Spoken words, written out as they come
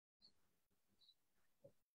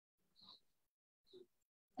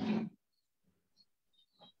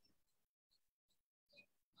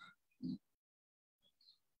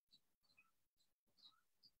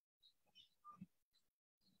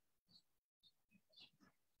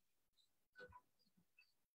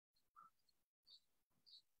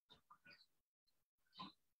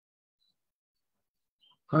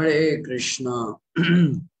हरे कृष्णा।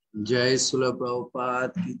 जय सुल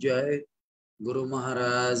प्रभुपाद की जय। गुरु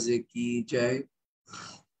महाराज की जय।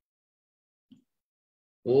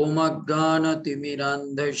 ओम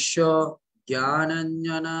अज्ञानतिमिरान्धस्य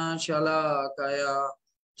ज्ञानाञ्जनशलाकया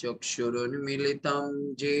चक्षुरुन्मीलितं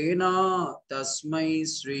येन तस्मै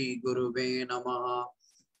श्रीगुरुवे नमः।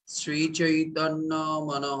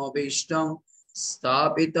 श्रीचैतन्यमनोभीष्टं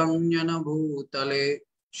स्थापितं येन भूतले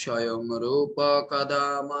स्वयं रूप कदा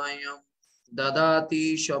मह्यं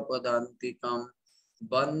ददाति स्वपदान्तिकं।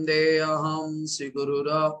 वन्देऽहं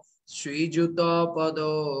श्रीगुरुरा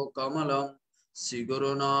श्रीयुतपदो कमलं।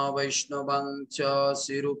 श्रीगुरुना वैष्णवं च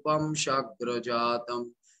श्रीरूपं साग्रजातं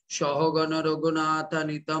सहगण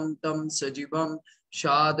रघुनाथान्वितं तं सजीवं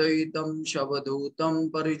साद्वैतं सवधूतं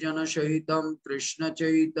परिजनसहितं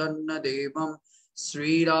कृष्णचैतन्यदेवं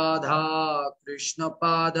श्रीराधा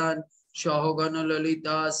कृष्णपादान् सहगण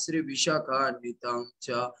ललिता श्रीविशाखान्वितं च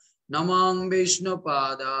नमां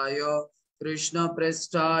विष्णुपादाय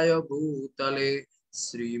कृष्णप्रेष्ठाय भूतले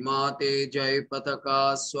श्रीमाते जय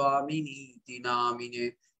पताका स्वामिनीति नामिने।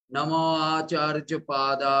 नमो आचार्य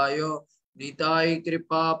पादाय निताय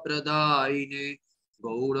कृपा प्रदायिने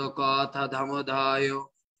गौड़कथा धमदाय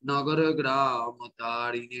नगर ग्राम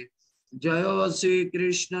तारिणे। जय श्री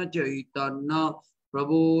कृष्ण चैतन्य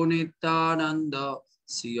प्रभु नित्यानंद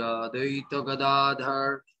श्री अद्वैत गदाधर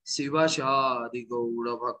शिवासादि गौर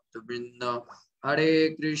भक्त वृंद। हरे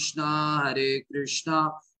कृष्णा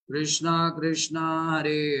कृष्णा कृष्णा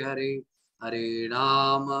हरे हरे हरे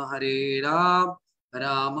राम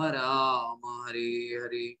राम राम हरे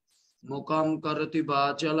हरे। मुखं करोति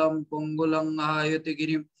वाचालं पुंगुलं हायति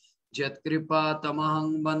गिरिं यत्कृपा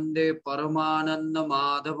तमहं वन्दे परमानंद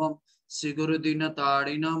माधवं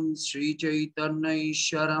श्रीगुरुदीनतारिणं श्रीचैतन्य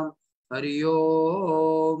ईश्वरं। हरि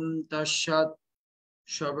ओम तत्सत्।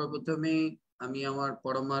 सर्वप्रथमे আমি আমার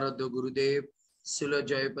পরমারাধ্য গুরুদেব শিল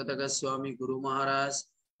জয়পতাকা স্বামী গুরু মহারাজ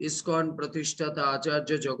ইস্কন প্রতিষ্ঠাতা আচার্য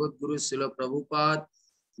জগৎগুরু শিল প্রভুপাদ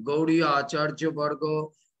গৌড়ীয় আচার্য বর্গ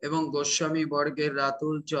এবং গোস্বামী বর্গের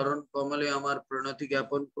রাতুল চরণ কমলে আমার প্রণতি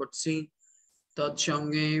জ্ঞাপন করছি।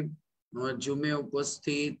 তৎসঙ্গে আমার জুমে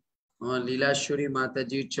উপস্থিত আমার লীলাশ্বরী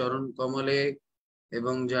মাতাজির চরণ কমলে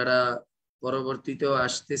এবং যারা পরবর্তীতেও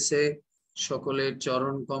আসতেছে সকলের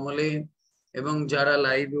চরণ কমলে এবং যারা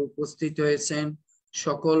লাইভে উপস্থিত হয়েছেন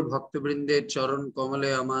সকল ভক্তবৃন্দের চরণ কমলে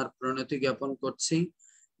আমার প্রণতি জ্ঞাপন করছি।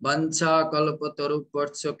 বাঞ্ছা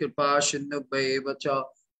কল্পতরুভ্যশ্চ কৃপা সিন্ধুভ্যেব চ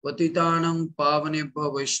পতিতানাং পাবনেভ্যো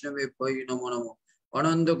বৈষ্ণবেভ্যো নমো নমঃ।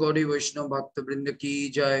 অনন্ত কোটি বৈষ্ণব ভক্তবৃন্দ কি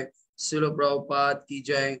জয়। শিল প্রভুপাদ কি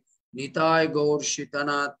জয়। নিতাই গৌর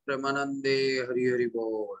সীতানাথ প্রেমানন্দে হরি হরি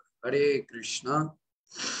বল। হরে কৃষ্ণ।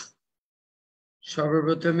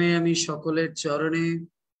 সর্বপ্রথমে আমি সকলের চরণে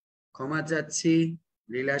ক্ষমা চাচ্ছি।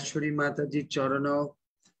 লীলাশ্বরী মাতাজির চরণ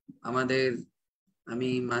আমাদের আমি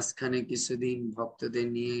মাঝখানে কিছুদিন ভক্তদের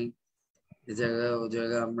নিয়ে এ জায়গা ও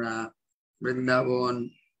জায়গা আমরা বৃন্দাবন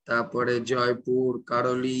তারপরে জয়পুর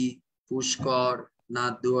কারলি পুষ্কর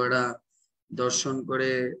নাথদুয়ারা দর্শন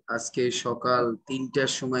করে আজকে সকাল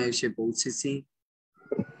 3টার সময় এসে পৌঁছেছি।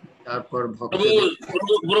 তারপর ভক্তদের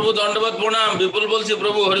প্রভু দণ্ডবত প্রণাম। বিপুল বলছি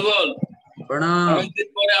প্রভু হরিবল। প্রণাম। অনেকদিন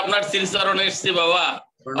পরে আপনার শ্রীচরণ এসেছি বাবা।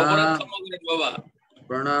 বাবা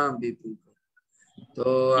প্রণাম বিপুল। তো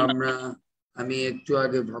আমি একটু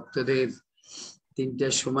আগে ভক্তদের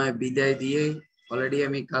 3টার সময় বিদায় দিয়ে অলরেডি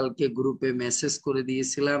আমি কালকে গ্রুপে মেসেজ করে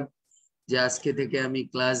দিয়েছিলাম যে আজকে থেকে আমি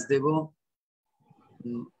ক্লাস দেব,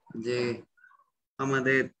 যে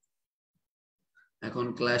আমাদের এখন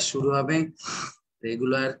ক্লাস শুরু হবে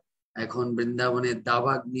রেগুলার। এখন বৃন্দাবনের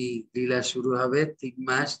দাবাগ্নি লীলা শুরু হবে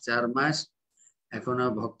 4 মাস। এখন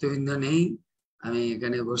আর ভক্তবৃন্দ নেই, আমি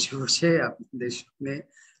এখানে বসে বসে আপনাদের সঙ্গে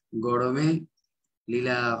গরমে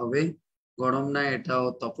লীলা হবে। গরম না, এটাও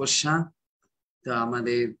তপস্যা। তো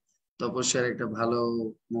আমাদের তপস্যার একটা ভালো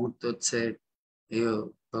মুহূর্ত হচ্ছে এই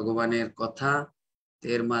ভগবানের কথা।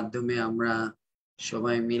 এর মাধ্যমে আমরা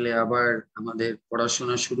সবাই মিলে আবার আমাদের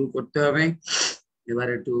পড়াশোনা শুরু করতে হবে। এবার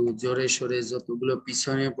একটু জোরে সোরে যতগুলো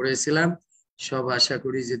পিছনে পড়েছিলাম সব আশা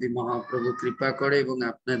করি যদি মহাপ্রভু কৃপা করে এবং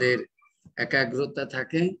আপনাদের একাগ্রতা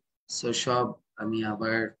থাকে সব আমি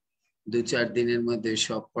আবার 2-4 দিনের মধ্যে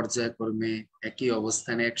সব পর্যায়ক্রমে একই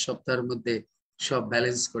অবস্থানে 1 সপ্তাহের মধ্যে সব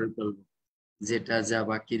ব্যালেন্স করে ফেলবো যেটা যা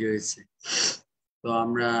বাকি রয়েছে। তো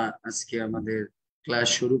আমরা আজকে আমাদের ক্লাস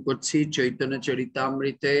শুরু করছি চৈতন্য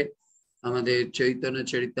চরিতামৃতে। আমাদের চৈতন্য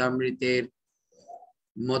চরিতামৃতের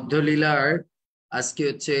মধ্যলীলার আজকে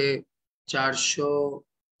হচ্ছে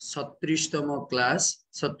 436তম ক্লাস।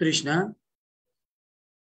 36 না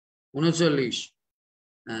 39,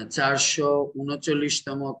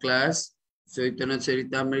 439তম ক্লাস চৈতন্য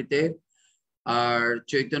চরিতামৃতের। আর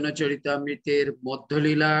চৈতন্য চরিতামৃতের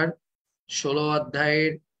মধ্যলীলার 16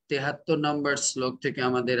 অধ্যায়ের 73 নম্বর শ্লোক থেকে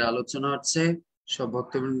আমাদের আলোচনা হচ্ছে। সব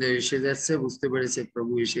ভক্তবৃন্দ এসে যাচ্ছে, বুঝতে পেরেছে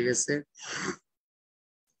প্রভু এসে গেছে।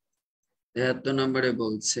 73 নম্বরে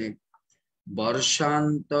বলছে,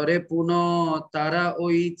 বর্ষান্তরে পুনঃ তারা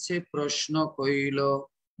ওইছে প্রশ্ন কইল,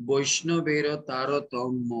 বৈষ্ণবের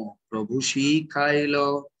তারতম্য প্রভু শিখাইল।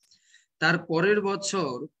 তার পরের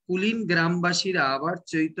বছর কুলীন গ্রামবাসীরা আবার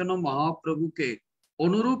চৈতন্য মহাপ্রভুকে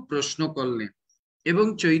অনুরূপ প্রশ্ন করলেন এবং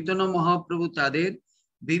চৈতন্য মহাপ্রভু তাদের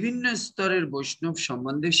বিভিন্ন স্তরের বৈষ্ণব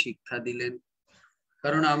সম্বন্ধে শিক্ষা দিলেন।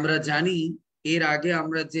 কারণ আমরা জানি এর আগে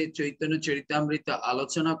আমরা যে চৈতন্য চরিতামৃত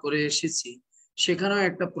আলোচনা করে এসেছি, সেখানেও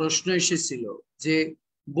একটা প্রশ্ন এসেছিল যে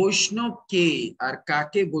বৈষ্ণব কে আর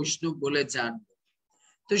কাকে বৈষ্ণব বলে জানবো।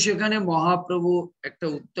 তো সেখানে মহাপ্রভু একটা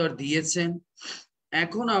উত্তর দিয়েছেন।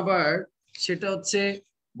 এখন আবার সেটা হচ্ছে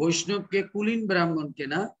বৈষ্ণবকে কুলীন ব্রাহ্মণকে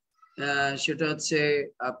না, সেটা হচ্ছে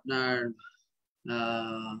আপনার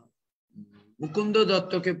মুকুন্দ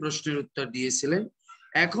দত্তকে প্রশ্নের উত্তর দিয়েছিলেন।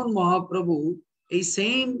 এখন মহাপ্রভু এই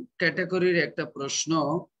সেম ক্যাটাগরির একটা প্রশ্ন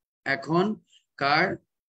এখন কার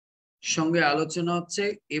সঙ্গে আলোচনা হচ্ছে।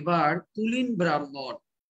 এবার কুলীন ব্রাহ্মণ,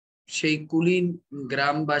 সেই কুলীন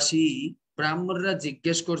গ্রামবাসী ব্রাহ্মণরা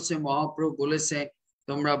জিজ্ঞেস করছে, মহাপ্রভু বলেছে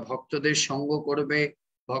তোমরা ভক্তদের সঙ্গ করবে,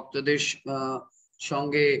 ভক্তদের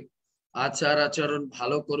সঙ্গে আচার আচরণ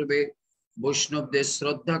ভালো করবে, বৈষ্ণবদের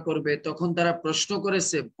শ্রদ্ধা করবে। তখন তারা প্রশ্ন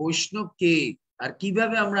করেছে বৈষ্ণব কে আর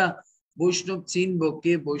কিভাবে আমরা বৈষ্ণব চিনবো,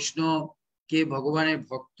 কে বৈষ্ণব কে ভগবানের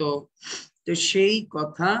ভক্ত। তো সেই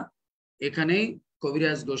কথা এখানে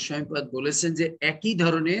কবিরাজ গোস্বামীপাদ বলেছেন যে একই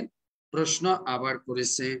ধরনের প্রশ্ন আবার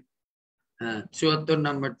করেছে। হ্যাঁ, 74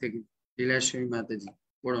 নম্বর থেকে লীলাশ্বরী মাতাজি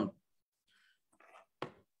পড়ুন।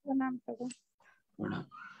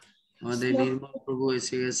 আমাদের নির্মল প্রভু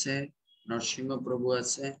এসে গেছে, নরসিংহ প্রভু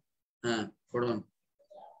আছে। হ্যাঁ, পড়ুন।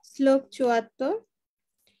 শ্লোক 74।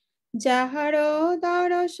 যাহার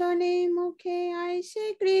দর্শনে মুখে আইসে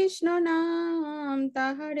কৃষ্ণ নাম,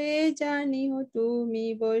 তাহারে জানিও তুমি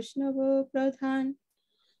বৈষ্ণব প্রধান।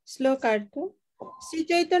 শ্লোকার্থ। শ্রী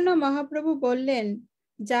চৈতন্য মহাপ্রভু বললেন,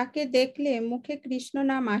 যাকে দেখলে মুখে কৃষ্ণ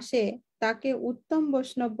নাম আসে তাকে উত্তম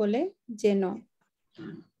বৈষ্ণব বলে জেন।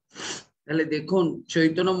 তাহলে দেখুন,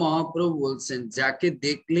 চৈতন্য মহাপ্রভু বলছেন যাকে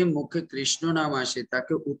দেখলে মুখে কৃষ্ণ নাম আসে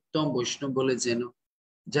তাকে উত্তম বৈষ্ণব বলে জেন।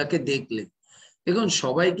 যাকে দেখলে, দেখুন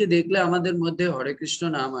সবাইকে দেখলে আমাদের মধ্যে হরে কৃষ্ণ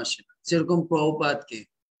নাম আসে না। যেরকম প্রভুপাদকে,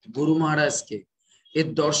 গুরু মহারাজকে এর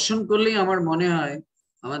দর্শন করলেই আমার মনে হয়,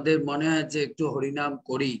 আমাদের মনে হয় যে একটু হরিনাম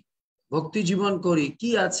করি, ভক্তি জীবন করি, কি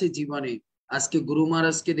আছে জীবনে। আজকে গুরু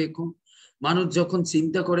মহারাজকে দেখুন, মানুষ যখন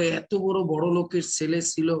চিন্তা করে এত বড় বড় লোকের ছেলে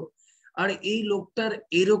ছিল, আর এই লোকটার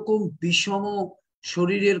এরকম বিষম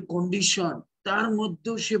শরীরের কন্ডিশন, তার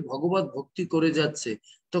মধ্যেও সে ভগবত ভক্তি করে যাচ্ছে,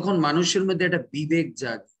 তখন মানুষের মধ্যে একটা বিবেক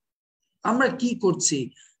জাগে। আমরা কি করছি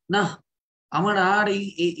না, আমার আর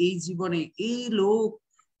এই জীবনে এই লোক,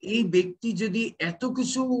 এই ব্যক্তি যদি এত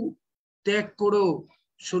কিছু ত্যাগ করো,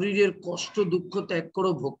 শরীরের কষ্ট দুঃখ ত্যাগ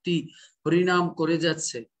করো, ভক্তি হরিনাম করে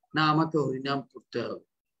যাচ্ছে, না আমাকে হরিনাম করতে হবে।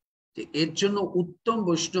 এর জন্য উত্তম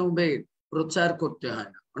বৈষ্ণবের প্রচার করতে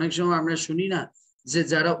হয় না। অনেক সময় আমরা শুনি না যে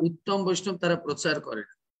যারা উত্তম বৈষ্ণব তারা প্রচার করে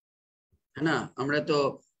না, হ্যাঁ না? আমরা তো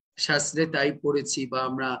শাস্ত্রে তাই পড়েছি বা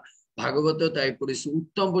আমরা ভাগবত তাই পড়েছি,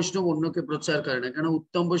 উত্তম বৈষ্ণব অন্যকে প্রচার করে না। কেন?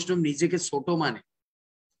 উত্তম বৈষ্ণব নিজেকে ছোট মানে।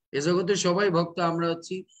 এ জগতে সবাই ভক্ত, আমরা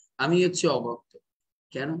হচ্ছি, আমি হচ্ছি অভক্ত।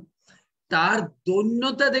 কেন? তার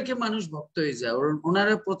দৈন্যতা দেখে মানুষ ভক্ত হয়ে যায়,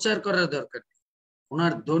 ওনারা প্রচার করার দরকার নেই।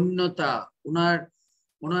 ওনার দৈন্যতা,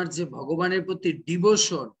 ওনার যে ভগবানের প্রতি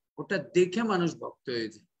ডিভোশন, ওটা দেখে মানুষ ভক্ত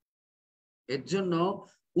হয়ে যায়। এর জন্য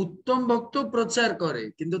উত্তম ভক্ত প্রচার করে,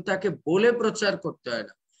 কিন্তু তাকে বলে প্রচার করতে হয়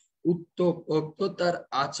না। উত্তম ভক্ত তার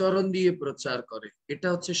আচরণ দিয়ে প্রচার করে, এটা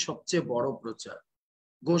হচ্ছে সবচেয়ে বড় প্রচার।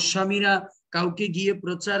 গোস্বামীরা কাউকে গিয়ে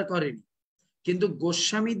প্রচার করেনি, কিন্তু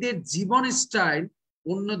গোস্বামীদের জীবন স্টাইল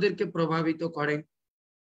অন্যদেরকে প্রভাবিত করে,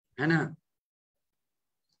 হ্যাঁ না?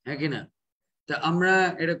 হ্যাঁ কিনা? তা আমরা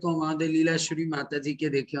এরকম আমাদের লীলাশ্বরী মাতাজিকে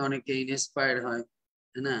দেখে অনেকে ইন্সপায়ার হয়,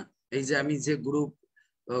 হ্যাঁ না? এই যে আমি যে গ্রুপ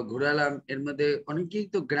ঘুরালাম, এর মধ্যে অনেকেই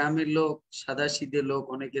তো গ্রামের লোক, সাদা সিধে লোক,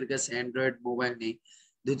 অনেকের কাছে অ্যান্ড্রয়েড মোবাইল নেই।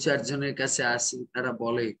 2-4 জনের কাছে আসি, তারা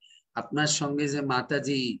বলে আপনার সঙ্গে যে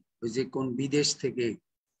মাতাজি, ওই যে কোন বিদেশ থেকে।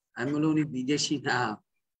 আমি বলি উনি বিদেশি না,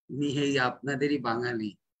 উনি এই আপনাদেরই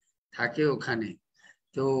বাঙালি, থাকে ওখানে।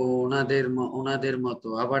 তো ওনাদের মতো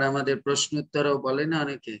আবার আমাদের প্রশ্ন উত্তরও বলে না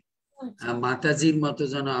অনেকে, মাতাজির মতো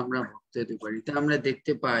যেন আমরা ভক্ত হতে পারি। তা আমরা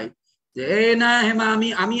দেখতে পাই যে না হেমা, আমি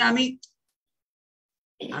আমি আমি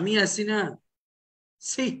আমি আছি না,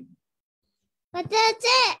 সেই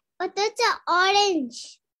ওটা হচ্ছে অরেঞ্জ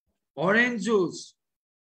অরেঞ্জ জুস।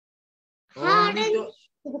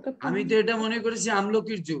 আমি তো এটা মনে করেছি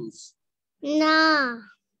আমলকির জুস। না,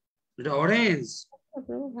 এটা অরেঞ্জ।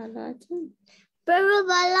 প্রভু ভালো আছেন? প্রভু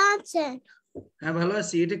ভালো আছেন? হ্যাঁ ভালো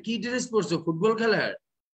আছি। এটা কি ড্রেস পরছো, ফুটবল খেলার?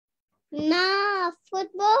 না,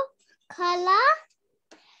 ফুটবল খেলা,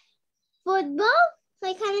 ফুটবল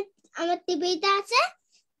এখানে আমার টিভিতে আছে।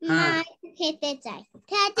 মা খেতে চাই,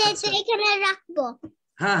 খেতে এখানে রাখবো।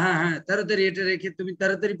 হ্যাঁ হ্যাঁ হ্যাঁ, তাড়াতাড়ি এটা রেখে তুমি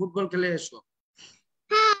তাড়াতাড়ি ফুটবল খেলে এসো।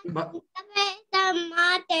 হ্যাঁ, তার মা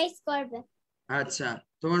টেস্ট করবে। আচ্ছা,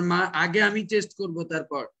 তোমার মা আগে, আমি টেস্ট করব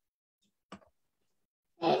তারপর।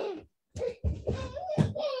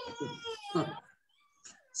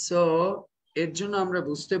 সো এর জন্য আমরা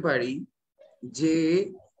বুঝতে পারি যে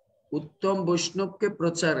উত্তম বৈষ্ণবকে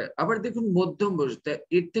প্রচার। আবার দেখুন মধ্যম বৈষ্ণব,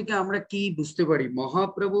 এর থেকে আমরা কি বুঝতে পারি?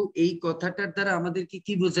 মহাপ্রভু এই কথাটার দ্বারা আমাদেরকে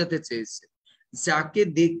কি বোঝাতে চেয়েছে? যাকে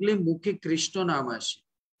দেখলে মুখে কৃষ্ণ নাম আসে।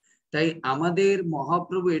 তাই আমাদের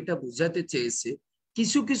মহাপ্রভু এটা বোঝাতে চেয়েছে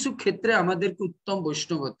কিছু কিছু ক্ষেত্রে আমাদেরকে উত্তম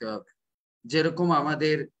বৈষ্ণব হতে হবে। যেরকম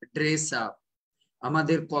আমাদের ড্রেস আপ,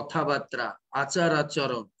 আমাদের কথাবার্তা, আচার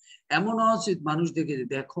আচরণ এমন হওয়া উচিত মানুষ দেখে যে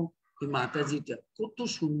দেখো এই মাতাজিটা কত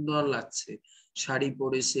সুন্দর লাগছে, শাড়ি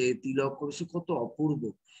পরেছে, তিলক করেছে, কত অপূর্ব।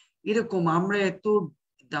 এরকম আমরা এত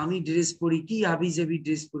দামি ড্রেস পরি, কি আবিজাবি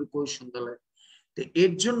ড্রেস পরি, কই সুন্দর লাগে। তো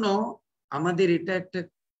এর জন্য আমাদের এটা একটা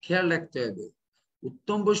খেয়াল রাখতে হবে।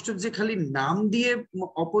 উত্তম বৈষ্ণব যে খালি নাম দিয়ে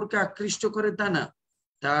অপরকে আকৃষ্ট করে তা না,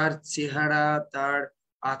 তার চেহারা, তার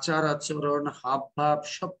আচার আচরণ, হাব ভাব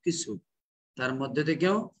সবকিছু তার মধ্যে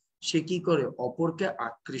থেকেও সে কি করে অপরকে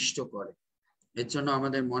আকৃষ্ট করে। এর জন্য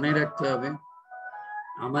আমাদের মনে রাখতে হবে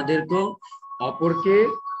আমাদেরকেও অপরকে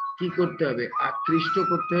কি করতে হবে, আকৃষ্ট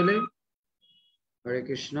করতে হলে। হরে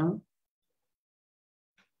কৃষ্ণ,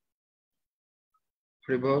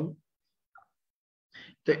 হরি বল।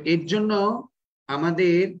 তো এর জন্য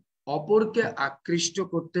আমাদের অপরকে আকৃষ্ট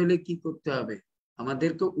করতে হলে কি করতে হবে?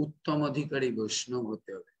 আমাদেরকে উত্তম অধিকারী বৈষ্ণব হতে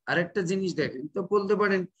হবে। আরেকটা জিনিস দেখেন তো, বলতে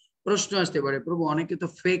পারেন, প্রশ্ন আসতে পারে, প্রভু অনেকে তো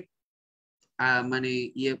ফেক মানে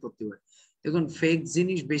ইয়ে করতে পারে। দেখুন ফেক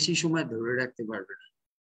জিনিস বেশি সময় ধরে রাখতে পারবে না।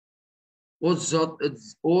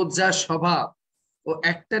 ও যা স্বভাব, ও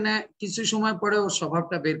একটা না কিছু সময় পরে ওর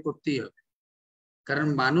স্বভাবটা বের করতেই হবে। কারণ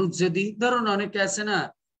মানুষ যদি, ধরুন অনেকে আছে না,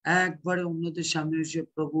 একবারে অন্যদের সামনে এসে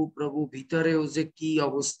প্রভু প্রভু, ভিতরে ও যে কি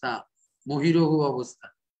অবস্থা, মহিরহু অবস্থা,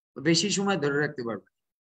 বেশি সময় ধরে রাখতে পারবে।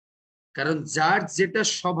 কারণ যার যেটা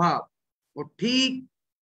স্বভাব, ও ঠিক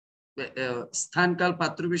স্থানকাল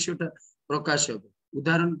পাত্র বিষয়টা প্রকাশ হবে।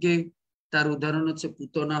 তার উদাহরণ হচ্ছে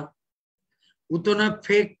পুতনা। পুতনা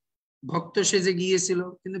ফেক ভক্ত সেজে গিয়েছিল,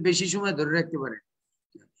 কিন্তু বেশি সময় ধরে রাখতে পারে।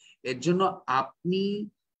 এর জন্য আপনি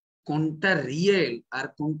কোনটা রিয়েল আর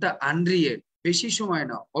কোনটা আনরিয়েল, বেশি সময়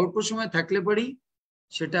না, অল্প সময় থাকলে পরেই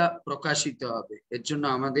সেটা প্রকাশিত হবে। এর জন্য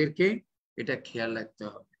আমাদেরকে এটা খেয়াল রাখতে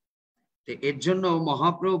হবে। এর জন্য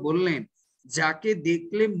মহাপ্রভু বললেন, যাকে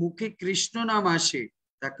দেখলে মুখে কৃষ্ণ নাম আসে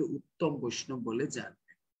তাকে উত্তম বৈষ্ণব বলে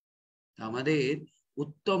জানবে। আমাদের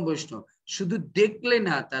উত্তম বৈষ্ণব শুধু দেখলে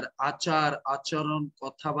না, তার আচার আচরণ,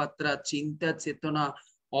 কথাবার্তা, চিন্তা চেতনা,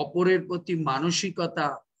 অপরের প্রতি মানসিকতা,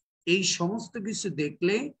 এই সমস্ত কিছু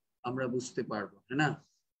দেখলে আমরা বুঝতে পারবো না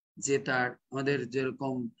যে তার, আমাদের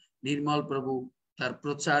যেরকম নির্মল প্রভু, তার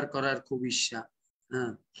প্রচার করার খুব ইচ্ছা,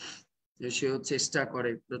 হ্যাঁ, সেও চেষ্টা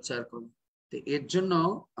করে প্রচার করে। তো এর জন্য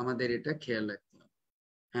আমাদের এটা খেয়াল রাখতে হবে।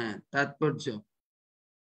 হ্যাঁ, তাৎপর্য।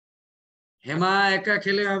 হেমা একা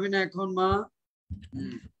খেলে হবে না এখন, মা।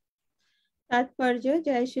 তাৎপর্য।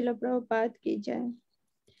 জয় শিল প্রভুপাদ কি জয়।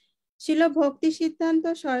 শিল ভক্তি সিদ্ধান্ত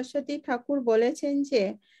সরস্বতী ঠাকুর বলেছেন যে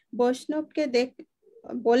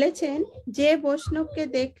বৈষ্ণবকে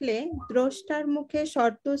দেখলে দ্রষ্টার মুখে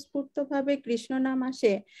স্বতঃস্ফূর্ত ভাবে কৃষ্ণ নাম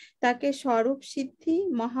আসে তাকে স্বরূপ সিদ্ধি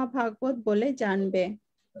মহাভাগবত বলে জানবে।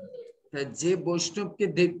 যে বৈষ্ণবকে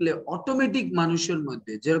দেখলে অটোমেটিক মানুষের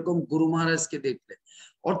মধ্যে, যেরকম গুরু মহারাজকে দেখলে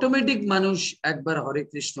অটোমেটিক মানুষ একবার হরে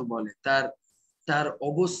কৃষ্ণ বলে, তার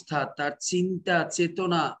অবস্থা, তার চিন্তা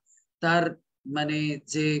চেতনা, তার মানে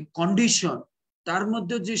যে কন্ডিশন, তার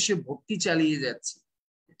মধ্যে যে সে ভক্তি চালিয়ে যাচ্ছে,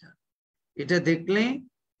 এটা দেখলে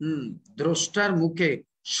দ্রষ্টার মুখে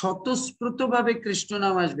স্বতঃস্ফূর্ত ভাবে কৃষ্ণ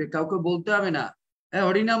নাম আসবে। কাউকে বলতে হবে না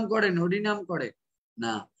হরিনাম করেন, হরিনাম করে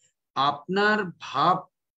না। আপনার হাব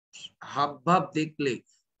ভাব দেখলে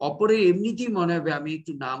অপরের এমনিতেই মনে হবে আমি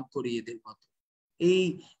একটু নাম করি এদের মতো।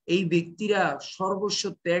 এই ব্যক্তিরা সর্বস্ব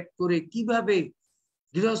ত্যাগ করে কিভাবে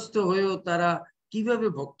গৃহস্থ হয়েও তারা কিভাবে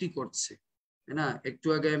ভক্তি করছে না। একটু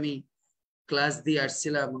আগে আমি ক্লাস দিয়ে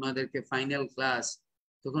আসছিলাম ওনাদেরকে, ফাইনাল ক্লাস,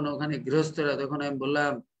 তখন ওখানে গৃহস্থরা, তখন আমি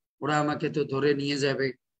বললাম ওরা আমাকে তো ধরে নিয়ে যাবে,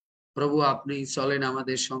 প্রভু আপনি চলেন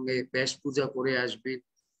আমাদের সঙ্গে, বেশ পূজা করে আসবেন।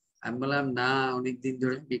 আমি বললাম না, অনেকদিন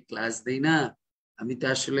ধরে আমি ক্লাস দিই না, আমি তো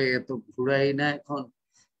আসলে এত ঘুরাই না এখন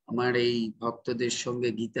আমার এই ভক্তদের সঙ্গে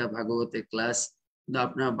গীতা ভাগবতের ক্লাস, কিন্তু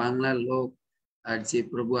আপনার বাংলার লোক আর যে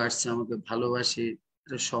প্রভু আসছে আমাকে ভালোবাসে,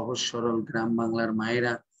 সহজ সরল গ্রাম বাংলার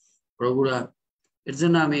মায়েরা প্রভুরা, এর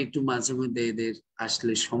জন্য আমি একটু মাঝে মধ্যে এদের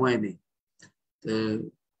আসলে সময় দিই।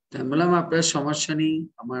 তো আমি বললাম আপনার সমস্যা নেই,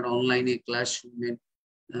 আমার অনলাইনে ক্লাস শুনবেন।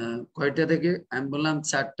 কয়টা থেকে? আমি বললাম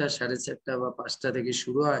 4টা, 4:30 বা 5টা থেকে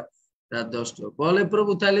শুরু হয়, রাত 10টা। বলে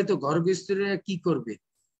প্রভু তাহলে তো ঘর গৃহস্থীরা কি করবে,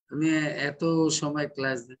 আমি এত সময়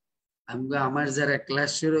ক্লাস দেন? আমি আমার যারা ক্লাস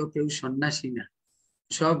শুরু কেউ সন্ন্যাসী না,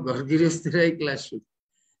 সব ঘর গৃহস্থীরাই ক্লাস শুরু।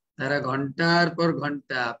 তারা ঘন্টার পর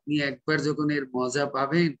ঘন্টা, আপনি একবার যখন এর মজা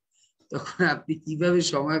পাবেন তখন আপনি কিভাবে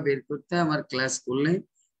সময় বের করতে আমার ক্লাস করলে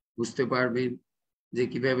বুঝতে পারবেন যে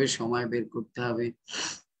কিভাবে সময় বের করতে হবে।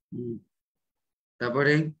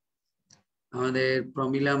 তারপরে আমাদের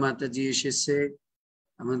প্রমিলা মাতাজি এসেছে,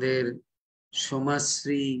 আমাদের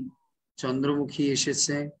সমাজশ্রী চন্দ্রমুখী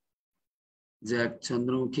এসেছে, যাক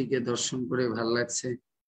চন্দ্রমুখীকে দর্শন করে ভাল লাগছে।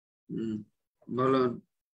 বলুন।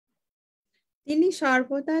 তিনি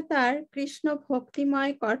সর্বদা তার কৃষ্ণ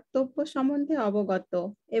ভক্তিময় কর্তব্য সম্বন্ধে অবগত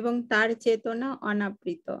এবং তার চেতনা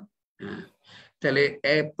অনাবৃত। তাহলে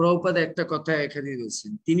প্রভুপাদ একটা কথা এখানে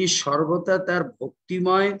বলছেন, তিনি সর্বদা তার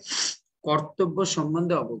ভক্তিময় কর্তব্য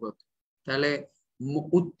সম্বন্ধে অবগত। তাহলে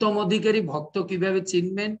উত্তম অধিকারী ভক্ত কিভাবে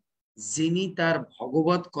চিনবেন? যিনি তার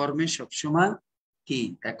ভগবত কর্মে সবসময় কি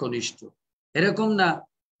একনিষ্ঠ। এরকম না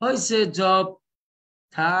হয়েছে জব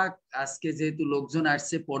থাক, আজকে যেহেতু লোকজন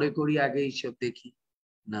আসছে পরে করি, আগে এইসব দেখি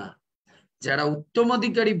না। যারা উত্তম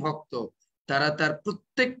অধিকারী ভক্ত তারা তার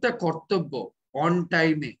প্রত্যেকটা কর্তব্য অন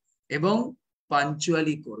টাইমে এবং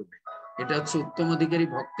পাঞ্চুয়ালি করবে। এটা হচ্ছে উত্তম অধিকারী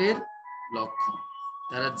ভক্তের লক্ষণ।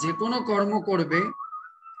 তারা যে কোনো কর্ম করবে,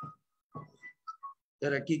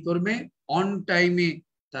 তারা কি করবে? অন টাইমে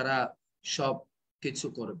তারা সব কিছু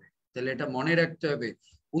করবে। তাহলে এটা মনে রাখতে হবে,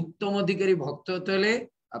 উত্তম অধিকারী ভক্ত হতে হলে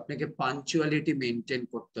আপনাকে পাঞ্চুয়ালিটি মেনটেন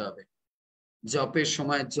করতে হবে। জপের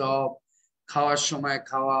সময় জপ, খাওয়ার সময়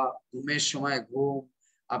খাওয়া, ঘুমের সময় ঘুম,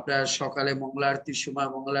 আপনার সকালে মঙ্গলারতির সময়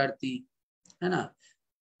মঙ্গলারতি, হ্যাঁ না?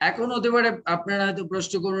 এখন হতে পারে আপনারা হয়তো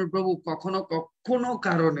প্রশ্ন করবেন, প্রভু কখনো কখনো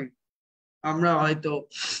কারণে আমরা হয়তো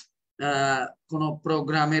কোনো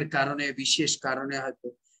প্রোগ্রামের কারণে, বিশেষ কারণে হয়তো,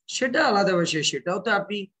 সেটা আলাদা বিষয়, সেটাও তো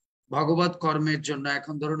আপনি ভগবত কর্মের জন্য।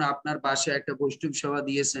 এখন ধরুন আপনার বাসায় একটা বৈষ্ণব সভা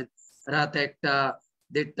দিয়েছেন, রাত 1টা,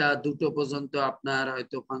 1:30, 2টো পর্যন্ত আপনার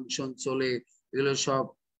হয়তো ফাংশন চলে, এগুলো সব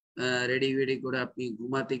রেডি বেডি করে আপনি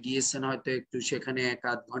ঘুমাতে গিয়েছেন, হয়তো একটু সেখানে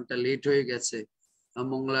 1-8 ঘন্টা লেট হয়ে গেছে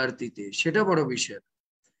মঙ্গলারতিতে, সেটা বড় বিষয়।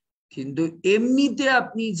 কিন্তু এমনিতে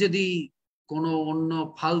আপনি যদি কোনো অন্য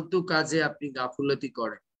ফালতু কাজে আপনি গাফুলতি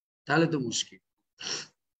করেন তাহলে তো মুশকিল,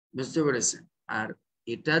 বুঝতে পেরেছেন? আর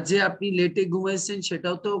এটা যে আপনি লেটে ঘুমাইছেন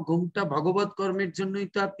সেটাও তো ঘুমটা ভগবত কর্মের জন্যই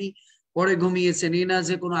তো আপনি পরে ঘুমিয়েছেন, এই না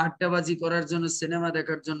যে কোনো আড্ডাবাজি করার জন্য, সিনেমা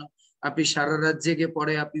দেখার জন্য আপনি সারা রাত জেগে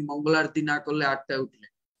পরে আপনি মঙ্গলারতি না করলে 8টায়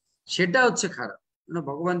উঠলেন, সেটা হচ্ছে খারাপ।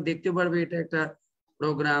 ভগবান দেখতে পারবে এটা একটা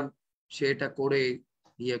প্রোগ্রাম, সে এটা করে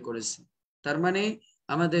ইয়ে করেছে। তার মানে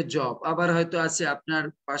আমাদের জব আবার হয়তো আছে, আপনার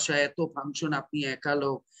বাসায় এত ফাংশন, আপনি একা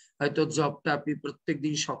লোক, হয়তো জবটা আপনি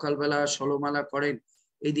প্রত্যেকদিন সকালবেলা ষোলমালা করেন,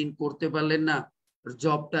 এই দিন করতে পারলেন না,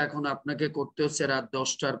 জবটা এখন আপনাকে করতে হচ্ছে রাত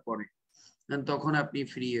 10টার পরে, তখন আপনি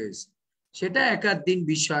ফ্রি হয়েছে, সেটা একাধ দিন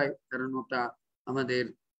বিষয়, কারণ ওটা আমাদের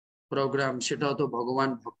প্রোগ্রাম, সেটাও তো ভগবান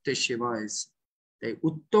ভক্তের সেবা হয়েছে। তাই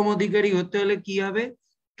উত্তম অধিকারী হতে হলে কি হবে?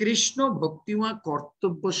 কৃষ্ণ ভক্তিময়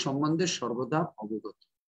কর্তব্য সম্বন্ধে সর্বদা অবগত।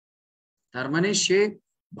 তার মানে সে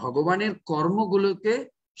ভগবানের কর্মগুলোকে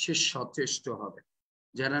সে সচেষ্ট হবে।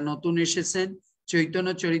 যারা নতুন এসেছেন, চৈতন্য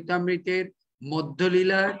চরিতামৃতের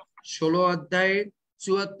মধ্যলীলার 16 অধ্যায়ের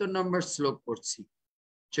 74 নম্বর শ্লোক পড়ছি।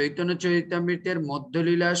 চৈতন্য চরিতামৃতের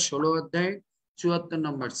মধ্যলীলার 16 অধ্যায়ের 74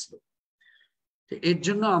 নম্বর শ্লোক। এর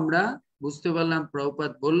জন্য আমরা বুঝতে পারলাম,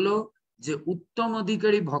 প্রভুপাদ বলল যে উত্তম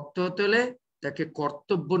অধিকারী ভক্ত হতে হলে তাকে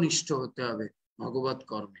কর্তব্যনিষ্ঠ হতে হবে, ভগবত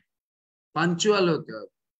কর্মে পাঞ্চুয়াল হতে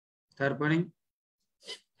হবে। তারপরে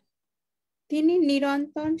তিনি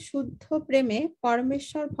নিরন্তর শুদ্ধ প্রেমে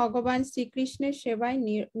পরমেশ্বর ভগবান শ্রীকৃষ্ণের সেবায়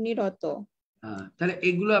নিরত। তাহলে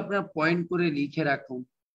এগুলো আপনার পয়েন্ট করে লিখে রাখুন,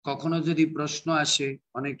 কখনো যদি প্রশ্ন আসে,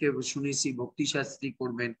 অনেকে শুনেছি ভক্তিশাস্ত্রী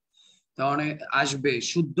করবেন, তা অনেক আসবে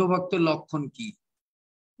শুদ্ধ ভক্তের লক্ষণ কি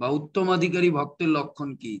বা উত্তম অধিকারী ভক্তের লক্ষণ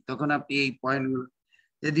কি, তখন আপনি এই পয়েন্টগুলো।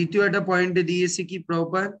 দ্বিতীয় একটা পয়েন্টে দিয়েছি কি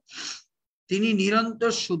প্রভুপাদ, তিনি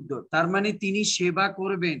নিরন্তর শুদ্ধ, তার মানে তিনি সেবা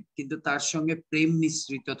করবেন কিন্তু তার সঙ্গে প্রেম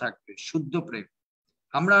মিশ্রিত থাকবে, শুদ্ধ প্রেম।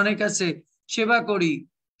 আমরা অনেক আছে সেবা করি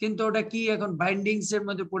কিন্তু ওটা কি, এখন বাইন্ডিংস এর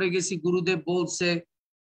মধ্যে পড়ে গেছি, গুরুদেব বলছে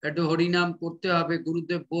একটু হরিনাম করতে হবে,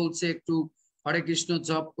 গুরুদেব বলছে একটু হরে কৃষ্ণ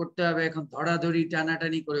জপ করতে হবে, এখন ধরাধরি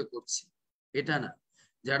টানাটানি করে করছি, এটা না।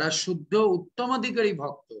 যারা শুদ্ধ উত্তমাধিকারী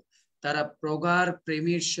ভক্ত তারা প্রগাঢ়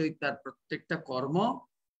প্রেমের সহিত তার প্রত্যেকটা কর্ম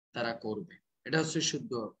তারা করবে। এটা হচ্ছে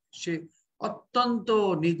শুদ্ধ। সে অত্যন্ত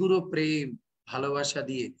নিগুড় প্রেম ভালোবাসা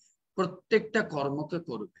দিয়ে প্রত্যেকটা কর্মকে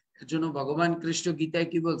করবে। এর জন্য ভগবান কৃষ্ণ গীতায়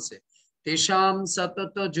কি বলছে, তেষাম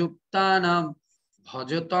সতত যুক্তানাম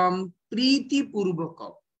ভজতম প্রীতিপূর্বক।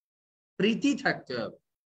 প্রীতি থাকতে হবে।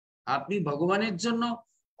 আপনি ভগবানের জন্য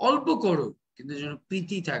অল্প করুন কিন্তু যেন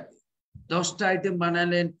প্রীতি থাকে। 10টা আইটেম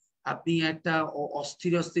বানালেন, আপনি একটা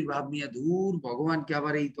অস্থির অস্থির ভাব নিয়ে ধুর ভগবানকে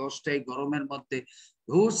আবার এই 10টাই গরমের মধ্যে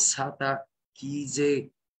ধুর ছাতা কি যে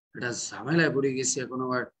এটা ঝামেলায় পড়ে গেছে এখন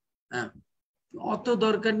আবার। হ্যাঁ, অত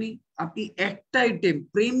দরকার নেই। আপনি একটা আইটেম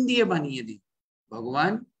প্রেম দিয়ে বানিয়ে দিন,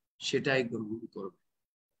 ভগবান সেটাই গ্রহণ করবে।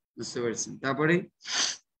 বুঝতে পারছেন? তারপরে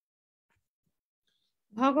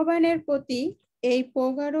ভগবানের প্রতি এই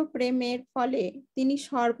প্রগাঢ় প্রেমের ফলে তিনি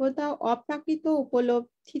সর্বদা অপ্রাকৃত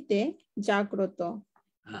উপলব্ধিতে জাগ্রত।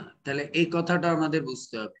 হ্যাঁ, তাহলে এই কথাটা আমাদের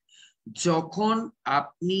বুঝতে হবে। যখন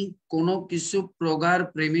আপনি কোনো কিছু প্রগাঢ়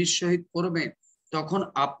প্রেমের সহিত করবেন তখন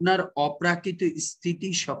আপনার অপ্রাকৃত স্থিতি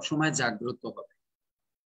সবসময় জাগ্রত হবে।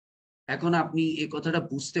 এখন আপনি এই কথাটা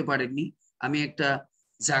বুঝতে পারেননি, আমি একটা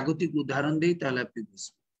জাগতিক উদাহরণ দিই তাহলে আপনি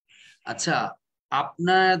বুঝবেন। আচ্ছা,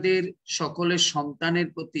 আপনাদের সকলের সন্তানের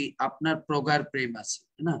প্রতি আপনার প্রগাঢ় প্রেম আছে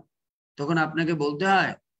না, তখন আপনাকে বলতে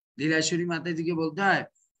হয়, লীলাশ্বরী মাতাজিকে বলতে হয়,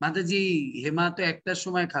 মাতাজি হেমা তো একটার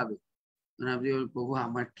সময় খাবে। আপনি প্রভু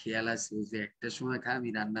আমার খেয়াল আছে যে একটার সময় খায়, আমি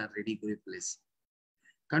রান্না রেডি করে ফেলেছি।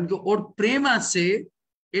 কারণ কি, ওর প্রেম আছে,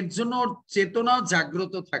 এর জন্য ওর চেতনাও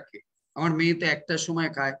জাগ্রত থাকে। আমার মেয়ে তো একটার সময়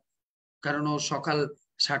খায়, কারণ ও সকাল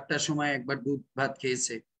 7টার সময় একবার দুধ ভাত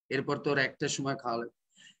খেয়েছে, এরপর তো ওর একটার সময় খাওয়া লাগে।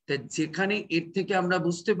 তা যেখানে এর থেকে আমরা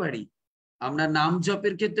বুঝতে পারি, আমরা নাম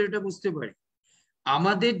জপের ক্ষেত্রে এটা বুঝতে পারি,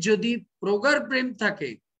 আমাদের যদি প্রগাঢ় প্রেম থাকে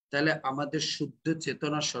তাহলে আমাদের শুদ্ধ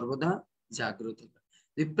চেতনা সর্বদা জাগ্রত হবে।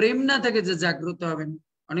 যদি প্রেম না থাকে যে জাগ্রত হবেন।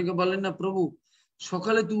 অনেকে বলেন না প্রভু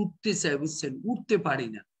সকালে তো উঠতে চাই, বুঝছেন, উঠতে পারি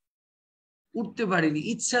না, উঠতে পারিনি।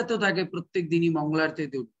 ইচ্ছা তো থাকে প্রত্যেক দিনই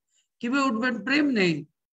মঙ্গলারতিতে উঠবে, কিভাবে উঠবেন? প্রেম নেই,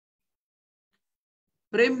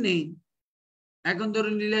 প্রেম নেই। এখন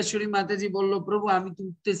ধরুন লীলাশ্বরী মাতাজি বললো প্রভু আমি তো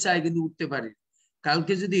উঠতে চাই কিন্তু উঠতে পারি।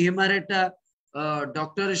 কালকে যদি হেমার একটা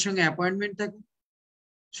ডক্টরের সঙ্গে অ্যাপয়েন্টমেন্ট থাকে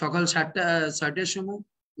সকাল 6টার সময়,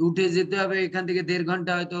 উঠে যেতে হবে, এখান থেকে 1.5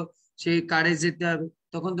 ঘন্টা হয়তো সেই কারে যেতে হবে,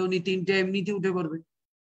 তখন তো উনি 3টে এমনিতে উঠে পড়বে,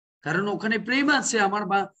 কারণ ওখানে প্রেম আছে,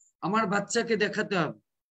 আমার বাচ্চাকে দেখাতে হবে।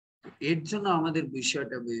 এর জন্য আমাদের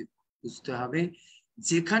বিষয়টা বুঝতে হবে,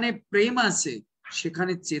 যেখানে প্রেম আছে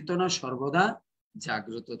সেখানে চেতনা সর্বদা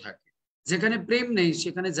জাগ্রত থাকে, যেখানে প্রেম নেই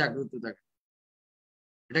সেখানে জাগ্রত থাকে।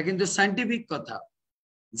 এটা কিন্তু সায়েন্টিফিক কথা।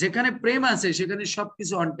 যেখানে প্রেম আছে সেখানে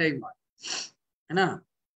সবকিছু অন টাইম হয় না।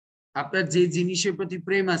 আপনার যে জিনিসের প্রতি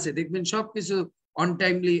প্রেম আছে দেখবেন সবকিছু অন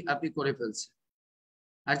টাইমলি আপনি করে ফেলছেন।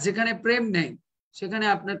 আর যেখানে প্রেম নেই সেখানে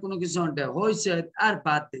আপনার কোনো কিছু অন টাইম হয়েছে আর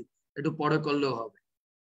বাদ দে, একটু পরে করলেও হবে।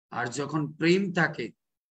 আর যখন প্রেম থাকে,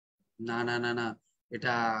 না না না না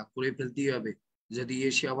এটা করে ফেলতেই হবে, যদি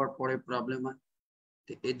এসে আবার পরে প্রবলেম হয়।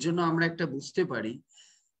 এর জন্য আমরা একটা বুঝতে পারি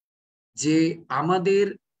যে আমাদের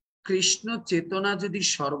কৃষ্ণ চেতনা যদি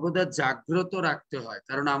সর্বদা জাগ্রত রাখতে হয়,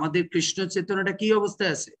 কারণ আমাদের কৃষ্ণ চেতনাটা কি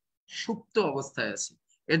অবস্থায় আছে? সুপ্ত অবস্থায় আছে।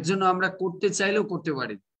 এর জন্য আমরা করতে চাইলেও করতে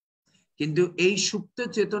পারি, কিন্তু এই সুপ্ত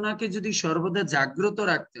চেতনাকে যদি সর্বদা জাগ্রত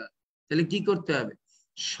রাখতে হয় তাহলে কি করতে হবে?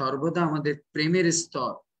 সর্বদা আমাদের প্রেমের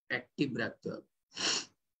স্তর অ্যাক্টিভ রাখতে হবে।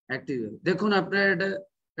 দেখুন আপনার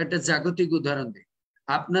একটা জাগতিক উদাহরণ দিই।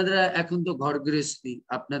 আপনারা এখন তো ঘর গৃহস্থী,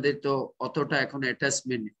 আপনাদের তো অতটা এখন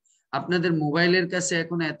অ্যাটাচমেন্ট নেই। আপনাদের মোবাইলের কাছে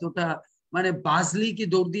এখন এতটা মানে বাজলি কি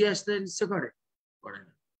দৌড় দিয়ে আসতে ইচ্ছে করে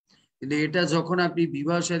না। কিন্তু এটা যখন আপনি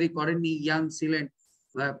বিবাহ শাদী করেননি, ইয়াং ছিলেন,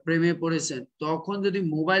 প্রেমে পড়েছেন, তখন যদি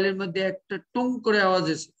মোবাইলের মধ্যে একটা টুং করে আওয়াজ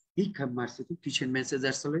এসে এই মারছে তো কিসের মেসেজ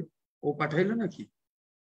আসলে, ও পাঠাইলো নাকি,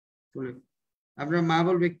 আপনার মা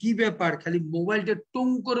বলবে কি ব্যাপার, খালি মোবাইলটা টুং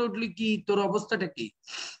করে উঠলি কি, তোর অবস্থাটা কি?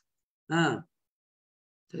 হ্যাঁ,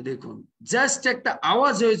 দেখুন জাস্ট একটা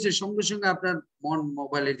আওয়াজ হয়েছে সঙ্গে সঙ্গে আপনার মন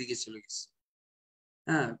মোবাইলের দিকে চলে গেছে।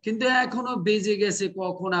 হ্যাঁ, কিন্তু এখনো বেজে গেছে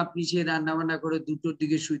কখন আপনি সে রান্না বান্না করে 2টোর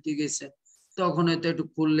দিকে শুইতে গেছেন, তখন হয়তো একটু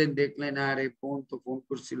খুললেন, দেখলেন আরে বোন তো ফোন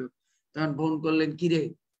করছিল, তখন ফোন করলেন, কিরে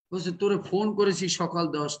বলছে তোরে ফোন করেছি সকাল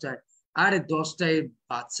 10টায়। আরে 10টায়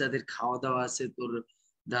বাচ্চাদের খাওয়া দাওয়া আছে, তোর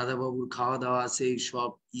দাদা বাবুর খাওয়া দাওয়া আছে, এই সব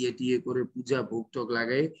টিয়ে করে পূজা ভোগ টোগ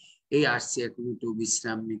লাগাই এই আসছে এখন একটু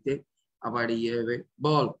বিশ্রাম নিতে, আবার হবে,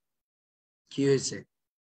 বল কি হয়েছে।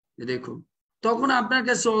 দেখুন তখন আপনার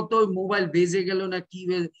কাছে অত মোবাইল বেজে গেল না কি,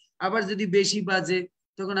 আবার যদি বেশি বাজে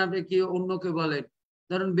তখন আপনি কি অন্যকে বলেন,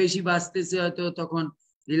 ধরুন বেশি বাজতেছে হয়তো, তখন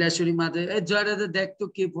লীলাশ্বরী মাঝে জয়রাধা দেখ তো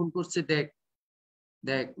কে ফোন করছে দেখ,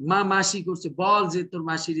 দেখ মা মাসি করছে, বল যে তোর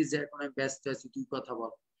মাসির যে এখন আমি ব্যস্ত আছি, তুই কথা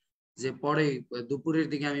বল, যে পরে দুপুরের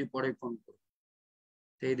দিকে আমি পরে ফোন করব।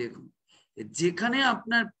 তাই দেখুন, যেখানে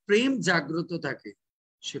আপনার প্রেম জাগ্রত থাকে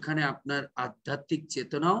সেখানে আপনার আধ্যাত্মিক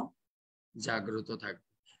চেতনাও জাগ্রত থাকবে,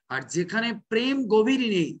 আর যেখানে প্রেম গভীর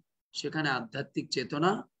নেই সেখানে আধ্যাত্মিক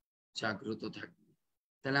চেতনা জাগ্রত থাকবে।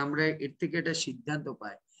 তাহলে আমরা এর থেকে একটা সিদ্ধান্ত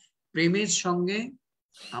পাই, প্রেমের সঙ্গে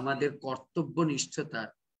আমাদের কর্তব্য নিষ্ঠতার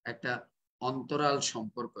একটা অন্তরাল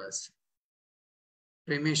সম্পর্ক আছে।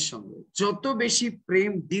 প্রেমের সঙ্গে যত বেশি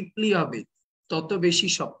প্রেম ডিপলি হবে তত বেশি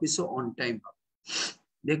সবকিছু অন টাইম হবে।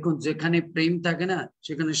 দেখুন যেখানে প্রেম থাকে না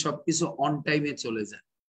সেখানে সবকিছু অন টাইমে চলে যায়,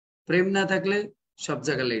 প্রেম না থাকলে সব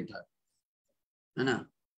জায়গায় লেট হয়, তাই না?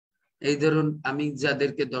 এই ধরুন আমি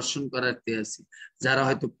যাদেরকে দর্শন করাতে আছি, যারা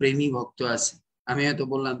হয়তো প্রেমী ভক্ত আছে, আমি হয়তো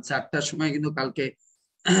বললাম 4টার সময় কিন্তু কালকে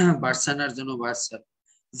বার্সানার জন্য বার্সা,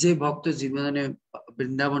 যে ভক্ত জীবনে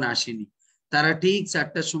বৃন্দাবন আসেনি তারা ঠিক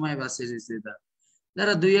 4টার সময় বাসে এসেছে,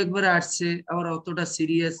 যারা 2-1 বার আসছে আবার অতটা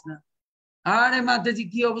সিরিয়াস না, আরে মাতাজি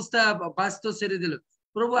কি অবস্থা, বাস তো ছেড়ে দিল,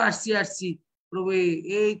 প্রভু আসছি আসছি, প্রভু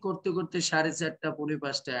এই করতে করতে 4:30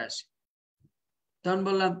 4:45 আসে। তখন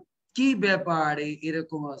বললাম কি ব্যাপার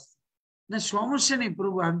এরকম আছে না, সমস্যা নেই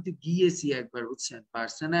প্রভু, আমি তো গিয়েছি একবার, বুঝছেন,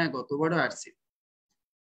 পারছে না গতবারও আসছে।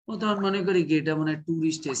 ও তখন মনে করি কি এটা মনে হয়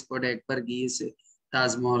টুরিস্ট স্পটে একবার গিয়েছে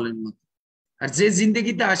তাজমহলের মতো, আর যে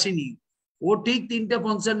জিন্দগিতে আসেনি ও ঠিক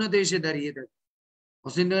 3:55 এসে দাঁড়িয়ে থাকে,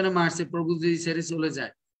 হোসেন মারছে, প্রভু যদি ছেড়ে চলে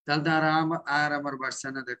যায় তাহলে তো আর আমার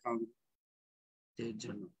বার্সানা দেখা হবে। এর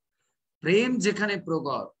জন্য প্রেম যেখানে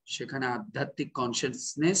প্রগট সেখানে আধ্যাত্মিক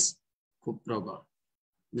কনসিয়াসনেস খুব প্রগট,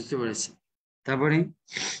 বুঝতে পেরেছি? তারপরে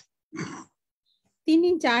তিনি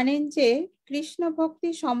জানেন যে কৃষ্ণ ভক্তি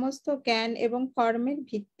সমস্ত জ্ঞান এবং কর্মের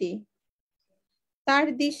ভিত্তি। তার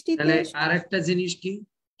দৃষ্টিতে তাহলে আরেকটা জিনিস কি,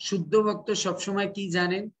 শুদ্ধ ভক্ত সবসময় কি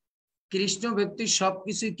জানেন, কৃষ্ণ ভক্তি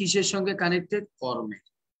সবকিছু কিসের সঙ্গে কানেক্টেড, কর্মের।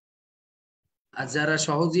 আর যারা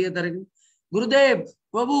সহজে তারা গুরুদেব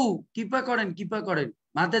প্রভু কৃপা করেন, কৃপা করেন,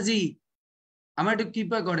 মাতাজি আমার একটু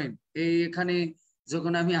কৃপা করেন, এখানে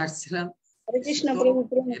যখন আমি আসছিলাম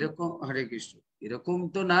এরকম, হরে কৃষ্ণ, এরকম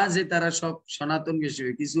তো না যে তারা সব সনাতন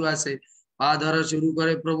বিষয়, কিছু আছে পা ধরা শুরু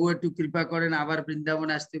করে, প্রভু একটু কৃপা করেন আবার বৃন্দাবন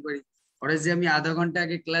আসতে পারি। পরে যে আমি আধা ঘন্টা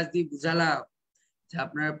আগে ক্লাস দিয়ে বুঝালাম যে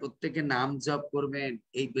আপনারা প্রত্যেকে নাম জপ করবেন,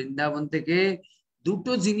 এই বৃন্দাবন থেকে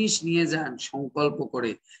দুটো জিনিস নিয়ে যান সংকল্প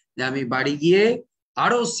করে, যে আমি বাড়ি গিয়ে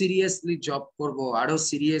আরো সিরিয়াসলি জপ করব, আরো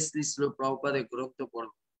সিরিয়াসলি শ্রীল প্রভুপাদের গ্রন্থ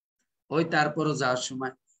পড়ব। ওই তারপরও যাওয়ার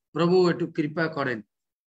সময় প্রভু একটু কৃপা করেন,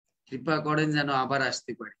 কৃপা করেন যেন আবার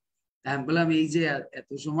আসতে পারি। আমি বললাম এই যে এত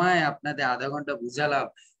সময় আপনাদের আধা ঘন্টা বুঝালাম,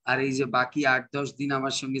 আর এই যে বাকি 8-10 দিন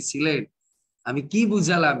আমার সঙ্গে ছিলেন, আমি কি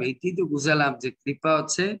বুঝালাম, এইটি তো বুঝালাম যে কৃপা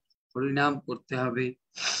হচ্ছে পরিণাম করতে হবে।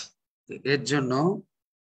 এর জন্য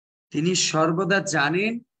তিনি সর্বদা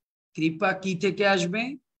জানেন কৃপা কি থেকে আসবে,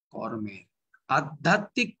 কর্মের,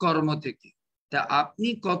 আধ্যাত্মিক কর্ম থেকে। তা আপনি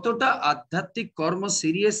কতটা আধ্যাত্মিক কর্ম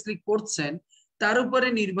সিরিয়াসলি করছেন তার উপরে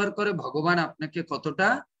নির্ভর করে ভগবান আপনাকে কতটা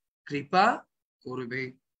কৃপা করবে।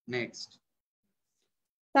 নেক্সট,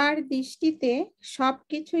 তার দৃষ্টিতে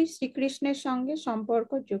সবকিছুই শ্রীকৃষ্ণের সঙ্গে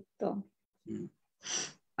সম্পর্কযুক্ত।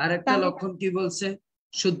 আর একটা লক্ষণ কি বলছে,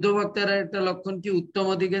 শুদ্ধ ভক্তের একটা লক্ষণ কি, উত্তম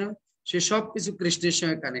অধিকার, সে সবকিছু কৃষ্ণের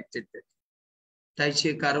সঙ্গে কানেক্টেড থাকে, তাই সে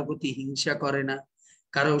কারো প্রতি হিংসা করে না,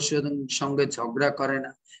 কারো সঙ্গে ঝগড়া করে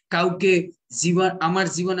না, কাউকে আমার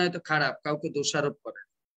জীবন হয়তো খারাপ কাউকে দোষারোপ করে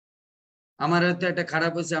না, আমার হয়তো একটা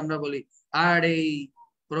খারাপ হয়েছে আমরা বলি আর এই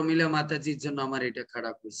প্রমিলা মাতাজির জন্য আমার এটা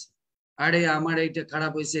খারাপ হয়েছে, আরে আমার এইটা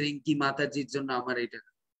খারাপ হয়েছে রিঙ্কি মাতাজির জন্য আমার এইটা।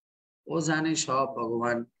 ও জানে সব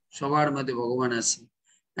ভগবান, সবার মধ্যে ভগবান আছে,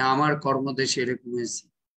 আমার কর্মদেশে এরকম হয়েছে,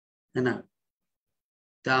 তাই না?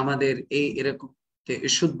 তা আমাদের এরকম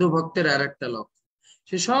শুদ্ধ ভক্তের আর একটা লক্ষ্য,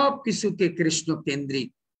 সে সব কিছুকে কৃষ্ণ কেন্দ্রিক,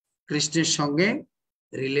 কৃষ্ণের সঙ্গে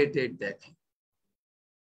রিলেটেড দেখে,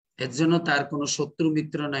 এর জন্য তার কোনো শত্রু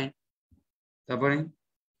মিত্র নাই। তারপরে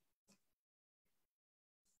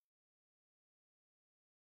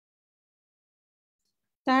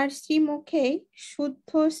তার শ্রীমুখে শুদ্ধ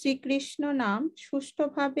শ্রীকৃষ্ণ নাম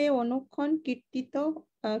সুষ্ঠুভাবে অনুক্ষণ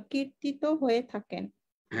কীর্তিত হয়ে থাকেন।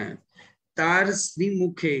 হ্যাঁ, তার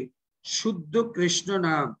শ্রীমুখে শুদ্ধ কৃষ্ণ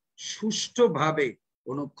নাম সুষ্ঠুভাবে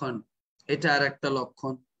অনুক্ষণ, এটা আর একটা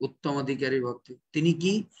লক্ষণ উত্তম অধিকারী ভক্ত। তিনি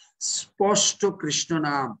কি স্পষ্ট কৃষ্ণ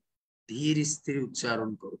নাম ধীর স্থির উচ্চারণ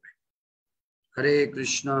করবে। হরে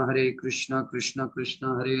কৃষ্ণ কৃষ্ণ কৃষ্ণ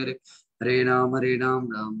হরে হরে, হরে রাম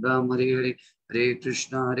রাম রাম হরে হরে, হরে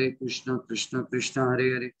কৃষ্ণ কৃষ্ণ কৃষ্ণ হরে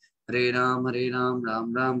হরে, হরে রাম রাম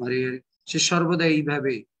রাম হরে হরে। সে সর্বদা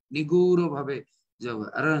এইভাবে নিগুড় ভাবে যাব,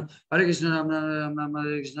 আর হরে কৃষ্ণ রাম রাম রাম রাম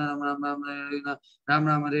হরে কৃষ্ণ রাম রাম রাম হরে রাম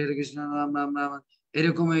রাম হরে হরে কৃষ্ণ রাম রাম রাম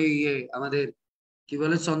এরকম এই আমাদের কি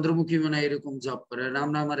বলে চন্দ্রমুখী মানে এরকম জপ করে, রাম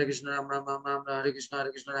রাম হরে কৃষ্ণ রাম রাম রাম রাম হরে কৃষ্ণ রাম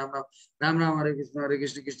রাম রাম রাম হরে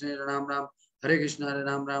কৃষ্ণ কৃষ্ণ রাম রাম হরে কৃষ্ণ হরে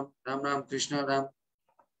রাম রাম রাম রাম কৃষ্ণ রাম,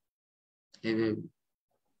 এইভাবে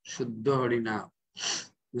শুদ্ধ হরি নাম।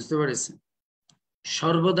 বুঝতে পেরেছেন?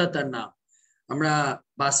 সর্বদা তার নাম। আমরা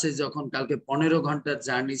বাসে যখন কালকে 15 ঘন্টার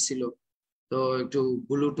জার্নি ছিল, তো একটু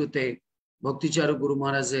ব্লুটুথে ভক্তিচারু গুরু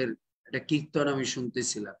মহারাজের একটা কীর্তন আমি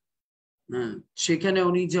শুনতেছিলাম। হ্যাঁ, সেখানে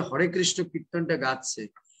উনি যে হরে কৃষ্ণ কীর্তনটা গাচ্ছে,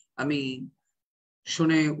 আমি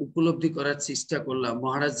শুনে উপলব্ধি করার চেষ্টা করলাম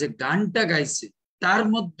মহারাজ যে গানটা গাইছে তার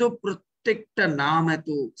মধ্যে প্রত্যেকটা নাম এত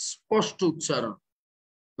স্পষ্ট উচ্চারণ।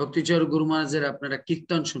 ভক্তিচারু গুরু মহারাজের আপনারা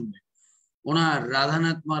কীর্তন শুনবেন, ওনার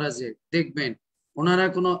রাধানাথ মহারাজের দেখবেন ওনারা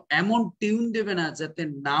কোনো এমন টিউন দেবে না যাতে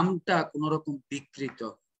নামটা কোন রকম বিকৃত।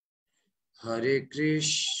 হরে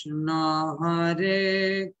কৃষ্ণ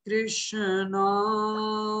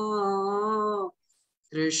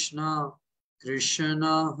কৃষ্ণ কৃষ্ণ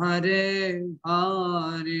হরে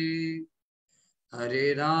হরে হরে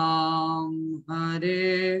রাম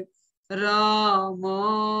রাম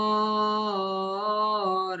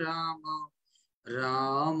রাম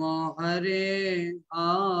রাম হরে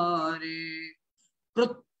হরে।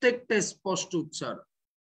 প্রত্যেকটা স্পষ্ট উচ্চারণ।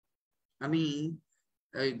 আমি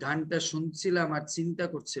এই গানটা শুনছিলাম আর চিন্তা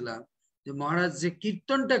করছিলাম যে মহারাজ যে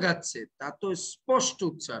কীর্তনটা গাচ্ছে তা তো স্পষ্ট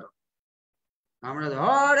উচ্চারণ। আমরা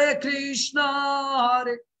হরে কৃষ্ণ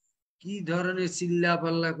হরে কি ধরনের চিল্লা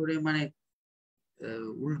পাল্লা করে মানে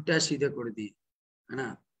উল্টা সিধা করে দিই না।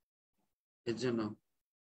 এর জন্য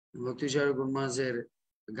ভক্তিসাগর গুরু মহারাজের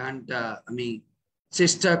গানটা আমি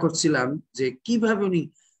চেষ্টা করছিলাম যে কিভাবে উনি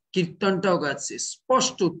কীর্তনটাও গাচ্ছে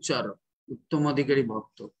স্পষ্ট উচ্চারণ। উত্তম অধিকারী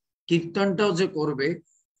ভক্ত কীর্তনটাও যে করবে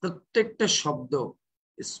প্রত্যেকটা শব্দ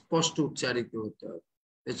স্পষ্ট উচ্চারিত হতে হবে,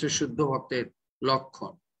 এটা শুদ্ধ ভক্তের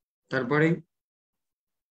লক্ষণ। তারপরে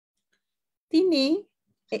তিনি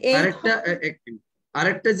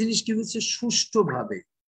আরেকটা জিনিস কি হচ্ছে, সুষ্ঠুভাবে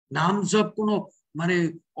নাম জপ কোনো মানে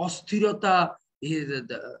অস্থিরতা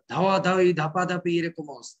ধাওয়াধাওয়ি ধাপাধাপি এরকম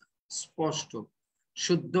অবস্থা, স্পষ্ট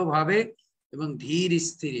শুদ্ধভাবে এবং ধীর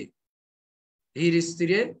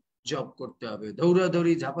স্থিরে জপ করতে হবে।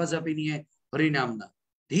 দৌড়াদৌড়ি ঝাপাঝাপি নিয়ে হরিনাম না,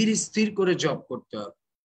 ধীর স্থির করে জপ করতে হবে।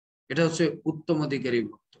 এটা হচ্ছে উত্তম অধিকারী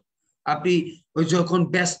ভক্ত। আপনি ওই যখন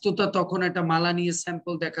ব্যস্ততা তখন একটা মালা নিয়ে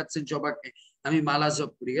স্যাম্পল দেখাচ্ছেন জবাকে আমি মালা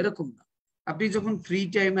জপ করি, এরকম না। আপনি যখন ফ্রি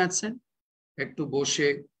টাইম আছেন একটু বসে,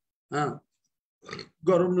 হ্যাঁ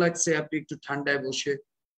গরম লাগছে আপনি একটু ঠান্ডায় বসে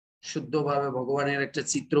শুদ্ধভাবে ভগবানের একটা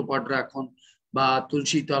চিত্রপট রাখুন, বা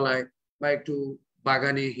তুলসী তলায় বা একটু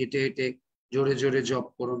বাগানে হেঁটে হেঁটে জোরে জোরে জপ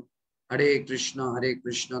করুন। হরে কৃষ্ণ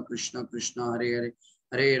কৃষ্ণ কৃষ্ণ হরে হরে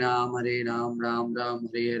হরে রাম রাম রাম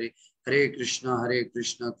হরে হরে হরে কৃষ্ণ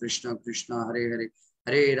কৃষ্ণ কৃষ্ণ হরে হরে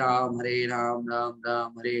হরে রাম রাম রাম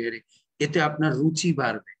হরে হরে। এতে আপনার রুচি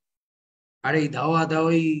বাড়বে। আর এই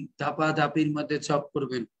ধাওয়াধাওয়ি ধাপাধাপির মধ্যে জপ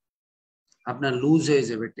করবেন, আপনার লুজ হয়ে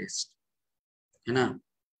যাবে টেস্ট, না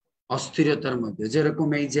অস্থিরতার মধ্যে। যেরকম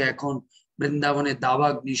এই যে এখন বৃন্দাবনে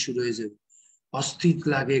দাবাগ্নি শুরু হয়ে যাবে, অস্থির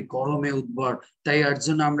লাগে, গরমে উদ্ভট, তাই এর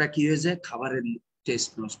জন্য আমরা কি হয়ে যায় খাবারের টেস্ট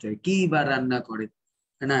নষ্ট হয়। কি বা রান্না করে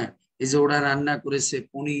না, এই যে ওরা রান্না করেছে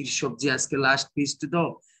পনির সবজি, আজকে লাস্ট ফিস্ট তো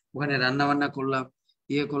ওখানে রান্না বান্না করলাম,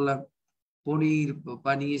 করলাম পনির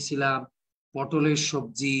বানিয়েছিলাম, পটলের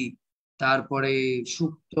সবজি, তারপরে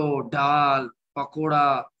শুক্তো, ডাল, পকোড়া,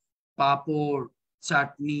 পাঁপড়,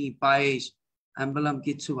 চাটনি, পায়েস। আমি বললাম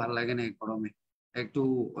কিচ্ছু ভাল লাগে না গরমে, একটু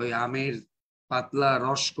ওই আমের পাতলা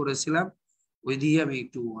রস করেছিলাম, ওই দিয়ে আমি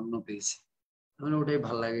একটু অন্ন পেয়েছি, মানে ওটাই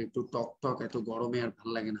ভাল লাগে, একটু টক টক, এত গরমে আর ভাল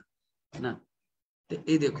লাগে না। না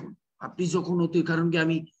এই দেখুন, আপনি যখন অতি, কারণ কি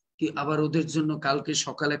আমি কি আবার ওদের জন্য কালকে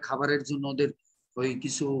সকালে খাবারের জন্য ওদের ওই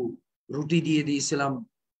কিছু রুটি দিয়ে দিয়েছিলাম,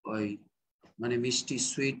 ওই মানে মিষ্টি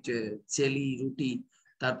সুইট চেলি রুটি,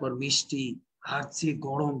 তারপর মিষ্টি। আর যে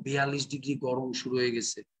গরম 42 ডিগ্রি গরম শুরু হয়ে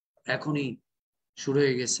গেছে, এখনই শুরু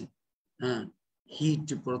হয়ে গেছে, হ্যাঁ হিট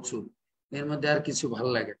প্রচুর, এর মধ্যে আর কিছু ভাল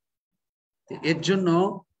লাগে। এর জন্য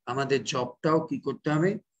আমাদের জবটাও কি করতে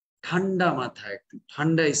হবে, ঠান্ডা মাথায় একটু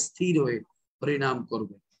ঠান্ডা স্থির হয়ে পরিণাম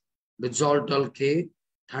করবে, জল টল খেয়ে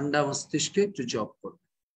ঠান্ডা মস্তিষ্কে একটু জব করবে।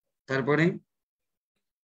 তারপরে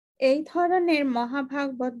এই ধরনের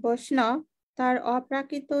মহাভাগবত বৈষ্ণব তার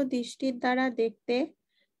অপ্রাকৃত দৃষ্টির দ্বারা দেখতে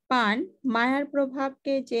পান মায়ার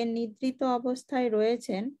প্রভাবকে, যে নিদ্রিত অবস্থায়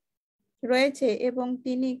রয়েছে এবং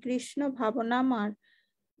তিনি কৃষ্ণ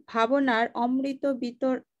ভাবনার অমৃত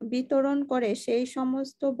বিতরণ করে সেই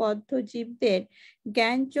সমস্ত বদ্ধ জীবদের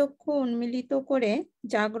জ্ঞান চক্ষু উন্মিলিত করে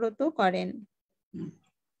জাগ্রত করেন।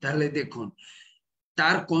 তাহলে দেখুন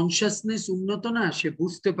তার কনসিয়াসনেস উন্নত না, সে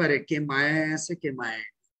বুঝতে পারে কে মায়ায় আছে কে মায়ায়।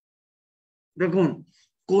 দেখুন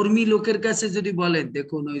কর্মী লোকের কাছে যদি বলেন,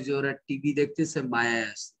 দেখুন ওই যে ওরা টিভি দেখতেছে মায়া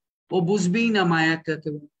আছে, ও বুঝবেই না মায়া কাকে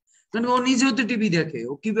বলে, কারণ ও নিজেও তো টিভি দেখে,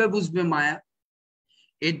 ও কিভাবে বুঝবে মায়া?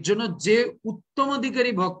 এর জন্য যে উত্তম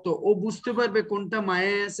অধিকারী ভক্ত, ও বুঝতে পারবে কোনটা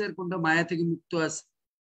মায়া আছে আর কোনটা মায়া থেকে মুক্ত আছে।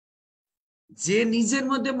 যে নিজের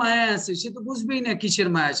মধ্যে মায়া আছে সে তো বুঝবেই না কিসের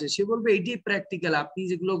মায়া আছে, সে বলবে এইটাই প্র্যাকটিক্যাল, আপনি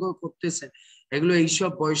যেগুলো করতেছেন এগুলো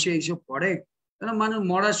এইসব বয়সে এইসব পড়ে। কারণ মানুষ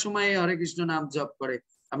মরার সময় হরে কৃষ্ণ নাম জপ করে,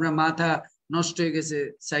 আমরা মাথা নষ্ট হয়ে গেছে,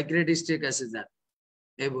 সাইকিয়াট্রিস্টের কাছে যান,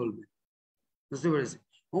 এ বলবে। বুঝতে পেরেছি?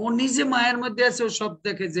 ও নিজে মায়ের মধ্যে আছে, ও সব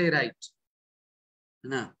দেখে যে রাইট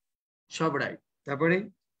না, সব রাইট। তারপরে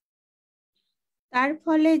তার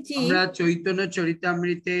ফলে জীব আমরা চৈতন্য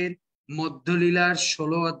চরিতামৃতের মধ্যলীলার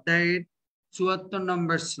 16 অধ্যায়ের 74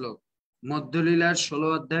 নম্বর শ্লোক, মধ্যলীলার 16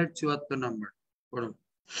 অধ্যায়ের 74 নম্বর পড়ুন।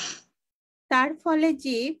 তার ফলে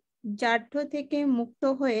জীব জাঢ্য থেকে মুক্ত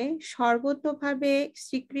হয়ে সর্বতোভাবে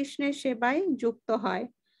শ্রীকৃষ্ণের সেবায় যুক্ত হয়।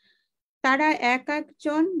 তারা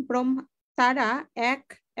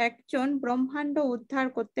একজন ব্রহ্মাণ্ড উদ্ধার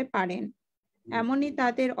করতে পারেন, এমনই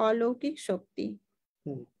তাদের অলৌকিক শক্তি।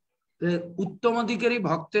 উত্তম অধিকারী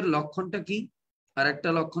ভক্তের লক্ষণটা কি? আর একটা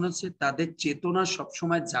লক্ষণ হচ্ছে তাদের চেতনা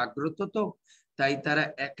সবসময় জাগ্রত, তো তাই তারা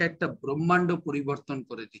এক একটা ব্রহ্মাণ্ড পরিবর্তন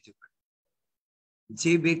করে দিতে পারে।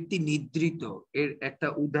 যে ব্যক্তি নিদ্রিত, এর একটা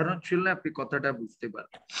উদাহরণ শুনলে আপনি কথাটা বুঝতে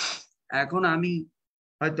পারবেন। এখন আমি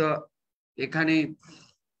হয়তো এখানে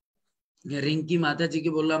রিঙ্কি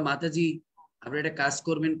মাতাজিকে বললাম, মাতাজি আপনি একটা কাজ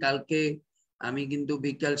করবেন, কালকে আমি কিন্তু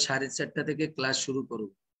বিকাল 4:30 থেকে ক্লাস শুরু করব।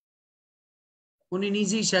 উনি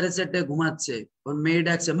নিজেই 4:30 ঘুমাচ্ছে, ওর মেয়ে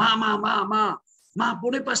ডাকছে, মা মা মা মা মা,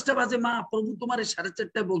 5:45 বাজে, মা প্রভু তোমার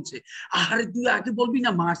 4:30 বলছে। আরে তুই আগে বলবি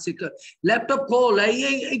না, মা ল্যাপটপ খোল,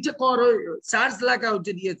 এইটা কর, চার্জ লাগা,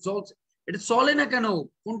 ওইটা দিয়ে চলছে, এটা চলে না কেন,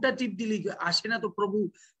 কোনটা টিপ দিলি আসে না তো প্রভু,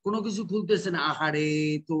 কোনো কিছু খুলতেছে না, আহারে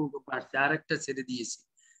তো আর একটা ছেড়ে দিয়েছি,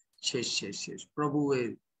 শেষ শেষ শেষ প্রভু।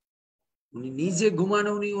 উনি নিজে ঘুমানো,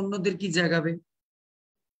 উনি অন্যদের কি জাগাবে?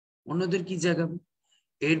 অন্যদের কি জাগাবে?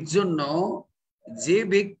 এর জন্য যে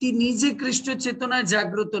ব্যক্তি নিজে কৃষ্ণ চেতনায়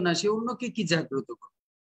জাগ্রত না, সে অন্যকে কি জাগ্রত করে?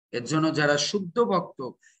 এর জন্য যারা শুদ্ধ ভক্ত,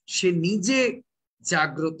 সে নিজে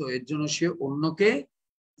জাগ্রত, এর জন্য সে অন্যকে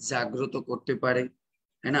জাগ্রত করতে পারে,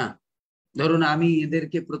 তাই না? ধরুন আমি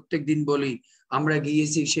এদেরকে প্রত্যেক দিন বলি, আমরা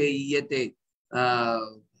গিয়েছি সেই ইয়েতে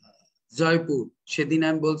জয়পুর, সেদিন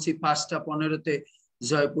আমি বলছি 5:15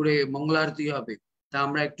 জয়পুরে মঙ্গলারতি হবে, তা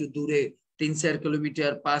আমরা একটু দূরে 3-4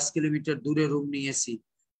 কিলোমিটার 5 কিলোমিটার দূরে রুম নিয়েছি,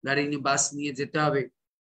 গাড়ি নিয়ে বাস নিয়ে যেতে হবে।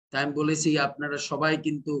 তাই আমি বলেছি আপনারা সবাই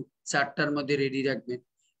কিন্তু 4টার মধ্যে রেডি রাখবেন।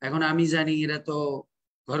 এখন আমি জানি এরা তো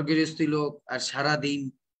ঘর গৃহস্থী লোক, আর সারাদিন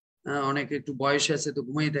অনেক একটু বয়স আছে তো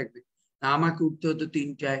ঘুমিয়ে থাকবে, আমাকে উঠতে হতো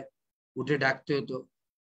 3টায়, উঠে ডাকতে হতো,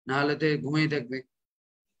 না হলে তো ঘুমিয়ে থাকবে।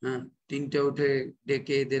 হ্যাঁ, 3টায় উঠে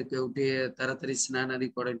ডেকে এদেরকে উঠিয়ে তাড়াতাড়ি স্নানাদি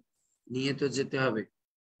করেন, নিয়ে তো যেতে হবে।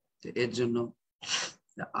 এর জন্য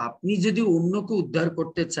আপনি যদি অন্যকে উদ্ধার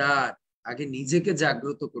করতে চান, আগে নিজেকে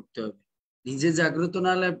জাগ্রত করতে হবে। নিজে জাগ্রত না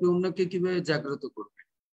হলে আপনি অন্যকে কিভাবে জাগ্রত করবেন?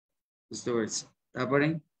 বুঝতে পারছি। তারপরে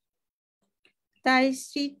তাই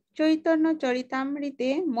শ্রী চৈতন্য চরিতামৃতে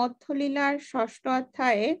মধ্যলীলার 6ষ্ঠ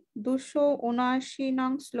অধ্যায়ে 279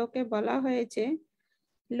 নং শ্লোকে বলা হয়েছে,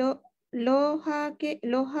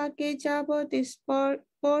 লোহাকে যাবৎ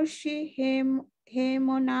স্পর্শী হেম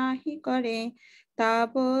নাহি করে,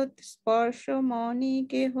 তাবৎ স্পর্শ মনি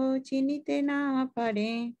কেহ চিনিতে না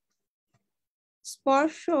পারে।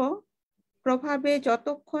 স্পর্শ প্রভাবে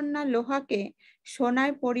যতক্ষণ না লোহাকে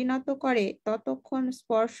সোনায় পরিণত করে, ততক্ষণ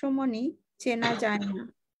স্পর্শমণি চেনা যায় না।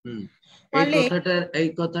 এই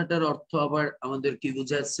কথাটার অর্থ আবার আমাদের কি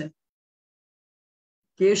বুঝাচ্ছে?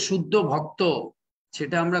 কে শুদ্ধ ভক্ত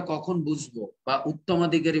সেটা আমরা কখন বুঝবো? বা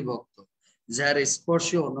উত্তমাধিকারী ভক্ত, যার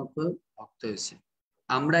স্পর্শে অনন্য ভক্ত হয়েছে।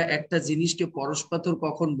 আমরা একটা জিনিসকে পরশপাথর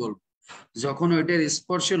কখন বলবো? যখন ওইটার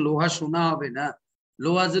স্পর্শে লোহা সোনা হবে না।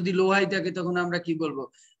 লোহা যদি লোহাই থাকে তখন আমরা কি বলবো?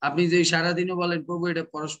 আপনি যদি সারাদিনও বলেন প্রভু এটা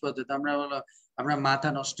পরশপাথর, আমরা বলো আমরা মাথা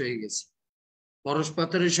নষ্ট হয়ে গেছে।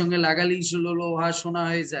 পরশপাথরের সঙ্গে লাগালেই লোহা সোনা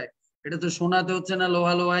হয়ে যায়, এটা তো সোনাতে হচ্ছে না,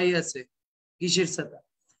 লোহা লোহাই আছে, কিসের সাথে?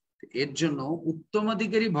 এর জন্য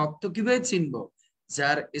উত্তমাধিকারী ভক্ত কিভাবে চিনবো?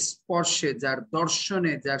 যার স্পর্শে, যার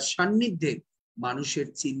দর্শনে, যার সান্নিধ্যে মানুষের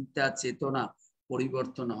চিন্তা চেতনা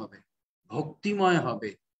পরিবর্তন হবে, ভক্তিময়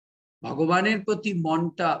হবে, ভগবানের প্রতি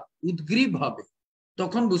মনটা উদ্গ্রীব হবে,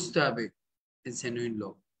 তখন বুঝতে হবে জেনুইন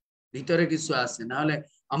লোক, ভিতরে কিছু আছে। না হলে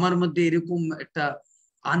আমার মধ্যে এরকম একটা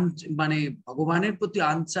মানে ভগবানের প্রতি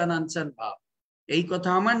আনচান আনচান ভাব, এই কথা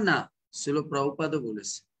আমার না, শিল প্রভুপাদও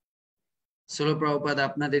বলেছে। শিল প্রভুপাদ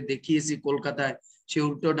আপনাদের দেখিয়েছি কলকাতায় সে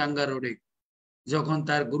উল্টোডাঙ্গা রোডে, যখন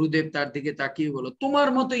তার গুরুদেব তার দিকে তাকিয়ে বলো, তোমার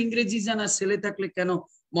মতো ইংরেজি জানা ছেলে থাকলে কেন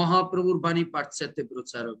মহাপ্রভুর বাণী পাশ্চাত্যে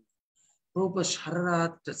প্রচার হবে। প্রভুপাদ সারা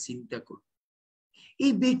রাতটা চিন্তা করল,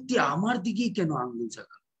 এই ব্যক্তি আমার দিকেই কেন আঙ্গুল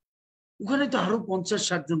জাগাল? ওখানে তো আরো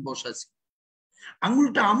 50-60 জন বসা আছে,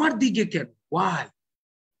 আঙ্গুলটা আমার দিকে কেন? ওয়াই?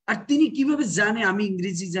 আর তিনি কিভাবে জানে আমি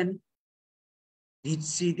ইংরেজি জানি?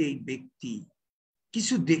 নিশ্চিত এই ব্যক্তি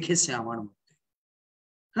কিছু দেখেছে আমার মধ্যে।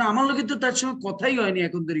 আমার লোকে তো তার সঙ্গে কথাই হয়নি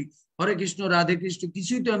এখন ধরে, হরে কৃষ্ণ রাধে কৃষ্ণ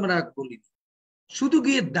কিছুই তো আমরা বলিনি, শুধু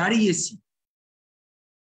গিয়ে দাঁড়িয়েছি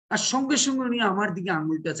আর সঙ্গে সঙ্গে উনি আমার দিকে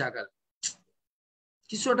আঙুলটা জাগাল।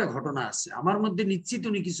 কিছু একটা ঘটনা আছে আমার মধ্যে, নিশ্চিত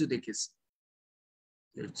উনি কিছু দেখেছে।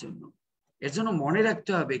 এর জন্য মনে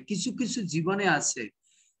রাখতে হবে, কিছু কিছু জীবনে আছে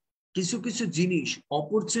কিছু কিছু জিনিস,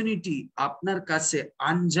 অপরচুনিটি আপনার কাছে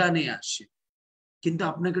আনজানে আসে, কিন্তু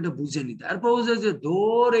আপনাকে এটা বুঝে নিতে। আর বলছে যে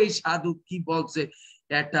দৌড়, এই সাধু কি বলছে,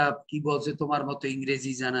 এটা কি বলছে, তোমার মতো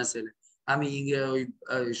ইংরেজি জানা ছেলে, আমি ওই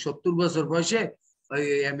 70 বছর বয়সে ওই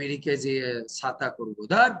আমেরিকায় যে ছাতা করবো,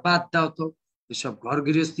 ধর বাদ দাও তো, এসব ঘর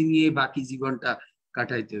গৃহস্থী নিয়ে বাকি জীবনটা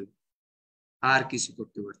কাটাইতে হবে, আর কিছু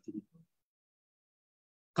করতে পারতেন।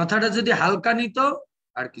 কথাটা যদি হালকা নিত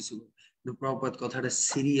আর কিছু, প্রভুপাদ কথাটা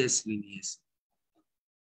সিরিয়াসলি নিয়েছে,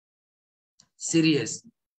 সিরিয়াসলি,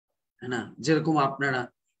 হ্যাঁ না? যেরকম আপনারা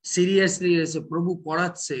সিরিয়াসলি এসে প্রভু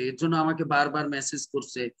পড়াচ্ছে, এর জন্য আমাকে বারবার মেসেজ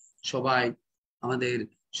করছে সবাই। আমাদের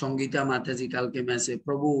সঙ্গীতা মাতাজি কালকে মেসেজ,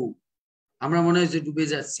 প্রভু আমরা মনে হয় যে ডুবে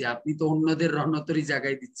যাচ্ছি, আপনি তো অন্যদের রণতরী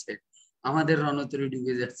জাগাই দিচ্ছেন, আমাদের রণতরী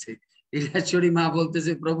ডুবে যাচ্ছে। ইরাশ্বরী মা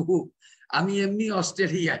বলতেছে, প্রভু আমি এমনি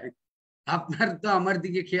অস্ট্রেলিয়ায়, আপনার তো আমার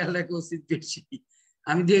দিকে খেয়াল রাখা উচিত বেশি,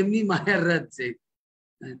 আমি তো এমনি মায়ের রাজ্যে।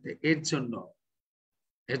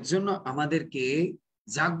 এর জন্য আমাদেরকে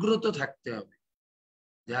জাগ্রত থাকতে হবে,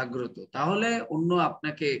 জাগ্রত, তাহলে অন্য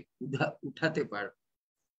আপনাকে উঠাতে পারবে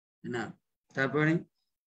না। তারপরে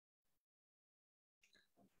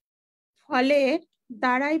ফলের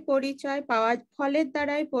দ্বারাই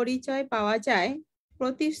পরিচয় পাওয়া যায়,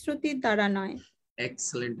 প্রতিশ্রুতির দ্বারা নয়।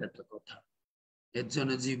 এক্সেলেন্ট একটা কথা। এর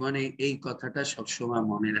জন্য জীবনে এই কথাটা সবসময়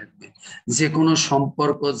মনে রাখবে, যে কোনো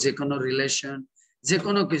সম্পর্ক, যে কোনো রিলেশন, যে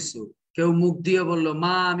কোনো কিছু, কেউ মুখ দিয়ে বললো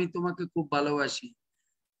মা আমি তোমাকে খুব ভালোবাসি,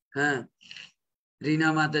 হ্যাঁ, রিনা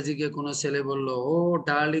মাতাজিকে কোনো ছেলে বললো ও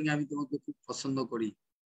ডার্লিং আমি তোমাকে খুব পছন্দ করি,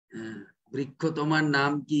 হ্যাঁ, বৃক্ষ তোমার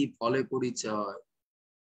নাম কি, ফলে পরিচয়।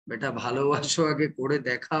 বেটা ভালোবাসো, আগে করে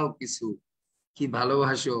দেখাও কিছু, কি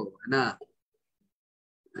ভালোবাসো, না?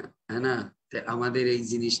 হ্যাঁ না? আমাদের এই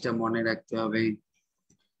জিনিসটা মনে রাখতে হবে।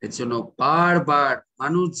 এর জন্য বারবার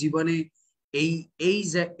মানুষ জীবনে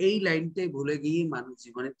এই লাইনটাই ভুলে গিয়ে মানুষ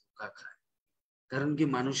জীবনে ধোঁকা খায়। কারণ কি,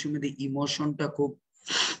 মানুষের মধ্যে ইমোশনটা খুব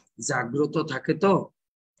জাগ্রত থাকে, তো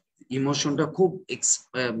ইমোশনটা খুব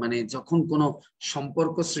মানে যখন কোনো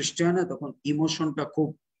সম্পর্ক সৃষ্টি হয় না, তখন ইমোশনটা খুব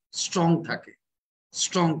স্ট্রং থাকে।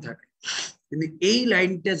 কিন্তু এই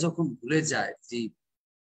লাইনটা যখন ভুলে যায় যে,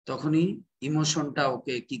 তখনই ইমোশনটা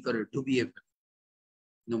ওকে কি করে ডুবিয়ে ফেলে।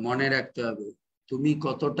 কিন্তু মনে রাখতে হবে, তুমি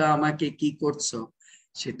কতটা আমাকে কি করছো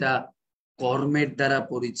সেটা কর্মের দ্বারা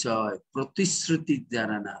পরিচয়, প্রতিশ্রুতির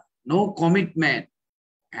দ্বারা না। No commitment,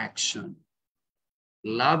 action.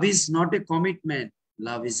 Love is not a commitment,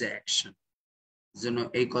 love is action. জন্য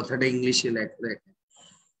এই কথাটা ইংলিশে লেখা রাখেন,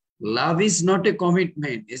 love is not a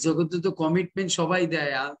commitment. এই জগতে তো কমিটমেন্ট সবাই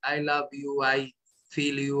দেয়, I love you, I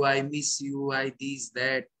feel you, I miss you, I this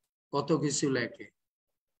that, কত কিছু লেখে।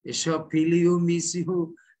 এসব feel you, miss you,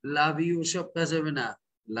 love you সব কাজ হবে না।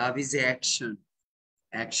 Love is action.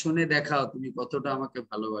 অ্যাকশনে দেখাও তুমি কতটা আমাকে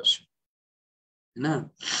ভালোবাসো, না?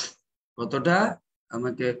 কতটা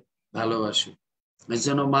আমাকে ভালোবাসো। এর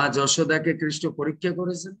জন্য মা যশোদাকে কৃষ্ণ পরীক্ষা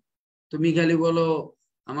করেছেন, তুমি খালি বলো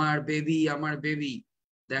আমার বেবি, আমার বেবি,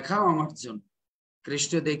 দেখাও আমার জন্য।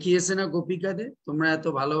 কৃষ্ণ দেখিয়েছে না গোপিকাদের, তোমরা এত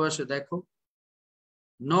ভালোবাসো, দেখো।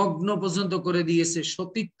 নগ্ন পর্যন্ত করে দিয়েছে,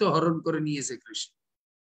 সতীত্ব হরণ করে নিয়েছে কৃষ্ণ।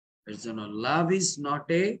 এর জন্য love is not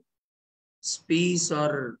a speech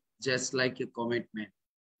or just like a commitment,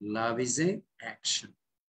 love is a action.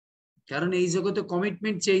 কারণ এই জগতে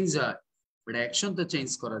কমিটমেন্ট চেঞ্জ হয়, বাট অ্যাকশন তো চেঞ্জ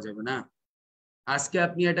করা যাবে না। আজকে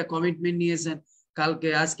আপনি একটা কমিটমেন্ট নিয়েছেন, কালকে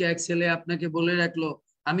আজকে এক ছেলে আপনাকে বলে রাখলো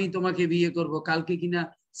আমি তোমাকে বিয়ে করব, কালকে কিনা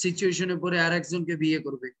সিচুয়েশনে পড়ে আরেকজনকে বিয়ে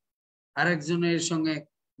করবে, আরেকজনের সঙ্গে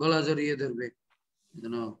গলা জড়িয়ে ধরবে।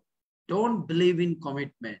 Don't believe in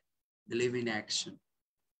commitment, believe in action.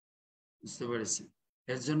 বুঝতে পেরেছেন?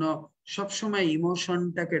 এর জন্য সবসময়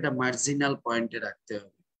ইমোশনটাকে একটা মার্জিনাল পয়েন্টে রাখতে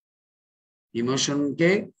হবে, ইমোশনকে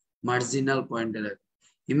মার্জিনাল পয়েন্টে রাখতে।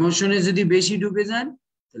 ইমোশনে যদি বেশি ডুবে যান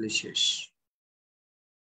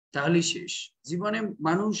তাহলে শেষ, জীবনে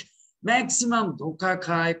মানুষ ম্যাক্সিমাম ধোঁকা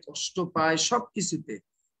খায়, কষ্ট পায় সবকিছুতে,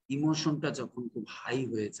 ইমোশনটা যখন খুব হাই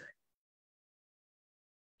হয়ে যায়।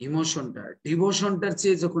 ইমোশনটা ডিভোশনটার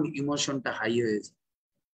চেয়ে যখন ইমোশনটা হাই হয়ে যায়,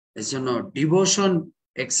 এর জন্য ডিভোশন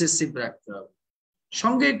এক্সেসিভ রাখতে হবে।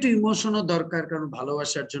 সঙ্গে একটু ইমোশনও দরকার, কারণ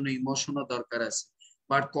ভালোবাসার জন্য ইমোশনও দরকার আছে,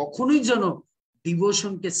 বাট কখনোই যেন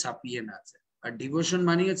ডিভোশনকে ছাপিয়ে না যায়। আর ডিভোশন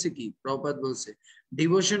মানে হচ্ছে কি, প্রভুপাদ বলছে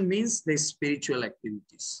devotion means the spiritual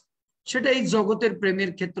activities. সেটা এই জগতের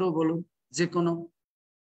প্রেমের ক্ষেত্রেও বলুন, যে কোনো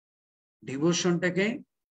ডিভোশনটাকে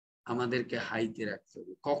আমাদেরকে হাইতে রাখতে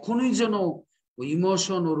হবে, কখনোই যেন ওই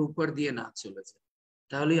ইমোশন ওর উপর দিয়ে না চলে যায়,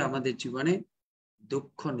 তাহলে আমাদের জীবনে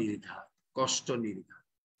দুঃখ নির্ঘাত, কষ্ট নির্ঘাত।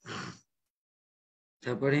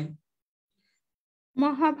 তারপরে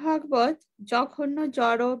মহাভাগবত জঘন্য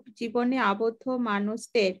জড় জীবনে আবদ্ধ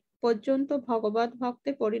মানুষদের পর্যন্ত ভগবত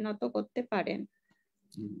ভক্তে পরিণত করতে পারেন।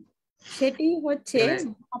 সেটি হচ্ছে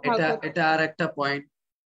এটা আর একটা পয়েন্ট।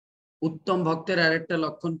 উত্তম ভক্তের আর একটা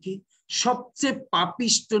লক্ষণ কি, সবচেয়ে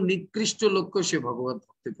পাপিষ্ট নিকৃষ্ট লক্ষ্য সে ভগবত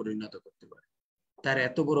ভক্তে পরিণত করতে পারে। তার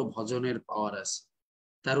এত বড় ভজনের পাওয়ার আছে।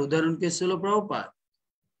 তার উদাহরণ কে ছিল প্রভুপাদ,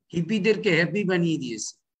 হিপিদেরকে হ্যাপি বানিয়ে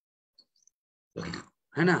দিয়েছে,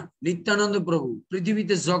 হ্যাঁ না? নিত্যানন্দ প্রভু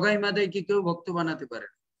পৃথিবীতে জগাই মাদাইকে কেউ ভক্ত বানাতে পারে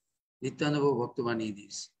না, নিত্যানন্দ প্রভু ভক্ত বানিয়ে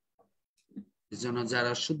দিয়েছে। এজন্য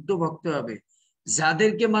যারা শুদ্ধ ভক্ত হবে,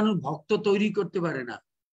 যাদেরকে মানুষ ভক্ত তৈরি করতে পারে না,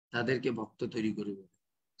 তাদেরকে ভক্ত তৈরি করবে।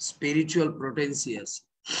 স্পিরিচুয়াল পোটেন্সি আছে।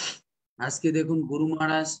 আজকে দেখুন গুরু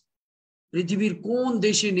মহারাজ, পৃথিবীর কোন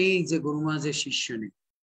দেশে নেই যে গুরু মহারাজের শিষ্য নেই,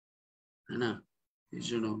 হ্যাঁ না? এই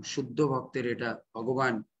জন্য শুদ্ধ ভক্তের এটা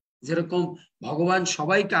ভগবান, যেরকম ভগবান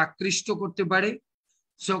সবাইকে আকৃষ্ট করতে পারে,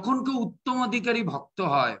 যখন কেউ উত্তম অধিকারী ভক্ত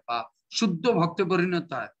হয় বা শুদ্ধ ভক্তে পরিণত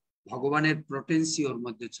হয়, ভগবানের পোটেন্সি ওর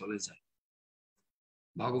মধ্যে চলে যায়।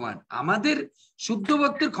 ভগবান, আমাদের শুদ্ধ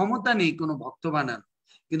ভক্তের ক্ষমতা নেই কোনো ভক্ত বানানো,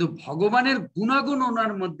 কিন্তু ভগবানের গুণাগুণ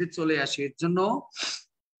ওনার মধ্যে চলে আসে, এর জন্য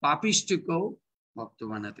পাপিষ্টকেও ভক্ত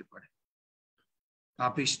বানাতে পারে।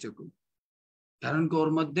 পাপিষ্টকেও, কারণ কি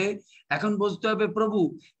ওর মধ্যে এখন বুঝতে হবে, প্রভু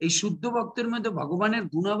এই শুদ্ধ ভক্তের মধ্যে ভগবানের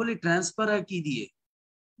গুণাবলী ট্রান্সফার হয় কি দিয়ে?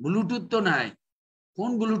 ব্লুটুথ তো নাই।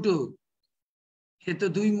 কোন ব্লুটুথ? সে তো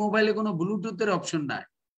দুই মোবাইলে কোনো ব্লুটুথের অপশন নাই।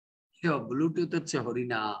 ব্লুটুথ হচ্ছে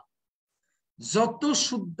হরিনাম। যত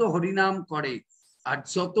শুদ্ধ হরিনাম করে, আর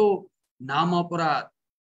যত নাম অপরাধ,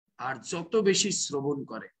 আর যত বেশি শ্রবণ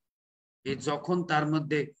করে, এ যখন তার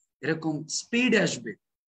মধ্যে এরকম স্পিড আসবে,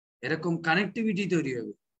 এরকম কানেক্টিভিটি তৈরি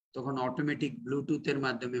হবে, তখন অটোমেটিক ব্লুটুথের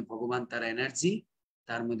মাধ্যমে ভগবান তার এনার্জি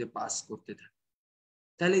তার মধ্যে পাস করতে থাকে।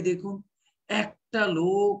 তাহলে দেখুন, একটা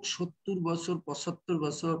লোক 70 বছর 75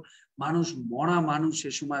 বছর মানুষ, মরা মানুষ,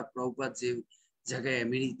 সে সময় প্রভুপাদ যে জায়গায়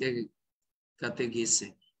আমেরিকাতে গেছে,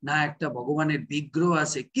 না একটা ভগবানের বিগ্রহ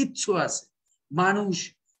আছে, কিচ্ছু আছে, মানুষ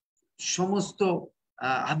সমস্ত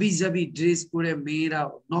আবিজাবি ড্রেস পরে, মেয়েরা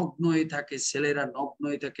নগ্ন হয়ে থাকে, ছেলেরা নগ্ন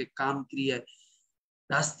হয়ে থাকে, কাম ক্রিয়ায়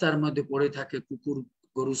রাস্তার মধ্যে পড়ে থাকে কুকুর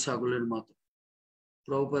গরু ছাগলের মতো।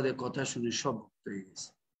 প্রভুপাদের কথা শুনে সব ভক্ত হয়ে গেছে।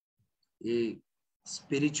 এই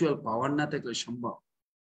স্পিরিচুয়াল পাওয়ার না থাকলে সম্ভব?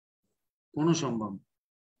 কোনো সম্ভব।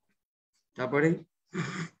 তারপরে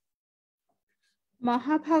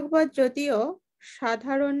মহাভাগবত যদিও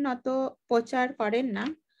সাধারণত প্রচার করেন না,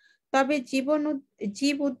 তবে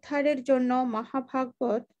জীব উদ্ধারের জন্য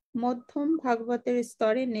মহাভাগবত মধ্যম ভাগবতের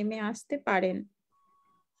স্তরে নেমে আসতে পারেন।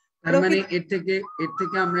 তার মানে এর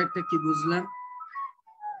থেকে আমরা একটা কি বুঝলাম?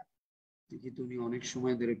 তুমি অনেক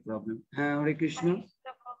সময় ধরে প্রবলেম। হ্যাঁ, হরে কৃষ্ণ।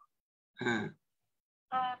 হ্যাঁ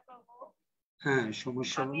হ্যাঁ,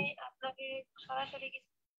 সমস্যা নেই।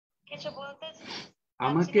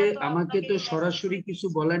 আমাকে তো সরাসরি কিছু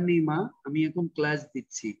বলার নেই মা, আমি এখন ক্লাস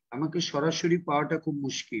দিচ্ছি, আমাকে সরাসরি পাওয়াটা খুব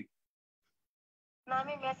মুশকিল।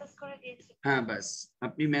 হ্যাঁ ব্যাস,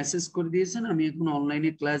 আপনি মেসেজ করে দিয়েছেন, আমি এখন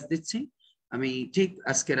অনলাইনে ক্লাস দিচ্ছি, আমি ঠিক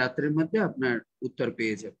আজকে রাতের মধ্যে আপনার উত্তর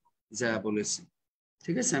পেয়ে যাব যা বলেছি।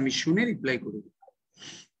 ঠিক আছে, আমি শুনে রিপ্লাই করে দেব।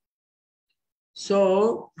 সো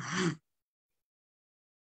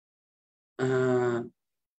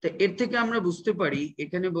এর থেকে আমরা বুঝতে পারি,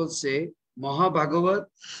 এখানে বলছে মহাভাগবত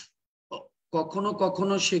কখনো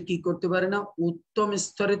কখনো সে কি করতে পারে না, উত্তম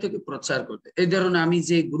স্তরে থেকে প্রচার করতে। এই ধরুন আমি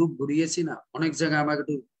যে গ্রুপ ঘুরিয়েছি না, অনেক জায়গায় আমাকে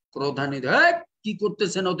একটু ক্রোধান্বিত, কি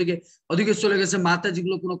করতেছেন, ওদিকে চলে গেছে, মাতা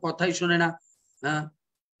যেগুলো কোনো কথাই শোনে না। হ্যাঁ,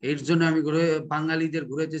 এর জন্য আমি বাঙালিদের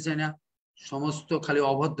ঘুরেতে চাই না, সমস্ত খালি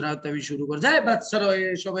অভদ্রতা আমি শুরু করে যাই, বাচ্চারা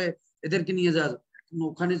সবাই এদেরকে নিয়ে যা।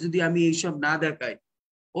 ওখানে যদি আমি এইসব না দেখাই,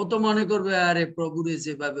 ও তো মনে করবে আরে প্রভুরে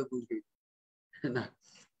যেভাবে বুঝবে না।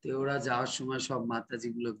 তো ওরা যাওয়ার সময় সব মাতাজি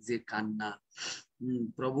গুলো যে কান্না,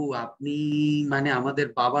 প্রভু আপনি মানে আমাদের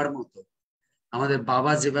বাবার মতো, আমাদের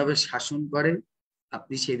বাবা যেভাবে শাসন করে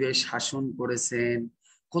আপনি সেভাবে শাসন করেছেন,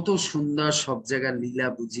 কত সুন্দর সব জায়গায় লীলা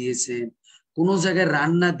বুঝিয়েছেন। কোন জায়গায়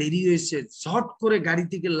রান্না দেরি হয়েছে, ঝট করে গাড়ি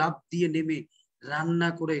থেকে লাফ দিয়ে নেমে রান্না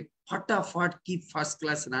করে ফটাফট কি ফার্স্ট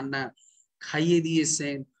ক্লাস রান্না খাইয়ে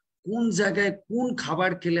দিয়েছেন। কোন জায়গায় কোন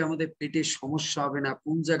খাবার খেলে আমাদের পেটে সমস্যা হবে না,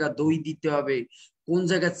 কোন জায়গায় দই দিতে হবে, কোন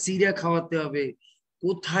জায়গায় চিড়া খাওয়াতে হবে,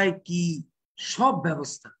 কোথায় কি সব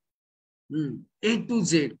ব্যবস্থা। A to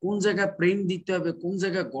Z, কোন জায়গায় প্রেম দিতে হবে, কোন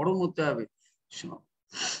জায়গায় গরম হতে হবে সব।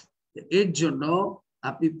 এর জন্য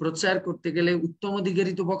আপনি প্রচার করতে গেলে উত্তম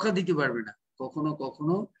অধিকারী তো বকা দিতে পারবে না, কখনো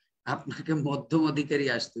কখনো আপনাকে মধ্যম অধিকারী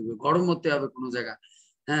আসতে হবে, গরম হতে হবে কোনো জায়গা।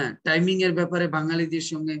 হ্যাঁ, টাইমিং এর ব্যাপারে বাঙালিদের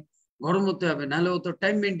সঙ্গে গরম হতে হবে, নাহলে ও তো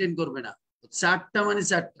টাইম মেনটেন করবে না। 4টা মানে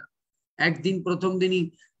 4টা। একদিন প্রথম দিনই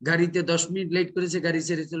গাড়িতে 10 মিনিট লেট করেছে, গাড়ি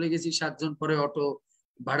ছেড়ে চলে গেছি, 7 জন পরে অটো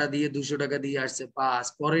ভাড়া দিয়ে 200 টাকা দিয়ে আসছে বাস।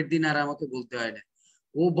 পরের দিন আর আমাকে বলতে হয় না,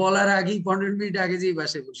 ও বলার আগেই 15 মিনিট আগে যেই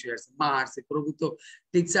বাসে বসে আসছে। মা আসছে, প্রভু তো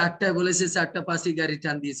ঠিক 4টায় বলেছে, 4টা 5 গাড়ি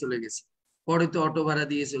টান দিয়ে চলে গেছে, পরে তো অটো ভাড়া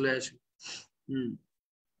দিয়ে চলে আসো।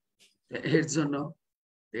 এর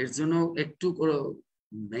জন্য একটু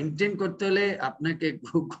মেনটেন করতে হলে আপনাকে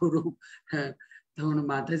গুরু, হ্যাঁ, তখন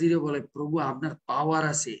মাতাজিরে বলে, প্রভু আপনার পাওয়ার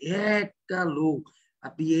আছে, একটা লোক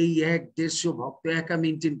আপনি এই 100-150 ভক্ত একা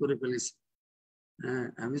মেনটেন করে ফেলেছেন। হ্যাঁ,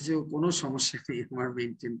 আমি যে কোনো সমস্যা নেই আমার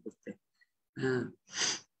মেনটেন করতে। হ্যাঁ,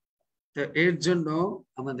 তো এর জন্য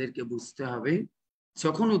আমাদেরকে বুঝতে হবে,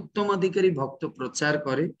 যখন উত্তমাধিকারী ভক্ত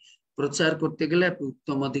প্রচার করতে গেলে আপনি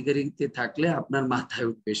উত্তম অধিকারীতে থাকলে আপনার মাথায়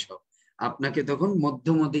উঠবে সব, আপনাকে তখন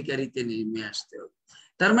মধ্যম অধিকারীতে নেমে আসতে হবে।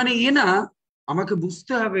 তার মানে এ না, আমাকে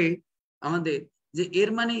বুঝতে হবে আমাদের, যে এর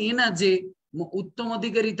মানে এ না যে উত্তম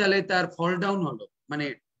অধিকারী তাহলে তার ফল ডাউন হলো, মানে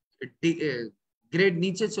গ্রেড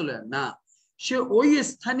নিচে চলে না, সে ওই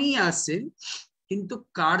স্থানেই আছে, কিন্তু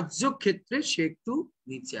কার্যক্ষেত্রে সে একটু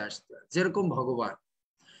নিচে আসতে হয়। যেরকম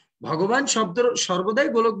ভগবান সর্বদাই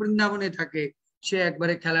গোলক বৃন্দাবনে থাকে, সে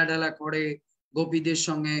একবারে খেলাধুলা করে, গোপীদের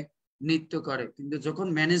সঙ্গে নৃত্য করে, কিন্তু যখন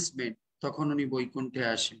ম্যানেজমেন্ট, তখন উনি বৈকুণ্ঠে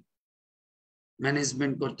আসেন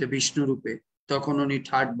ম্যানেজমেন্ট করতে বিষ্ণু রূপে, তখন উনি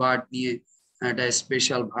থার্ড বার্ড নিয়ে একটা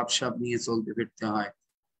স্পেশাল ভাবসাব নিয়ে চলতে ফিরতে হয়,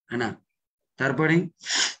 হ্যাঁ না? তারপরে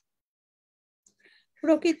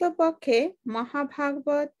প্রকৃতপক্ষে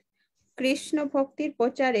মহাভাগবত কৃষ্ণ ভক্তির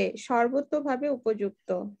প্রচারে সর্বতোভাবে উপযুক্ত,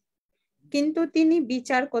 কিন্তু তিনি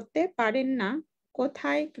বিচার করতে পারেন না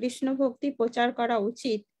কোথায় কৃষ্ণ ভক্তি প্রচার করা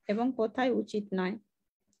উচিত এবং কোথায় উচিত নয়।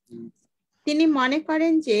 তিনি মনে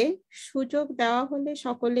করেন যে সুযোগ দেওয়া হলে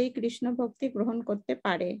সকলেই কৃষ্ণ ভক্তি গ্রহণ করতে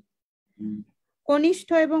পারে। কনিষ্ঠ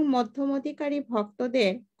এবং মধ্যম অধিকারী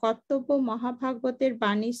ভক্তদের কর্তব্য মহাভাগবতের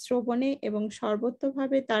বাণী শ্রবণে এবং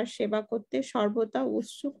সর্বতোভাবে তার সেবা করতে সর্বদা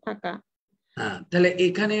উৎসুক থাকা। হ্যাঁ, তাহলে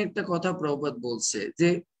এখানে একটা কথা প্রভুপাদ বলছে যে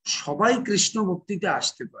সবাই কৃষ্ণ ভক্তিতে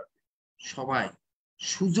আসতে পারবে, সবাই,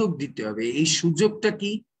 সুযোগ দিতে হবে। এই সুযোগটা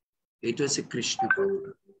কি? এটা হচ্ছে কৃষ্ণ ভক্ত।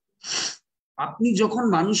 আপনি যখন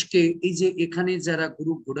মানুষকে, এই যে এখানে যারা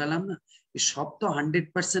গ্রুপ ঘুরালাম না, সব তো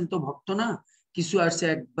 100% তো ভক্ত না, কিছু আছে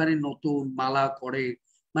একবারে নতুন, মালা করে,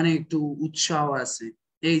 মানে একটু উৎসাহ আছে।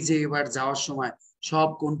 এই যে এবার যাওয়ার সময় সব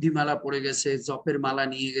কণ্ঠী মালা পড়ে গেছে, জপের মালা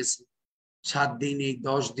নিয়ে গেছে, 7 দিন এই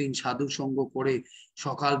 10 দিন সাধু সঙ্গ করে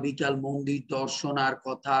সকাল বিকাল মন্দির দর্শন, আর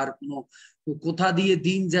কথা, আর কোনো কোথা দিয়ে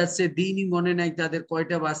দিন যাচ্ছে দিনই মনে নাই তাদের,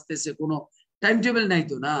 কয়টা বাজতেছে কোনো টাইম টেবিল নাই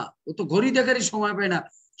তো না, ও তো ঘড়ি দেখারই সময় পায় না,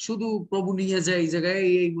 শুধু প্রভু নিয়ে যায় এই জায়গায়,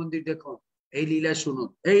 এই মন্দির দেখো, এই লীলা শুনুন,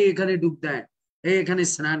 এই এখানে ডুব দেয়, এই এখানে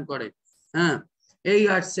স্নান করে, হ্যাঁ, এই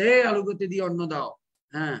আসছে আলুগতি দিয়ে অন্ন দাও,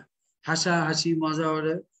 হ্যাঁ, হাসা হাসি মজা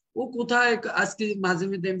ওরে। ও কোথায় আজকে? মাঝে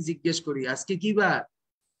মধ্যে আমি জিজ্ঞেস করি, আজকে কি বার?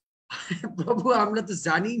 প্রভু আমরা তো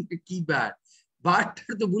জানি কি বার,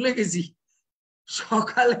 বারটা তো ভুলে গেছি,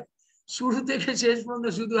 সকালে শুরু থেকে শেষ পর্যন্ত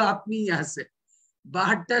শুধু আপনিই আছেন,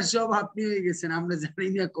 বারটার সব আপনি হয়ে গেছেন, আমরা জানি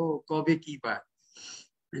না কবে কি বার,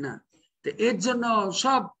 তাই না? তো এর জন্য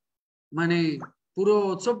সব মানে পুরো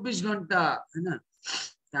 24 ঘন্টা, তাই না?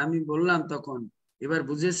 আমি বললাম তখন, এবার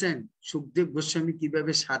বুঝেছেন সুখদেব গোস্বামী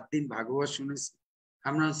কিভাবে 7 দিন ভাগবত শুনেছে?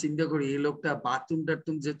 আমরা চিন্তা করি এই লোকটা বাথরুম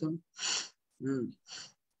টাথরুম যেত না।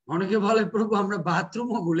 অনেকে বলে প্রভু আমরা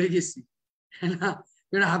বাথরুমও ভুলে গেছি, না?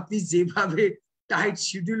 আপনি যেভাবে টাইট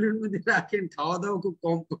শিডিউলের মধ্যে রাখেন, খাওয়া দাওয়া খুব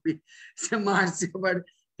কম করি, সে মারছে, আবার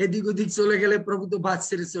এদিক ওদিক চলে গেলে প্রভু তো বাদ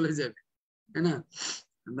ছেড়ে চলে যাবে, তাই না?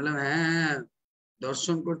 বললাম হ্যাঁ,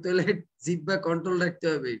 দর্শন করতে হলে জিহ্বা কন্ট্রোল রাখতে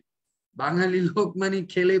হবে। বাঙালি লোক মানে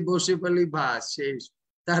খেলে বসে পেলেই বাস শেষ,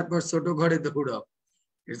 তারপর ছোট ঘরে দৌড়াও,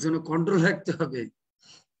 এর জন্য কন্ট্রোল রাখতে হবে,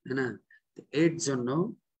 তাই না? এর জন্য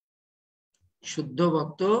শুদ্ধ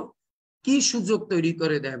ভক্ত কি সুযোগ তৈরি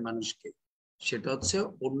করে দেয় মানুষকে, সেটা হচ্ছে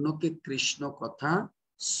অন্যকে কৃষ্ণ কথা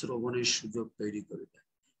শ্রবণের সুযোগ তৈরি করে দেয়।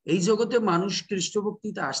 এই জগতে মানুষ কৃষ্ণ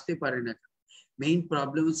ভক্তিতে আসতে পারে না, মেইন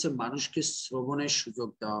প্রবলেম হচ্ছে মানুষকে শ্রবণের সুযোগ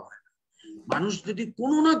দেওয়া হয় না। মানুষ যদি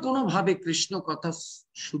কোনো না কোনো ভাবে কৃষ্ণ কথা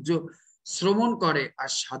সুযোগ শ্রবণ করে আর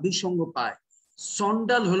সাধু সঙ্গ পায়,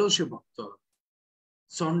 চন্ডাল হলেও সে ভক্ত হবে,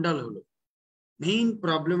 চন্ডাল হলো, মেইন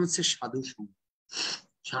প্রবলেম হচ্ছে সাধু সঙ্গ,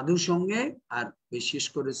 সাধু সঙ্গে আর বিশেষ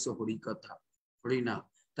করে হরিকথা হরিনাম,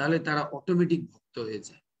 তাহলে তারা অটোমেটিক ভক্ত হয়ে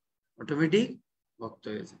যায়, অটোমেটিক ভক্ত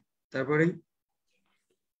হয়ে যায়। তারপরে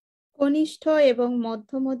কনিষ্ঠ এবং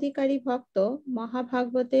মধ্যম অধিকারী ভক্ত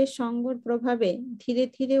মহাভাগবতের সঙ্গর প্রভাবে ধীরে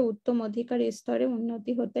ধীরে উত্তম অধিকারী স্তরে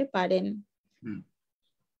উন্নতি হতে পারেন।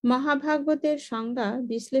 মহাভাগবতের সংজ্ঞা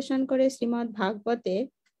বিশ্লেষণ করে শ্রীমদ্ ভাগবতে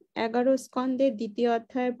 11 স্কন্ধের 2য়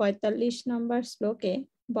অধ্যায়ের 45 নম্বর শ্লোকে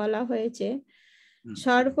বলা হয়েছে,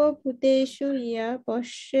 সর্বভূতেষু ইয়া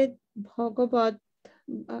পশ্যেদ ভগবৎ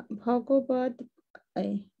ভগবৎ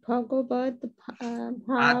ভগবৎ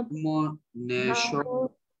ভাবমানা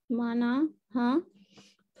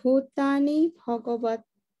ভূতানি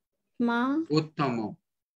ভগবৎমা উত্তম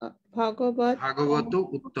ভগবৎ ভাগবত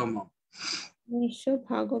উত্তম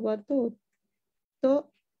ভাগবত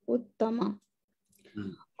উত্তম।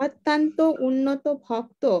 অত্যন্ত উন্নত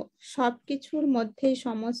ভক্ত সবকিছুর মধ্যে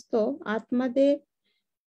সমস্ত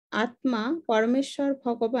আত্মা পরমেশ্বর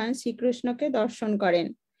ভগবান শ্রীকৃষ্ণকে দর্শন করেন।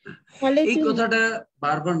 ফলে এই কথাটা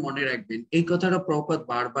বারবার মনে রাখবেন, এই কথাটা প্রভুপাদ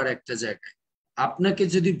বারবার একটা জায়গায়, আপনাকে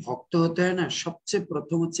যদি ভক্ত হতে হয় না, সবচেয়ে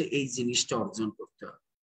প্রথম হচ্ছে এই জিনিসটা অর্জন করতে হবে,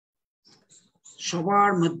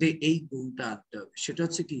 সবার মধ্যে এই গুণটা আনতে হবে। সেটা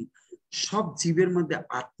হচ্ছে কি, সব জীবের মধ্যে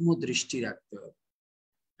আত্মদৃষ্টি রাখতে হবে,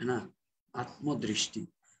 না আত্মদৃষ্টি,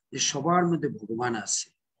 যে সবার মধ্যে ভগবান আছে।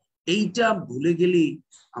 এইটা ভুলে গেলেই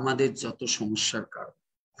আমাদের যত সমস্যার কারণ।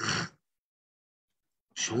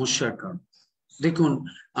 দেখুন,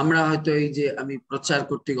 আমরা হয়তো এই যে আমি প্রচার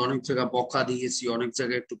করতে অনেক জায়গায় বকা দিয়েছি, অনেক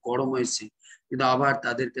জায়গায় একটু গরম হয়েছি, কিন্তু আবার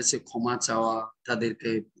তাদের কাছে ক্ষমা চাওয়া, তাদেরকে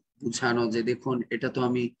বুঝানো যে দেখুন এটা তো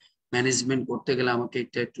আমি ম্যানেজমেন্ট করতে গেলে আমাকে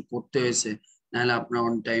এটা একটু করতে হয়েছে, নাহলে আপনার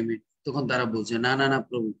অন টাইমে, তখন তারা বলছে না না না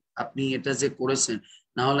প্রভু, আপনি এটা যে করেছেন,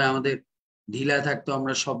 না হলে আমাদের ঢিলা থাকতো,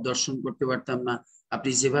 আমরা সব দর্শন করতে পারতাম না।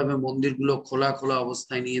 আপনি যেভাবে মন্দিরগুলো খোলা খোলা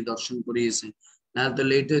অবস্থায় নিয়ে দর্শন করিয়েছেন, নাহলে তো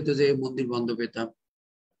লেট হইতো যে মন্দির বন্ধ পেতাম।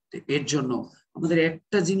 এর জন্য আমাদের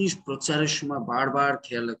একটা জিনিস প্রচারের সময় বারবার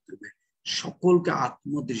খেয়াল রাখতে হবে, সকলকে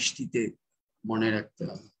আত্মদৃষ্টিতে মনে রাখতে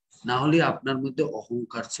হবে, না হলে আপনার মধ্যে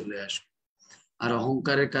অহংকার চলে আসবে, আর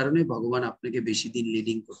অহংকারের কারণে ভগবান আপনাকে বেশি দিন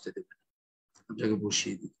লিডিং করতে দেবে না, আপনাকে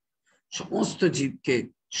বসিয়ে দিবে। সমস্ত জীবকে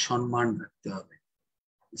সম্মান রাখতে হবে,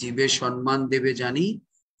 জীবে সম্মান দেবে জানি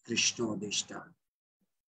কৃষ্ণ অধিষ্ঠান,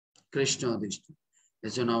 কৃষ্ণ অধিষ্ঠান।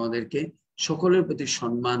 এজন্য আমাদেরকে সকলের প্রতি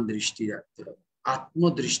সম্মান দৃষ্টি রাখতে হবে,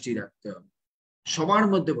 আত্মদৃষ্টি রাখতে হবে, সবার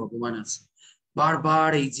মধ্যে ভগবান আছে, বারবার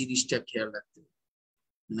এই জিনিসটা খেয়াল রাখতে হবে,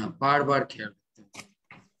 না বারবার খেয়াল রাখতে হবে।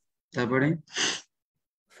 তারপরে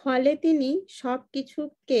ফলে তিনি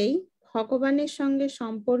সবকিছুকেই ভগবানের সঙ্গে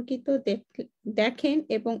সম্পর্কিত দেখেন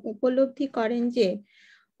এবং উপলব্ধি করেন যে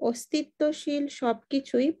অস্তিত্বশীল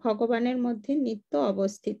সবকিছুই ভগবানের মধ্যে নিত্য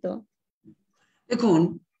অবস্থিত। দেখুন,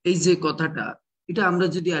 এই যে কথাটা, এটা আমরা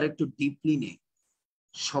যদি আরেকটু ডিপলি নেই,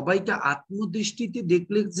 সবাইকে আত্মদৃষ্টিতে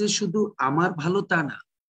দেখলে যে শুধু আমার ভালো তা না,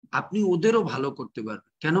 আপনি ওদেরও ভালো করতে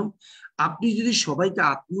পারবেন। কেন? আপনি যদি সবাইকে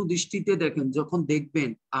আত্মদৃষ্টিতে দেখেন, যখন দেখবেন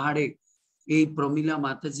আরে এই প্রমীলা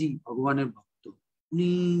মাতাজি ভগবানের ভক্ত, উনি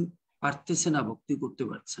পারতেছে না, ভক্তি করতে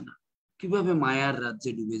পারছে না, কিভাবে মায়ার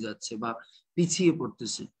রাজ্যে ডুবে যাচ্ছে বা পিছিয়ে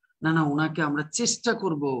পড়তেছে, না না ওনাকে আমরা চেষ্টা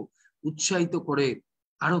করব উৎসাহিত করে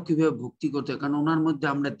আরো কিভাবে ভক্তি করতে, কারণ ওনার মধ্যে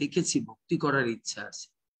আমরা দেখেছি ভক্তি করার ইচ্ছা আছে।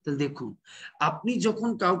 তাহলে দেখুন, আপনি যখন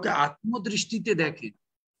কাউকে আত্মদৃষ্টিতে দেখেন,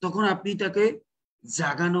 তখন আপনি তাকে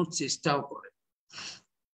জাগানোর চেষ্টাও করেন।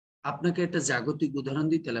 আপনাকে একটা জাগতিক উদাহরণ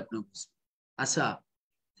দিই, তাহলে আপনার বুঝবেন। আচ্ছা,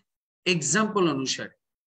 এক্সাম্পল অনুসারে,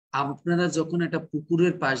 আপনারা যখন একটা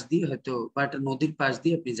পুকুরের পাশ দিয়ে হয়তো বা একটা নদীর পাশ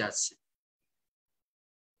দিয়ে আপনি যাচ্ছেন,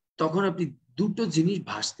 তখন আপনি দুটো জিনিস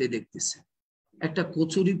ভাসতে দেখতেছেন, একটা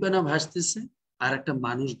কচুরিপানা ভাসতেছে আর একটা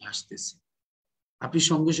মানুষ ভাসতেছে। আপনি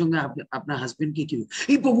সঙ্গে সঙ্গে আপনার হাজবেন্ডকে কি,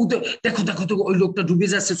 এই প্রভু দেখো দেখো তো ওই লোকটা ডুবে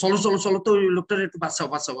যাচ্ছে, চলো চলো চলো তো ওই লোকটার একটু বাঁচাও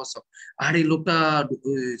বাঁচাও বাঁচাও, আর এই লোকটা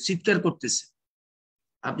চিৎকার করতেছে।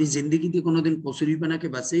 আপনি জিন্দেগিতে কোনোদিন কচুরিপানাকে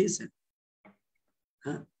বাঁচিয়েছেন?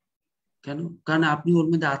 হ্যাঁ, কেন? কারণ আপনি ওর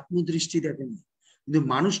মধ্যে আত্মদৃষ্টি দেখেননি, কিন্তু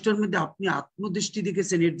মানুষটার মধ্যে আপনি আত্মদৃষ্টি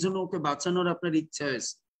দেখেছেন, এর জন্য ওকে বাঁচানোর আপনার ইচ্ছা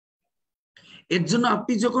হয়েছে। এর জন্য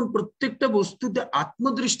আপনি যখন প্রত্যেকটা বস্তুতে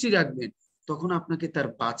আত্মদৃষ্টি রাখবেন, তখন আপনাকে তার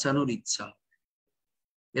বাঁচানোর ইচ্ছা।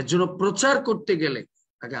 এর জন্য প্রচার করতে গেলে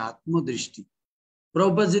আগে আত্মদৃষ্টি।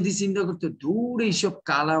 প্রভুপাদ যদি চিন্তা করতে, দূর এইসব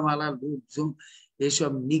কালামালা লোকজন,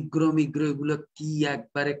 এসব নিগ্র মিগ্র, এগুলো কি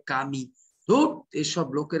একবারে কামি, দূর এসব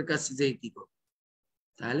লোকের কাছে যে কি করবে,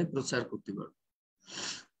 তাহলে প্রচার করতে পারবে।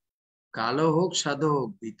 কালো হোক সাদা হোক,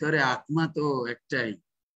 ভিতরে আত্মা তো একটাই,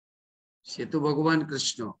 সে তো ভগবান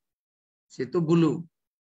কৃষ্ণ, সে তো বুলু,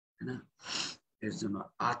 না? এর জন্য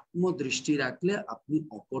আত্মদৃষ্টি রাখলে আপনি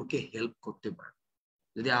অপরকে হেল্প করতে পারেন।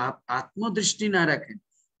 যদি আত্মদৃষ্টি না রাখেন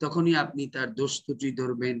তখনই আপনি তার দোষ ত্রুটি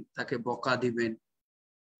ধরবেন, তাকে বকা দিবেন,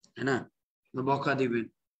 হ্যাঁ না, বকা দিবেন।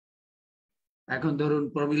 এখন ধরুন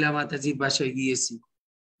প্রমীলা মাতাজির বাসায় গিয়েছি,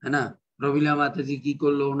 হ্যাঁ না, প্রমীলা মাতাজি কি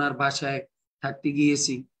করলো, ওনার বাসায় থাকতে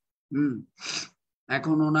গিয়েছি,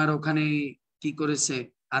 এখন ওনার ওখানে কি করেছে,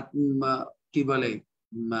 কি বলে,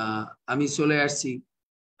 আমি চলে আসছি,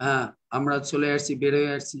 হ্যাঁ আমরা চলে আসছি, বের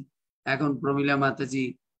হয়ে আসছি। এখন প্রমীলা মাতাজি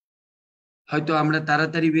হয়তো আমরা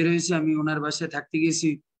তাড়াতাড়ি বের হয়েছি, আমি ওনার বাসায় থাকতে গেছি,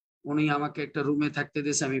 উনি আমাকে একটা রুমে থাকতে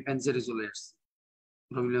দিয়েছে, আমি ফ্যান ছেড়ে চলে আসছি।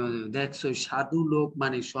 প্রমীলা মাতাজি দেখছো, সাধু লোক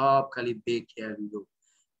মানে সব খালি বেখেয়ালি লোক,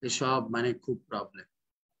 এসব মানে খুব প্রবলেম।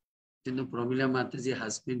 কিন্তু প্রমীলা মাতাজি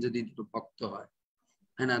হাজবেন্ড যদি দুটো ভক্ত হয়,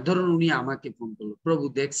 হ্যাঁ না, ধরুন উনি আমাকে ফোন করলো, প্রভু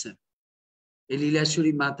দেখছেন এই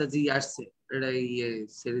লীলাশ্বরী মাতাজি আসছে, এটা ইয়ে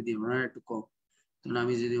ছেড়ে দিন, ওনার একটু কম। তখন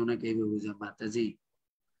আমি যদি ওনাকে এইভাবে বুঝাই, মাতাজি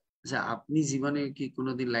আচ্ছা আপনি জীবনে কি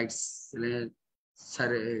কোনোদিন লাইট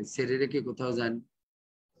ছেড়ে রেখে কোথাও যান?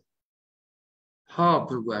 হ্যাঁ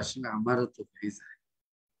প্রভু আসলে আমারও তো হয়ে যায়।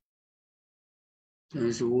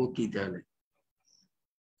 ও কি তাহলে,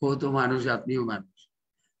 ও তো মানুষ, আপনিও মানুষ,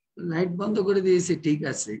 লাইট বন্ধ করে দিয়েছে, ঠিক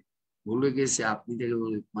আছে ভুলে গেছে, আপনি থেকে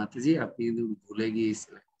বলে মাতাজি আপনি কিন্তু ভুলে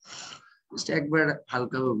গিয়েছিলেন, একবার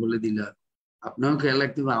হালকা বলে দিল, আপনারও খেয়াল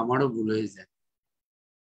রাখতে হবে, আমারও ভুল হয়ে যায়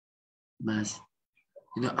ব্যাস।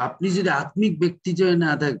 কিন্তু আপনি যদি আত্মিক ব্যক্তি জয়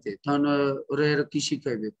না থাকতে, তখন ওরা এরা কি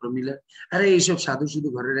শিখাইবে প্রমীলা? আরে এইসব সাধু শুধু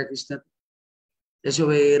ঘরে রাখিস না, এসব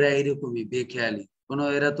এরা এরকমই বেখেয়ালি, কোনো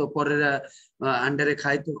এরা তো পরেরা আন্ডারে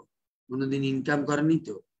খায় তো, কোনোদিন ইনকাম করেনি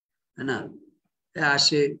তো, হ্যাঁ না,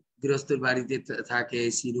 আসে গৃহস্থের বাড়িতে থাকে,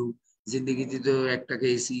 এসি রুম, জিন্দগিতে তো একটাকে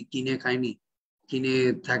এসি কিনে খায়নি, কিনে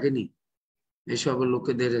থাকেনি, এসব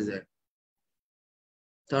লোকেদের যায়,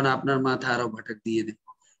 তখন আপনার মাথা আরো ভাটাক দিয়ে দেয়।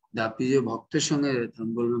 আপনি যে ভক্তের সঙ্গে তখন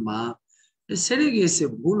বলবে মা ছেড়ে গিয়েছে,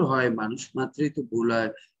 ভুল হয়, মানুষ মাত্রই তো ভুল হয়,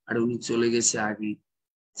 আর উনি চলে গেছে আগে,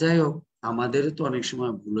 যাই হোক আমাদেরও তো অনেক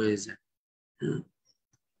সময় ভুল হয়ে যায়,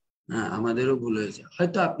 হ্যাঁ আমাদেরও ভুল হয়ে যায়।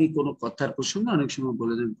 হয়তো আপনি কোনো কথার প্রসঙ্গে অনেক সময়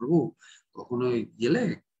বলে দেন, প্রভু কখনো গেলে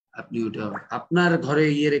আপনি ওটা আপনার ঘরে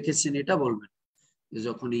ইয়ে রেখেছেন এটা বলবেন,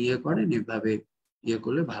 যখন ইয়ে করেন এভাবে ইয়ে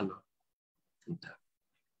করলে ভালো।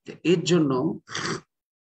 এর জন্য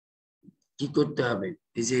কি করতে হবে,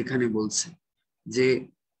 এই যে এখানে বলছে যে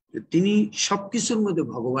তিনি সবকিছুর মধ্যে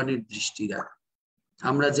ভগবানের দৃষ্টি রাখেন।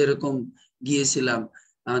 আমরা যেরকম গিয়েছিলাম,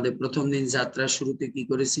 আমাদের প্রথম দিন যাত্রা শুরুতে কি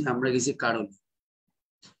করেছি, আমরা গেছি কারলি,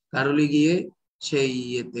 কারলি গিয়ে সেই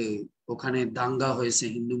ইয়েতে ওখানে দাঙ্গা হয়েছে,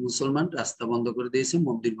 হিন্দু মুসলমান রাস্তা বন্ধ করে দিয়েছে,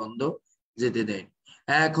 মন্দির বন্ধ, যেতে দেয়।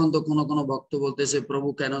 এখন তো কোনো কোনো ভক্ত বলতেছে প্রভু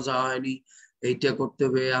কেন যাওয়া হয়নি, এইটা করতে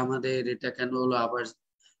হবে আমাদের, এটা কেন হলো আবার।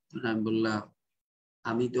 আমি বললাম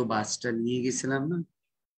আমি তো বাসটা নিয়ে গেছিলাম না,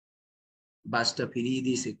 বাসটা ফিরিয়ে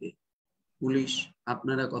দিয়েছে কে? পুলিশ।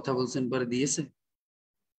 আপনারা কথা বলছেন পরে দিয়েছে,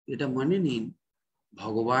 এটা মনে নিন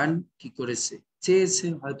ভগবান কি করেছে, চেয়েছে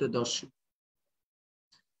হয়তো দর্শন,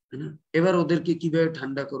 এবার ওদেরকে কিভাবে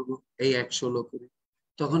ঠান্ডা করব, এই 100 লোকের।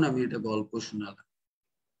 তখন আমি এটা গল্প শোনালাম,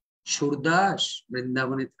 সুরদাস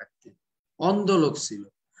বৃন্দাবনে থাকতেন, অন্ধ লোক ছিল,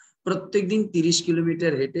 প্রত্যেকদিন 30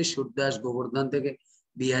 কিলোমিটার হেঁটে সুরদাস গোবর্ধন থেকে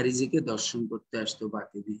বিহারীজিকে দর্শন করতে আসতো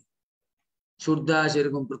বাকি দিয়ে। সুরদাস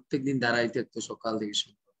এরকম প্রত্যেকদিন দাঁড়াই থাকতো সকাল থেকে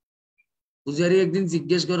সন্ধ্যা। পূজারি একদিন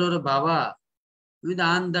জিজ্ঞেস করো, বাবা তুমি তো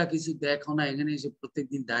আন্দা, কিছু দেখো না, এখানে এসে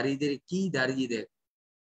প্রত্যেকদিন দাঁড়িয়ে দাঁড়িয়ে কি দাঁড়িয়ে দেখ?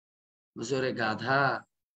 বছরে গাধা,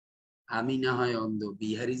 আমি না হয় অন্ধ,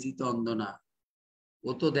 বিহারীজি তো অন্ধ না, ও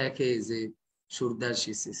তো দেখে যে সুরদাস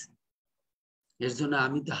এসেছে, এর জন্য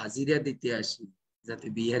আমি তো হাজিরা দিতে আসি যাতে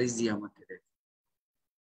বিহারীজি আমাকে দেখে।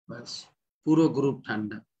 বাস, পুরো গ্রুপ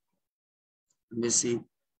ঠান্ডা। বেশি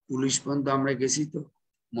পুলিশ পর্যন্ত আমরা গেছি তো,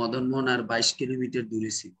 মদন মোহন আর 22 কিলোমিটার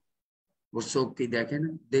দূরে ছিল, ওর চোখ কি দেখে না,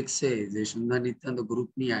 দেখছে যে সন্ধ্যা নিত্যান্ত গ্রুপ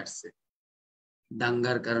নিয়ে আসছে,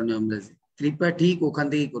 দাঙ্গার কারণে আমরা যে কৃপা ঠিক ওখান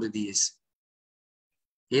থেকেই করে দিয়েছে।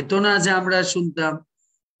 এতো না যে আমরা শুনতাম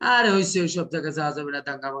আর হয়েছে ওইসব জায়গায় যাওয়া যাবে না,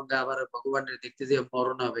 দাঙ্গা ভাঙ্গা, আবার ভগবানের দেখতে যে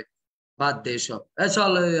মরণ হবে, বাদ দে সব,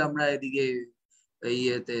 চল আমরা এদিকে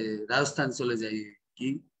ইয়েতে রাজস্থান চলে যাই, কি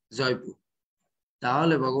জয়পুর।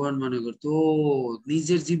 তাহলে ভগবান মনে করতো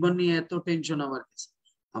নিজের জীবন নিয়ে এত টেনশন আমার কাছে,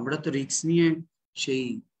 আমরা তো রিস্ক নিয়ে সেই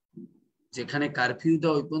যেখানে কারফিউ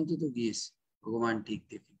দেওয়া ওই পর্যন্ত তো গিয়েছি, ভগবান ঠিক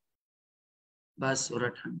দেখি, বাস ওরা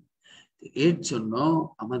ঠান্ডা। এর জন্য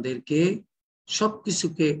আমাদেরকে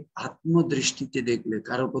সবকিছুকে আত্মদৃষ্টিতে দেখলে,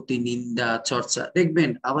 কারো প্রতি নিন্দা চর্চা, দেখবেন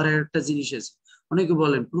আবার একটা জিনিস আছে, অনেকে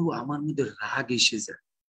বলেন প্রভু আমার মধ্যে রাগ এসে যায়,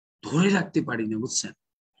 ধরে রাখতে পারি না, বুঝছেন,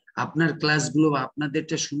 আপনার ক্লাসগুলো বা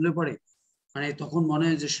আপনাদেরটা শুনলে পরে মানে তখন মনে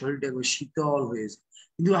হয় যে শরীরটা শীতল হয়ে যায়,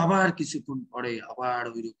 কিন্তু আবার কিছুক্ষণ পরে আবার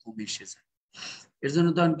ওই রকম এসে যায়। এর জন্য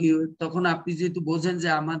তখন কি, তখন আপনি যেহেতু বোঝেন যে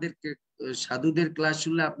আমাদেরকে সাধুদের ক্লাস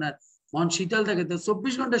শুনলে আপনার মন শীতল থাকে, তো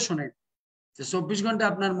 24 ঘন্টা শোনেন, 24 ঘন্টা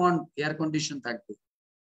আপনার মন এয়ার কন্ডিশন থাকবে,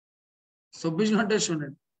 24 ঘন্টা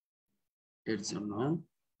শোনেন। এর জন্য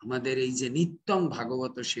আমাদের এই যে নিত্যং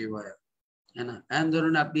ভাগবত সেবায়, হ্যাঁ না, এমন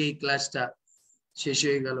ধরুন আপনি এই ক্লাসটা শেষ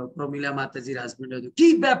হয়ে গেল, প্রমিলা মাতাজির হাজবেন্ড, কি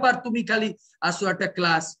ব্যাপার তুমি খালি আসো একটা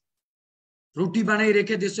ক্লাস, রুটি বানিয়ে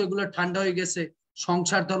রেখে দিয়েছো, এগুলো ঠান্ডা হয়ে গেছে,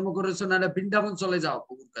 সংসার ধর্ম করেছো, না বৃন্দাবন চলে যাও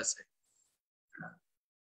প্রভুর কাছে।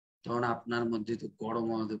 তখন আপনার মধ্যে তো গরম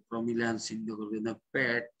হবে, প্রমিলান চিন্তা করবে না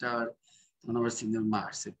পেটটা, তখন আবার চিন্তা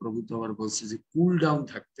মারছে, প্রভু তো আবার বলছে যে কুল ডাউন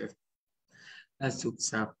থাকতে,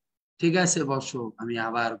 চুপচাপ ঠিক আছে বসো, আমি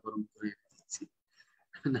আবার গরম করে দিচ্ছি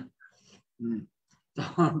না।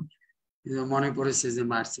 তখন মনে পড়েছে যে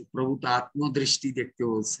মারছে, প্রভু তো আত্মদৃষ্টি দেখতে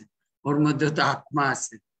বলছে, ওর মধ্যে তো আত্মা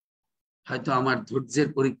আছে, হয়তো আমার ধৈর্যের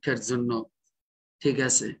পরীক্ষার জন্য, ঠিক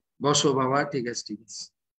আছে বসো বাবা, ঠিক আছে ঠিক আছে,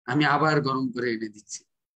 আমি আবার গরম করে এনে দিচ্ছি।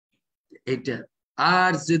 এটা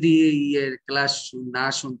আর যদি এর ক্লাস না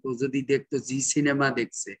শুনতো, যদি দেখতো জি সিনেমা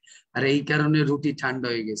দেখছে, আর এই কারণে রুটি ঠান্ডা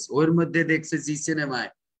হয়ে গেছে, ওর মধ্যে দেখছে জি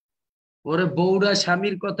সিনেমায়, ওরে বউরা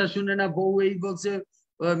স্বামীর কথা শুনে না, বউ এই বলছে,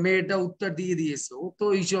 মেয়েটা উত্তর দিয়ে দিয়েছে, ও তো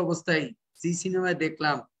এই অবস্থায় জি সিনেমায়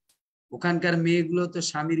দেখলাম, ওখানকার মেয়েগুলো তো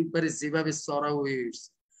স্বামীর উপরে যেভাবে চড়া হয়ে উঠছে,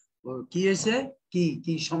 কি হয়েছে, কি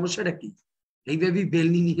কি সমস্যাটা কি, এইভাবে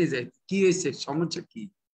বেলনি নিয়ে যায়, কি হয়েছে সমস্যা কি,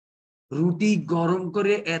 রুটি গরম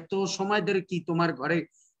করে এত সময় ধরে, কি তোমার ঘরে,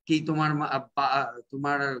 কি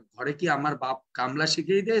তোমার ঘরে কি আমার বাপ কামলা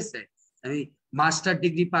শিখিয়ে দিয়েছে, আমি মাস্টার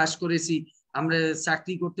ডিগ্রি পাস করেছি, আমরা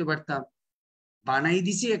চাকরি করতে পারতাম, বানাই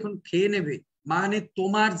দিছি এখন খেয়ে নেবে, মানে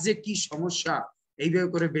তোমার যে কি সমস্যা, এইভাবে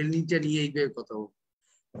করে বেলনিটা নিয়ে এইভাবে কথা বল,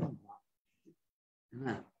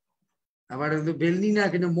 হ্যাঁ আবার বেলনি না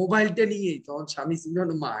কিনা মোবাইলটা নিয়ে, তখন স্বামী ছিল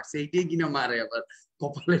মারছে, এইটাই কিনা মারে আবার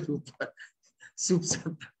কপালের উপর,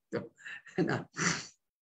 চুপচাপ থাকতো না।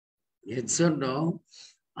 এর জন্য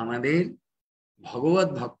আমাদের ভগবত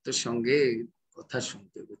ভক্তের সঙ্গে কথা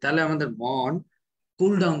শুনতে হবে, তাহলে আমাদের মন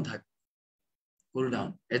কুল ডাউন থাকবে, কুল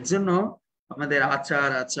ডাউন। এর জন্য আমাদের আচার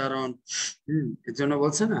আচরণ, এর জন্য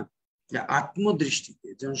বলছে না যে আত্মদৃষ্টিতে,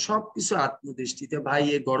 যেন সবকিছু আত্মদৃষ্টিতে, ভাই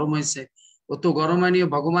এ গরম হয়েছে, ও তো গরম হয়নি,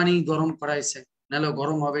 ভগবানই গরম করাইছে, নাহলে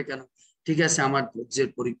গরম হবে কেন, ঠিক আছে আমার ধৈর্যের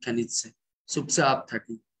পরীক্ষা নিচ্ছে, চুপচাপ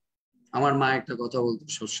থাকি। আমার মা একটা কথা বলতো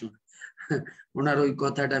সবসময়, ওনার ওই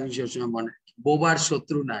কথাটা আমি সবসময় মনে রাখি, বোবার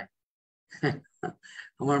শত্রু নাই।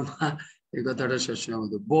 আমার মা এই কথাটা সবসময়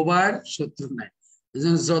বলতো, বোবার শত্রু নাই,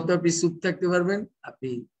 যত আপনি চুপ থাকতে পারবেন আপনি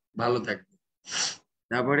ভালো থাকবেন।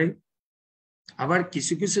 তারপরে আবার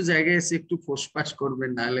কিছু কিছু জায়গায় এসে একটু ফোসফাস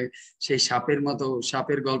করবেন, নাহলে সেই সাপের মতো,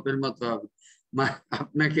 সাপের গল্পের মতো হবে,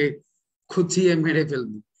 আপনাকে খুঁচিয়ে মেরে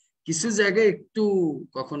ফেলবে। কিছু জায়গায় একটু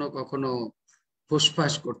কখনো কখনো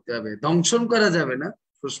ফোসফাস করতে হবে, দংশন করা যাবে না,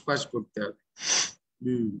 ফোসফাস করতে হবে।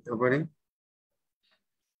 তারপরে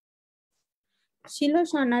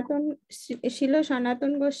শিল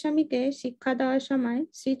সনাতন গোস্বামীকে শিক্ষা দেওয়ার সময়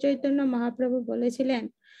শ্রী চৈতন্য মহাপ্রভু বলেছিলেন,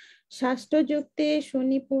 শাস্ত্র যুক্তে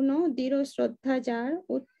সুনিপুণ দৃঢ় শ্রদ্ধা যার,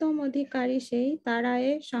 উত্তম অধিকারী সেই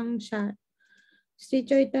তারায়ে সংসার। শ্রী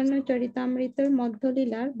চৈতন্য চরিতামৃতের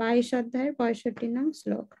মধ্যলীলার 22 অধ্যায়ের 65 নং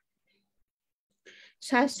শ্লোক।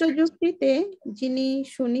 শাস্ত্র যুক্তিতে যিনি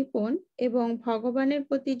সুনিপুণ এবং ভগবানের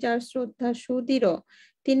প্রতি যার শ্রদ্ধা সুদৃঢ়,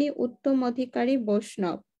 তিনি উত্তম অধিকারী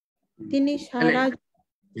বৈষ্ণব।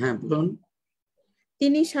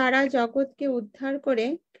 তিনি সারা জগৎকে উদ্ধার করে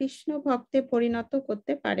কৃষ্ণ ভক্তে পরিণত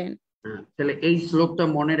করতে পারেন। তাহলে এই শ্লোকটা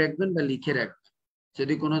মনে রাখবেন বা লিখে রাখবেন,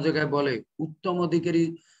 যদি কোনো জায়গায় বলে উত্তম অধিকারী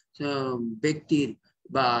ব্যক্তির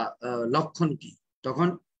বা লক্ষণ কি, তখন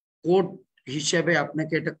কোড হিসেবে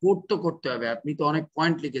আপনাকে এটা কোড তো করতে হবে, আপনি তো অনেক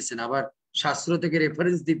পয়েন্ট লিখেছেন, আবার শাস্ত্র থেকে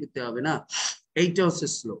রেফারেন্স দিতে হবে না, এইটা হচ্ছে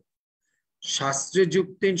শ্লোক। শাস্ত্রে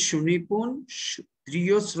যুক্তেন সুনিপুণ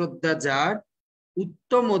দৃঢ় শ্রদ্ধা যার,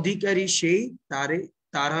 উত্তম অধিকারী সেই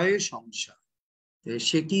তারায় সংসার।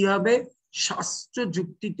 সে কি হবে, শাস্ত্র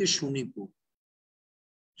যুক্তিতে সুনিপুণ,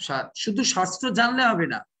 শুধু শাস্ত্র জানলে হবে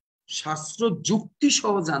না, শাস্ত্র যুক্তি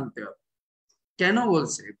সহ জানতে হবে। কেন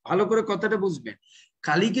বলছে ভালো করে কথাটা বুঝবেন,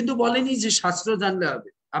 খালি কিন্তু বলেনি যে শাস্ত্র জানলে হবে,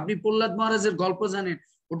 আপনি প্রহ্লাদ মহারাজের গল্প জানেন,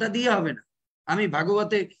 ওটা দিয়ে হবে না। আমি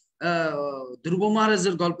ভাগবতে ধ্রুব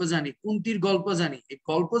মহারাজের গল্প জানি, কুন্তির গল্প জানি, এই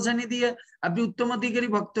গল্প জানি দিয়ে আপনি উত্তম অধিকারী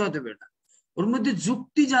ভক্ত হতে পারবেন না, ওর মধ্যে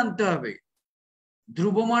যুক্তি জানতে হবে।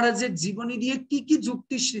 ধ্রুব মহারাজের জীবনী দিয়ে কি কি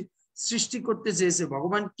যুক্তি সৃষ্টি করতে চেয়েছে,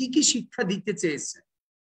 ভগবান কি কি শিক্ষা দিতে চেয়েছে,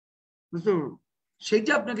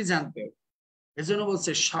 সেইটা আপনাকে জানতে হবে। এজন্য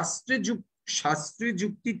বলছে শাস্ত্রীয়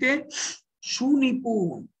যুক্তিতে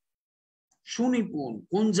সুনিপুণ, সুনিপুণ,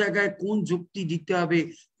 কোন জায়গায় কোন যুক্তি দিতে হবে,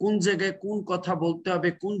 কোন জায়গায় কোন কথা বলতে হবে,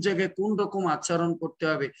 কোন জায়গায় কোন রকম আচরণ করতে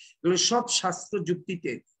হবে, এগুলো সব শাস্ত্র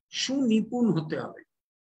যুক্তিতে সুনিপুণ হতে হবে।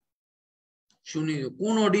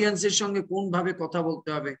 কোন অডিয়েন্সের সঙ্গে কোন ভাবে কথা বলতে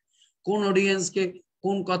হবে, কোন অডিয়েন্সকে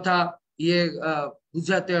কোন কথা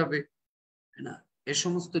বুঝাতে হবে না, এ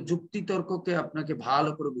সমস্ত যুক্তি তর্ককে আপনাকে ভালো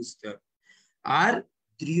করে বুঝতে হবে। আর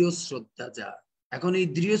দৃঢ় শ্রদ্ধা যা, এখন এই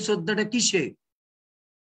দৃঢ় শ্রদ্ধাটা কিসে?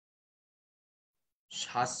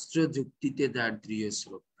 শাস্ত্র যুক্তিতে যার দৃঢ়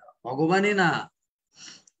শ্রদ্ধা, ভগবানে না।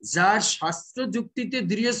 যার শাস্ত্র যুক্তিতে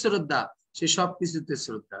দৃঢ় শ্রদ্ধা সে সবকিছুতে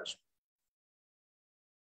শ্রদ্ধা আসবে।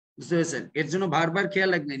 বুঝতে পেরেছেন? এর জন্য বারবার খেয়াল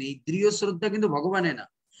রাখবেন এই দৃঢ় শ্রদ্ধা কিন্তু ভগবানে না।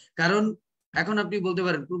 কারণ এখন আপনি বলতে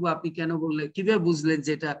পারেন, প্রভু আপনি কেন বললেন, কিভাবে বুঝলেন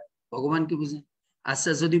যে এটা ভগবানকে বুঝেন?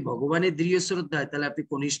 আচ্ছা, যদি ভগবানের দৃঢ় শ্রদ্ধা হয় তাহলে আপনি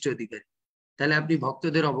কনিষ্ঠ অধিকারী, তাহলে আপনি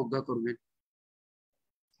ভক্তদের অবজ্ঞা করবেন,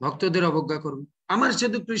 ভক্তদের অবজ্ঞা করবেন। আমার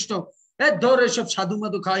শুধু কৃষ্ণ ধর এসব সাধু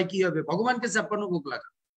মাধু খাওয়াই কি হবে, ভগবানকে 56 ভোগ লাগা,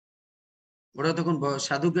 ওরা তখন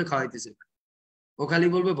সাধুকে খাওয়াইতেছে। ও খালি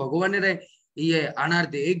বলবে ভগবানের আনার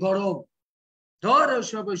দে, এই গরম, ধর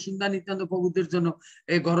সব সুন্দর নিত্যান্ত প্রভুদের জন্য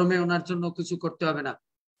এই গরমে ওনার জন্য কিছু করতে হবে না,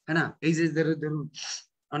 হ্যাঁ না? এই যে ধরুন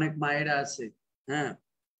অনেক মায়েরা আছে, হ্যাঁ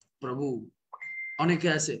প্রভু, অনেকে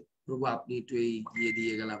আছে, প্রভু আপনি একটু এই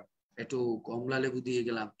দিয়ে গেলাম, একটু কমলা লেবু দিয়ে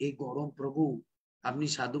গেলাম, এই গরম প্রভু, আপনি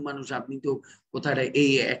সাধু মানুষ, আপনি তো কোথায় এই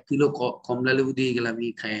 1 কিলো কমলা লেবু দিয়ে গেলাম,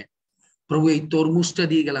 এই খায় প্রভু, এই তরমুজটা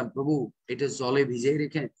দিয়ে গেলাম প্রভু, এটা জলে ভিজিয়ে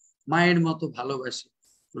রেখে, মায়ের মতো ভালোবাসে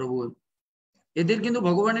প্রভু। এদের কিন্তু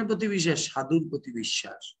ভগবানের প্রতি বিশ্বাস, সাধুর প্রতি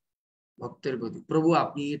বিশ্বাস, ভক্তের প্রতি। প্রভু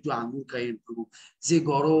আপনি একটু আঙুর খাইয়েন প্রভু, যে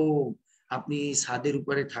গরম, আপনি ছাদের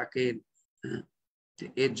উপরে থাকেন,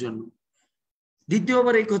 এর জন্য।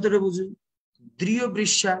 দ্বিতীয়বার এই কথাটা বুঝুন, দৃঢ়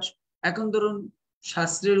বিশ্বাস। এখন ধরুন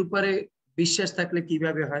শাস্ত্রের উপরে বিশ্বাস থাকলে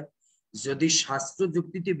কিভাবে হয়? যদি শাস্ত্র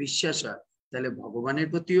যুক্তিতে বিশ্বাস হয় তাহলে ভগবানের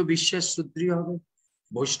প্রতিও বিশ্বাস সুদৃঢ় হবে,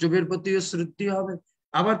 বৈষ্ণবের প্রতিও সুদৃঢ় হবে,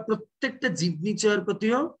 আবার প্রত্যেকটা জীবনিচয়ের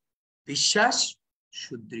প্রতিও বিশ্বাস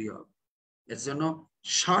সুদৃঢ় হবে। এর জন্য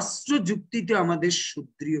শাস্ত্র যুক্তিতে আমাদের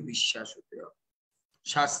সুদৃঢ় বিশ্বাস হতে হবে।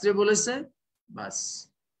 শাস্ত্রে বলেছে বাস।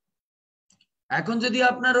 এখন যদি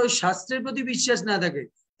আপনার ওই শাস্ত্রের প্রতি বিশ্বাস না থাকে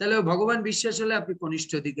তাহলে ভগবান বিশ্বাস হলে আপনি কনিষ্ঠ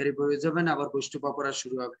অধিকারী হয়ে যাবেন, আবার বৈষ্ণব অপরাধ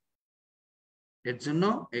শুরু হবে। এর জন্য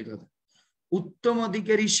এই কথা, উত্তম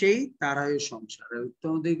অধিকারী সেই তারাই সংসার,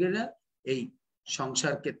 উত্তম অধিকারীরা এই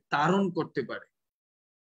সংসারকে তারণ করতে পারে,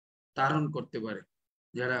 তারণ করতে পারে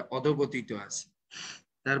যারা অধপতিত আছে।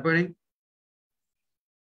 তারপরে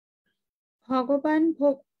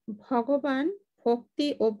ভগবান, ভক্তি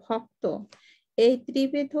ও ভক্ত, এই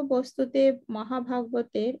ত্রিবিধ বস্তুতে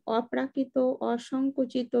মহাভাগবতের অপ্রাকৃত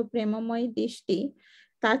অসংকুচিত প্রেমময় দৃষ্টি,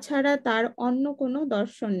 তাছাড়া তার অন্য কোনো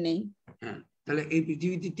দর্শন নেই। হ্যাঁ, তাহলে এই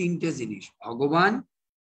পৃথিবীতে 3টে জিনিস, ভগবান,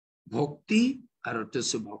 ভক্তি আর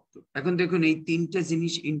হচ্ছে ভক্ত। এখন দেখুন এই 3টে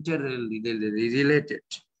জিনিস ইন্টার রিলেটেড।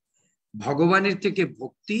 ভগবানের থেকে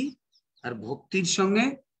ভক্তি আর ভক্তির সঙ্গে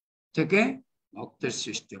থেকে ভক্তের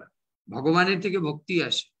সৃষ্টি হয়, ভগবানের থেকে ভক্তি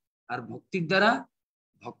আসে আর ভক্তির দ্বারা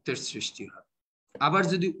ভক্তের সৃষ্টি হয়। আবার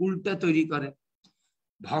যদি উল্টা তৈরি করে,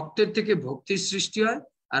 ভক্তের থেকে ভক্তির সৃষ্টি হয়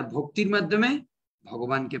আর ভক্তির মাধ্যমে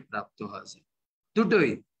ভগবানকে প্রাপ্ত হওয়া যায়।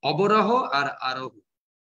 দুটোই, অবরোহ আর আরোহ।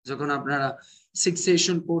 যখন আপনারা 6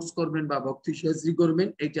 সেশন কোর্স করবেন বা ভক্তি শাস্ত্রী করবেন,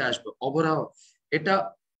 এটা আসবে অবরোহ। এটা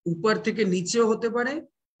উপর থেকে নিচেও হতে পারে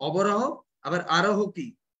অবরোহ, আবার আরোহ কি,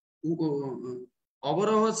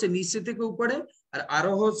 অবরোহ হচ্ছে নিচে থেকে উপরে আর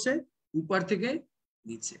আরোহ হচ্ছে উপর থেকে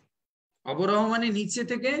নিচে। অবরোহ মানে নিচে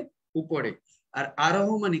থেকে উপরে, আর আরোহ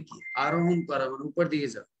মানে কি, আরোহণ করা মানে উপর দিকে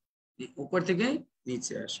যাও, উপর থেকে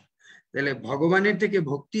নিচে আসা। তাহলে ভগবানের থেকে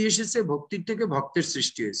ভক্তি এসেছে, ভক্তির থেকে ভক্তের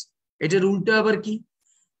সৃষ্টি হয়েছে। এটার উল্টো আবার কি,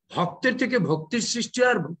 ভক্তের থেকে ভক্তির সৃষ্টি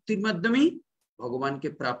আর ভক্তির মাধ্যমেই ভগবানকে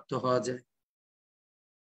প্রাপ্ত হওয়া যায়।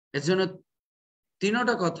 এর জন্য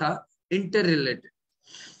 3টা কথা ইন্টার রিলেটেড।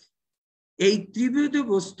 এই ত্রিবিধ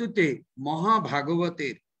বস্তুতে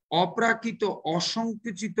মহাভাগবতের অপ্রাকৃত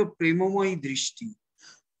অসংকুচিত প্রেমময় দৃষ্টি,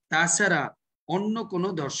 তাছাড়া অন্য কোনো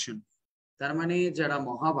দর্শন। তার মানে যারা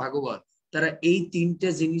মহাভাগবত তারা এই 3টে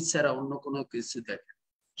জিনিস ছাড়া অন্য কোনো কিছু দেখে,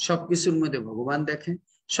 সবকিছুর মধ্যে ভগবান দেখে,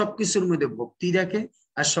 সবকিছুর মধ্যে ভক্তি দেখে,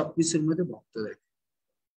 আর সবকিছুর মধ্যে ভক্ত দেখে।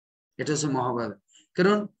 এটা হচ্ছে মহাভারত।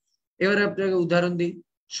 কারণ এবারে আপনাকে উদাহরণ দিই,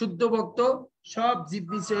 শুদ্ধ ভক্ত সব জীব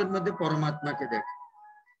নিচয়ের মধ্যে পরমাত্মাকে দেখে,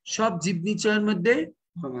 সব জীব নিচয়ের মধ্যে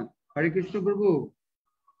পরমাত্মা। হরে কৃষ্ণ প্রভু।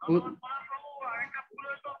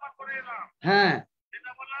 হ্যাঁ,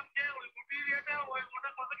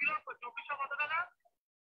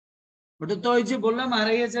 ওটা তো ওই যে বললাম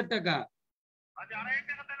 2500 টাকা।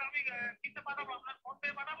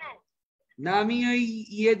 না আমি ওই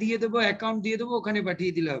দিয়ে দেবো, অ্যাকাউন্ট দিয়ে দেবো, ওখানে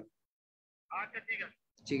পাঠিয়ে দিলে হবে।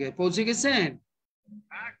 ঠিক আছে, পৌঁছে গেছেন?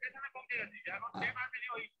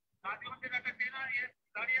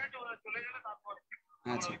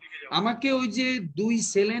 আচ্ছা, আমাকে ওই যে 2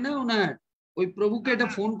 ছেলে না ওনার, ওই প্রভুকে এটা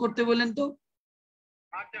ফোন করতে বলেন তো।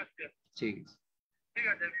 ঠিক আছে।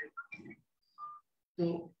 তো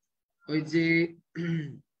ওই যে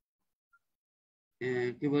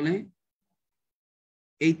কি বলে,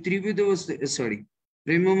 এই ত্রিবিধ সরি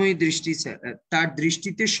প্রেমময় দৃষ্টি, তার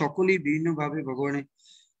দৃষ্টিতে সকলেই বিভিন্ন ভাবে ভগবানের,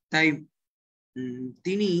 তাই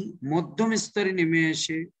তিনি মধ্যম স্তরে নেমে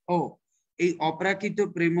এসে এই অপ্রাকৃত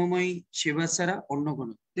প্রেমময়ী সেবা ছাড়া অন্য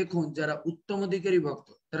কোনো, দেখুন যারা উত্তম অধিকারী ভক্ত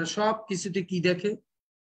তারা সব কিছুতে কি দেখে,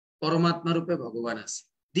 পরমাত্মা রূপে ভগবান আছে।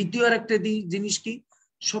 দ্বিতীয় আর একটা জিনিস কি,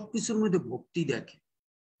 সবকিছুর মধ্যে ভক্তি দেখে।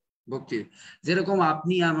 ভক্তি যেরকম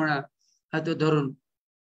আপনি আমরা হয়তো ধরুন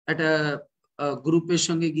একটা গ্রুপের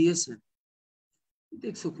সঙ্গে গিয়েছেন,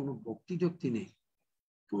 দেখছো কোনো ভক্তি টক্তি নেই,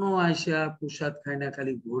 কোনো আয়সা প্রসাদ খায় না,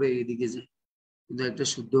 খালি ঘুরে এদিকে যায়। কিন্তু একটা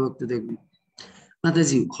শুদ্ধ ভক্ত দেখবেন,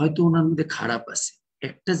 মাতাজি হয়তো ওনার মধ্যে খারাপ আছে,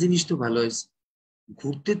 একটা জিনিস তো ভালো হয়েছে,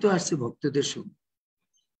 ঘুরতে তো আসছে ভক্তদের সঙ্গে,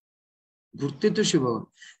 ঘুরতে তো সে ভগবান।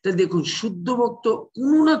 তাই দেখুন শুদ্ধ ভক্ত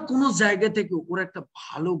কোনো না কোনো জায়গা থেকে ওর একটা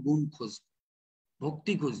ভালো গুণ খুঁজবে,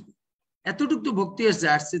 ভক্তি খুঁজবে। এতটুকু তো ভক্তি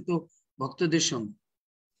আসছে তো ভক্তদের সঙ্গে।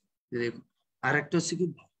 দেখুন আর একটা হচ্ছে কি,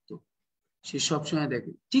 ভক্ত সে সবসময়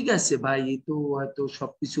দেখে ঠিক আছে ভাই, এই তো হয়তো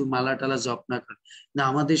সবকিছু মালা টালা জপ না করে না,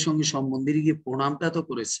 আমাদের সঙ্গে সব মন্দিরে গিয়ে প্রণামটা তো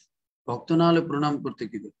করেছে, ভক্ত না হলে প্রণাম করতে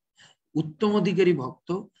কি দেবে। উত্তম অধিকারী ভক্ত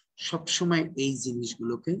সবসময় এই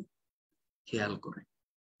জিনিসগুলোকে খেয়াল করে।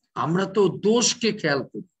 আমরা তো দোষকে খেয়াল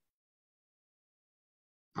করি,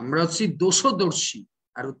 আমরা হচ্ছি দোষদর্শী,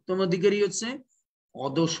 আর উত্তম অধিকারী হচ্ছে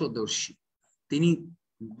অদোষদর্শী। তিনি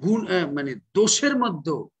গুণ মানে দোষের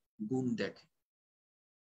মধ্যে গুণ দেখে,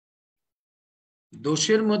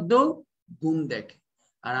 দোষের মধ্যেও গুণ দেখে,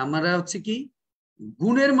 আর আমরা হচ্ছে কি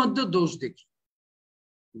গুণের মধ্যে দোষ দেখি,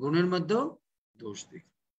 গুণের মধ্যেও দোষ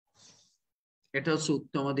দেখি। এটা হচ্ছে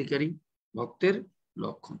উত্তম অধিকারী ভক্তের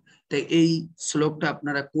লক্ষণ। তাই এই শ্লোকটা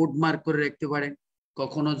আপনারা কোড মার্ক করে রাখতে পারেন,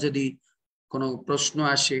 কখনো যদি কোনো প্রশ্ন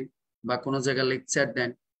আসে বা কোনো জায়গায় লেকচার দেন,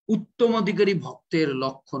 উত্তম অধিকারী ভক্তের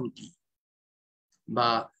লক্ষণ কি, বা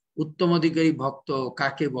উত্তম অধিকারী ভক্ত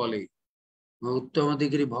কাকে বলে, উত্তম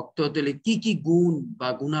অধিকারী ভক্ত হতে হলে কি কি গুণ বা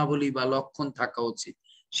গুণাবলী বা লক্ষণ থাকা উচিত,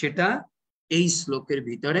 সেটা এই শ্লোকের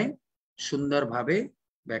ভিতরে সুন্দরভাবে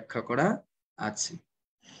ব্যাখ্যা করা আছে।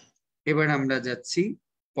 এবার আমরা যাচ্ছি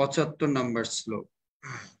 75 নম্বর শ্লোক।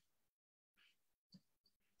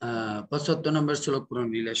 75 নম্বর শ্লোক পড়ুন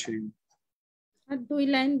লীলাশ্বরী। আর 2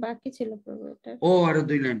 লাইন বাকি ছিল প্রভু এটা। ও আরো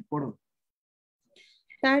 2 লাইন পড়ো।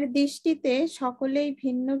 তার দৃষ্টিতে সকলেই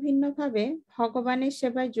ভিন্ন ভিন্ন ভাবে ভগবানের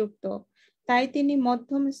সেবায় যুক্ত, তাই তিনি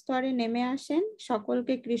মধ্যম স্তরে নেমে আসেন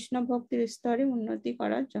সকলকে কৃষ্ণ ভক্তির স্তরে উন্নতি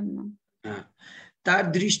করার জন্য। তার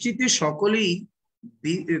দৃষ্টিতে সকলেই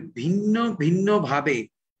ভিন্ন ভিন্ন ভাবে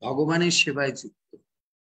ভগবানের সেবায় যুক্ত।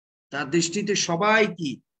 তার দৃষ্টিতে সবাই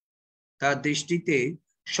কি, তার দৃষ্টিতে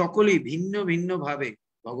সকলেই ভিন্ন ভিন্ন ভাবে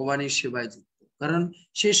ভগবানের সেবায় যুক্ত, কারণ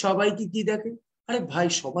সে সবাইকে কি দেখে, আরে ভাই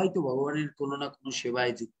সবাই তো ভগবানের কোনো না কোনো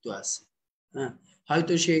সেবায় যুক্ত আছে। হ্যাঁ,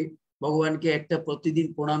 হয়তো সে ভগবানকে একটা প্রতিদিন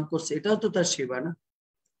প্রণাম করছে, এটাও তো তার সেবা না,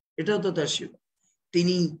 এটাও তো তার সেবা।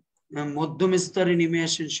 তিনি মধ্যম স্তরে নেমে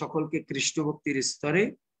আসেন সকলকে কৃষ্ণ ভক্তির স্তরে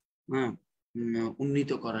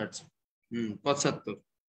উন্নীত করার জন্য। 75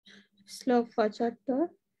 শ্লোক 75।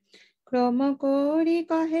 ক্রম করি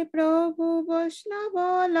কহে প্রভু বৈষ্ণব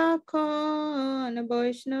লক্ষণ,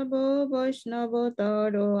 বৈষ্ণব বৈষ্ণব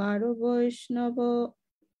তর আরো বৈষ্ণব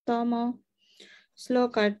তম।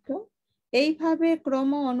 শ্লোকার্থ। এইভাবে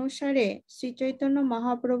ক্রম অনুসারে শ্রী চৈতন্য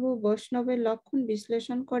মহাপ্রভু বৈষ্ণবের লক্ষণ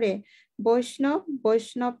বিশ্লেষণ করে বৈষ্ণব,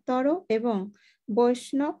 বৈষ্ণবতর এবং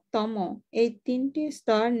বৈষ্ণবতম এই 3টি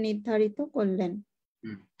স্তর নির্ধারিত করলেন।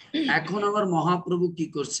 এখন আবার মহাপ্রভু কি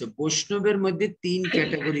করছে, বৈষ্ণবের মধ্যে 3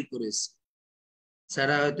 ক্যাটাগরি করেছে।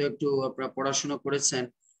 যারা হয়তো একটু আপনারা পড়াশোনা করেছেন,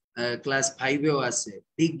 ক্লাস 5-এও আছে,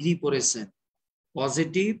 ডিগ্রি পড়েছেন,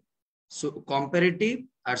 পজিটিভ, কম্পারেটিভ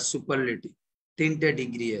আর সুপারলেটিভ, 3টা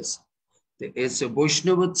ডিগ্রি আছে।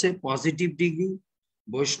 বৈষ্ণব হচ্ছে পজিটিভ ডিগ্রি,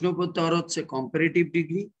 বৈষ্ণবতর হচ্ছে কম্পারেটিভ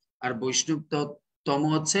ডিগ্রি, আর বৈষ্ণবতম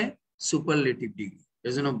হচ্ছে সুপারলেটিভ ডিগ্রি।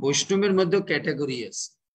 এর জন্য বৈষ্ণবের মধ্যে ক্যাটাগরি আছে।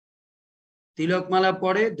 তিলকমালা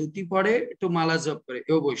পড়ে, ধুতি পড়ে, একটু মালা জপ করে,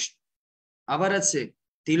 এও বৈষ্ণব। আবার আছে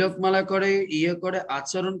তিলকমালা করে, ইয়ে করে,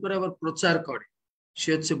 আচরণ করে, আবার প্রচার করে, সে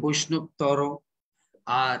হচ্ছে বৈষ্ণবতর।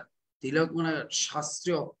 আর তিলকমালা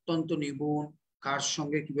শাস্ত্রে অত্যন্ত নিপুণ, কার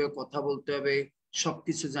সঙ্গে কিভাবে কথা বলতে হবে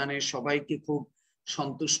সবকিছু জানে, সবাইকে খুব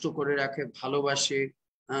সন্তুষ্ট করে রাখে, ভালোবাসে,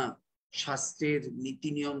 শাস্ত্রের নীতি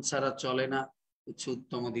নিয়ম ছাড়া চলে না, হচ্ছে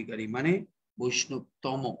উত্তম অধিকারী, মানে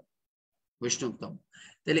বৈষ্ণবতম, বৈষ্ণবতম।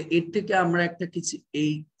 তাহলে এর থেকে আমরা একটা কিছু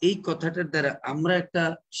এই কথাটার দ্বারা আমরা একটা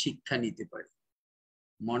শিক্ষা নিতে পারি,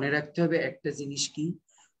 মনে রাখতে হবে একটা জিনিস কি,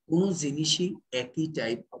 কোনো জিনিসই একই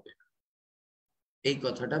টাইপ হবে না, এই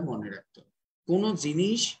কথাটা মনে রাখতে হবে। কোনো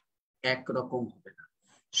জিনিস একরকম হবে না,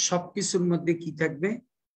 সবকিছুর মধ্যে কি থাকবে,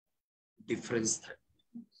 ডিফারেন্স থাকবে।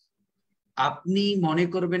 আপনি মনে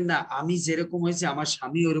করবেন না আমি যেরকম হয়েছে আমার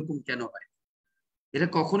স্বামী ওরকম কেন হয়, এটা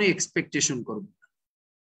কখনোই এক্সপেকটেশন করবেন না।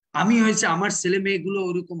 আমি হয়েছে আমার ছেলে মেয়েগুলো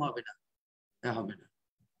ওরকম হবে না, হবে না,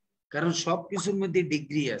 কারণ সবকিছুর মধ্যে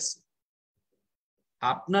ডিগ্রি আছে।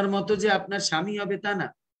 আপনার মতো যে আপনার স্বামী হবে তা না,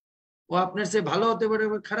 ও আপনার চেয়ে ভালো হতে পারে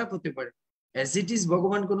বা খারাপ হতে পারে। অ্যাজ ইট ইজ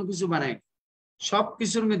ভগবান কোনো কিছু বানায়,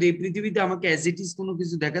 সবকিছুর মধ্যে এই পৃথিবীতে আমাকে অ্যাজ ইট ইজ কোনো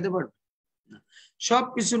কিছু দেখাতে পারবে না,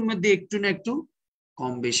 সবকিছুর মধ্যে একটু না একটু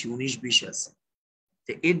কম বেশি 19-20 আছে।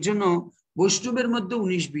 এর জন্য বৈষ্ণবের মধ্যে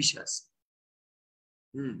 19-20 আছে,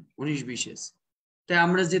 19-20 আছে। তাই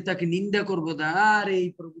আমরা যে তাকে নিন্দা করবো না, আর এই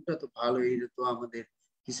প্রভুটা তো ভালো, এই তো আমাদের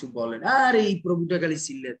কিছু বলেন, আর এই প্রভুটা খালি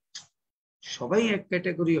চিল্লেন, সবাই এক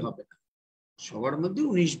ক্যাটাগরি হবে না, সবার মধ্যে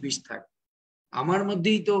 19-20 থাকে। আমার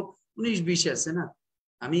মধ্যেই তো 19-20 আছে না,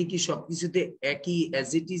 আমি কি সবকিছুতে একই অ্যাজ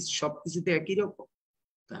ইট ইজ সবকিছুতে একই রকম,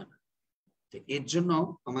 তা না। এর জন্য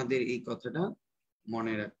আমাদের এই কথাটা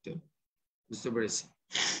মনে রাখতে হবে, বুঝতে পেরেছি?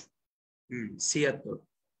 76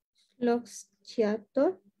 শ্লোক 76।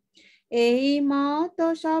 এই মত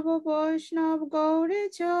সব বৈষ্ণব গৌরে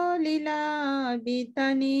চলিলা,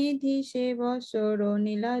 বিদ্যানিধি সে বছর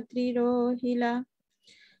নীলাদ্রি রহিলা।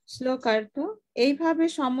 শ্লোকার্থ। এইভাবে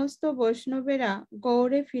সমস্ত বৈষ্ণবেরা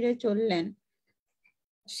গৌড়ে ফিরে চললেন।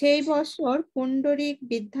 সেই বছর পুণ্ডরিক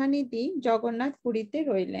বিদ্যানিধি জগন্নাথ পুরীতে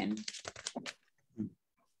রইলেন।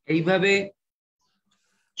 এইভাবে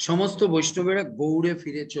সমস্ত বৈষ্ণবেরা গৌড়ে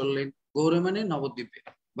ফিরে চললেন। গৌড়ে মানে নবদ্বীপে,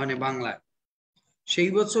 মানে বাংলায়।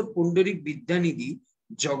 সেই বছর পুণ্ডরিক বিদ্যানিধি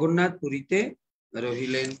জগন্নাথ পুরীতে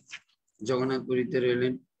রহিলেন, জগন্নাথ পুরীতে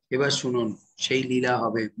রইলেন। এবার শুনুন, সেই লীলা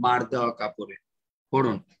হবে মার দেওয়া কাপড়ে।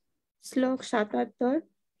 পড়ুন শ্লোক 77।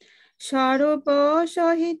 স্বরূপ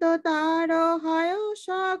সহিত তার হয়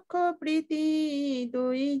সখ্য প্রীতি,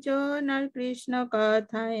 দুইজনার কৃষ্ণ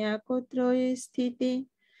কথায় একত্র স্থিতি।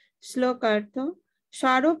 শ্লোকার্থ।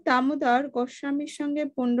 স্বরূপ দামোদর গোস্বামীর সঙ্গে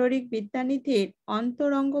পুণ্ডরিক বিদ্যানিধির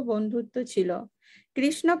অন্তরঙ্গ বন্ধুত্ব ছিল।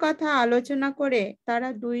 কৃষ্ণ কথা আলোচনা করে তারা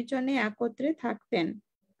দুইজনে একত্রে থাকতেন।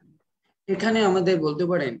 এখানে আমাদের বলতে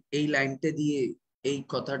পারেন এই লাইনটা দিয়ে, এই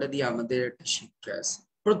কথাটা দিয়ে আমাদের একটা শিক্ষা আছে।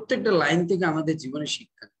 প্রত্যেকটা লাইন থেকে আমাদের জীবনে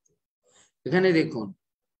শিক্ষা আছে। এখানে দেখুন,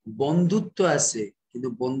 বন্ধুত্ব আছে, কিন্তু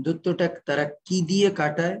বন্ধুত্বটা তারা কি দিয়ে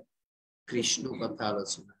কাটায়, কৃষ্ণ কথা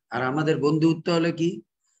আলোচনা। আর আমাদের বন্ধুত্ব হলে কি,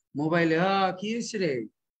 মোবাইলে কি হয়েছে রে,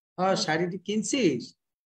 শাড়িটি কিনছিস,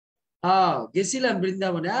 গেছিলাম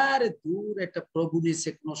বৃন্দাবনে, আরে দূর, একটা প্রভু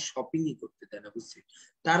নিয়ে কোনো শপিংই করতে দেয় না, বুঝছিস?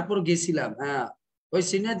 তারপর গেছিলাম, ওই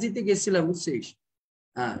সিনার্জিতে গেছিলাম, বুঝছিস?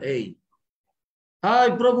 এই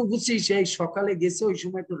প্রভু, বুঝছিস, এই সকালে গেছে, ওই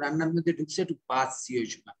সময় একটু রান্নার মধ্যে ঢুকছে, একটু বাঁচছি, ওই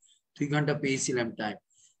সময় 2 ঘন্টা পেয়েছিলাম টাইম,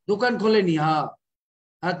 দোকান খোলেনি।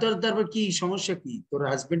 তোর তারপর কি সমস্যা, কি তোর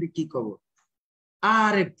হাজবেন্ডের কি খবর?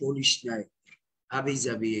 আরে বলিস নাই, হাবি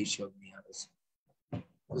যাবি এইসব নিয়ে আলোচনা,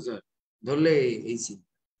 বুঝলো? ধরলে এই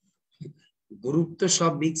গ্রুপ তো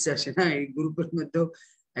সব মিক্স আসে না, এই গ্রুপের মধ্যেও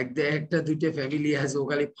একটা দুইটা ফ্যামিলি আছে, ও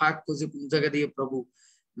খালি ফাঁক করছে কোন জায়গা দিয়ে প্রভু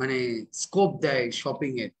মানে স্কোপ দেয়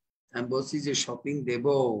শপিং এর। আমি বলছি যে শপিং দেব,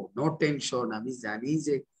 নো টেনশন, আমি জানি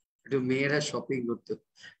যে একটু মেয়েরা শপিং করতে,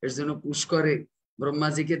 এর জন্য পুশ করে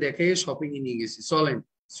ব্রহ্মাজিকে দেখে শপিং এ নিয়ে গেছি, চলেন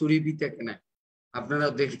সুরিবিতে কেনা।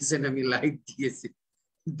 আপনারাও দেখেছেন, আমি লাইভ দিয়েছি,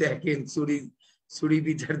 দেখেন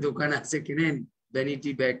সুরিবিতার দোকান আছে, কিনেন,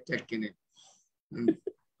 ভ্যানিটি ব্যাগ ট্যাগ কিনেন।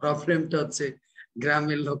 প্রবলেমটা হচ্ছে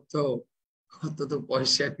গ্রামের লোক তো কত তো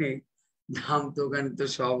পয়সা নেই, দাম তো ওখানে তো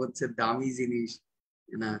সব হচ্ছে দামি জিনিস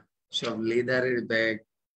না, সব লেদারের ব্যাগ,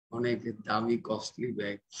 অনেক দামি কস্টলি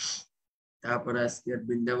ব্যাগ। তারপর আজকে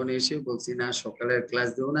বৃন্দাবনে এসে বলছি না সকালের ক্লাস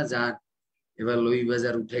দেবো না, যান এবার লই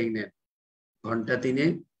বাজার উঠাই নেন, ঘন্টা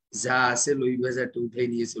 3 যা আছে লই বাজারটা উঠাই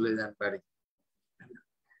নিয়ে চলে যান বাড়ি।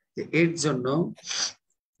 এর জন্য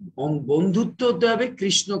বন্ধুত্ব হতে হবে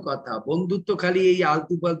কৃষ্ণ কথা। বন্ধুত্ব খালি এই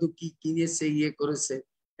আলতু পালতু কি কিনেছে, ইয়ে করেছে,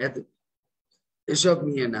 এসব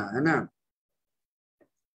নিয়ে না, হ্যাঁ না।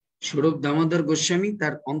 স্বরূপ দামোদর গোস্বামী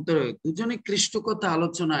তার অন্তরে দুজনে কৃষ্ণ কথা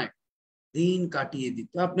আলোচনায় দিন কাটিয়ে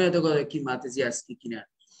দিত। আপনি হয়তো কথা কি মাতাজি আজকে কিনা,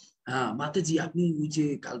 মাতাজি আপনি ওই যে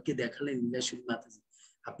কালকে দেখালেন লীলাশুরি মাতাজি,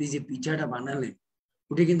 আপনি যে পিঠাটা বানালেন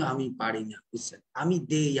ওটা কিন্তু আমি পারি না, বুঝছেন, আমি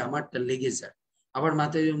দেই, আমারটা লেগে যায়। আবার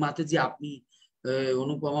মাতাজি আপনি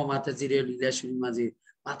অনুপমা মাতাজির লীলাশুরি মাঝে,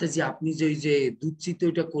 মাতাজি আপনি যে ওই যে দুধ চিত্ত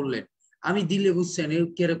ওইটা করলেন, আমি দিলে, বুঝছেন,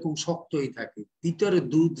 কিরকম শক্ত হয়ে থাকে, ভিতরে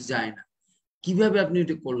দুধ যায় না, কিভাবে আপনি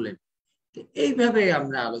ওটা করলেন? এইভাবে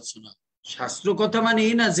আমরা আলোচনা। শাস্ত্র কথা মানে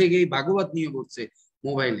এই না যে এই ভাগবত নিয়ে বলছে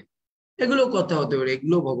মোবাইলে, এগুলো কথা হতে পারে,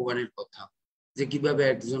 এগুলো ভগবানের কথা, যে কিভাবে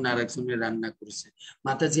একজন আর একজনের রান্না করেছে।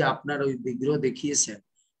 মাতাজি আপনার ওই বিগ্রহ দেখিয়েছেন,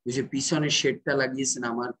 ওই যে পিছনে শেডটা লাগিয়েছেন,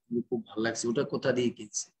 আমার খুব ভালো লাগছে, ওটা কোথা দিয়ে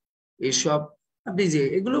কিনছে, এইসব আপনি যে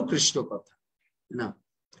এগুলো কৃষ্ণ কথা না।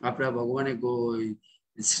 আপনার ভগবানের ওই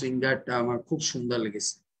শৃঙ্গারটা আমার খুব সুন্দর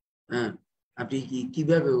লেগেছে। হ্যাঁ, আপনি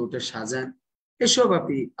কিভাবে ওটা সাজান, এসব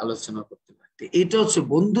আপনি আলোচনা করতে পারতেন। এটা হচ্ছে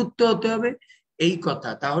বন্ধুত্ব হতে হবে এই কথা,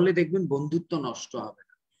 তাহলে দেখবেন বন্ধুত্ব নষ্ট হবে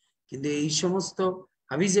না। কিন্তু এই সমস্ত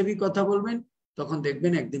হাবিজাবি কথা বলবেন, তখন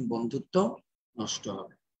দেখবেন একদিন বন্ধুত্ব নষ্ট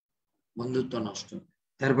হবে, বন্ধুত্ব নষ্ট হবে।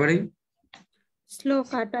 তারপরে শ্লোক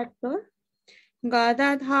 78।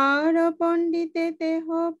 গদাধর পণ্ডিতে দেহ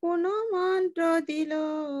পুনঃ মন্ত্র দিল,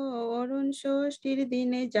 অরুণ ষষ্ঠীর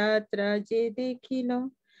দিনে যাত্রা যে দেখিল।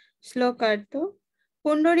 শ্লোকার্থ।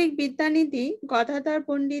 পুণ্ডরিক বিদ্যানিধি গদাধর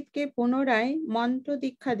পণ্ডিতকে পুনরায় মন্ত্র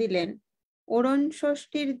দীক্ষা দিলেন। অরুণ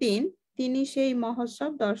ষষ্ঠীর দিন তিনি সেই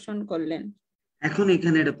মহোৎসব দর্শন করলেন। এখন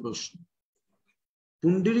এখানে একটা প্রশ্ন,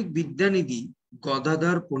 পুণ্ডরিক বিদ্যানিধি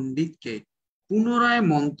গদাধর পণ্ডিতকে পুনরায়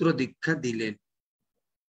মন্ত্র দীক্ষা দিলেন,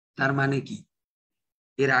 তার মানে কি?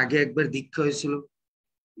 এর আগে একবার দীক্ষা হয়েছিল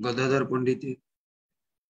গদাধর পণ্ডিতের,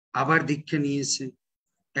 আবার দীক্ষা নিয়েছে,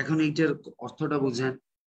 এখন এইটার অর্থটা বোঝান।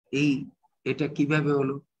 এটা কিভাবে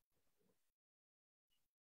হলো?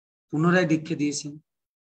 পুনরায় দীক্ষা দিয়েছেন,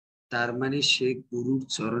 তার মানে সে গুরুর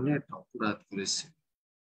চরণে একটা অপরাধ করেছে।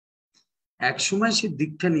 এক সময় সে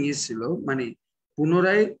দীক্ষা নিয়েছিল, মানে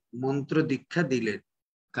পুনরায় মন্ত্র দীক্ষা দিলেন,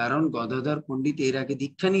 কারণ গদাধর পণ্ডিত এর আগে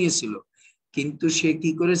দীক্ষা নিয়েছিল, কিন্তু সে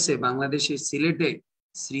কি করেছে, বাংলাদেশের সিলেটে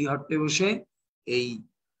শ্রীহট্টে বসে এই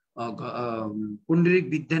পুণ্ডরিক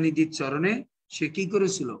বিদ্যানিধির চরণে সে কি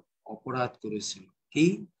করেছিল, অপরাধ করেছিল। কি?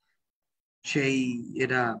 সেই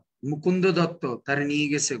এরা মুকুন্দ দত্ত তারে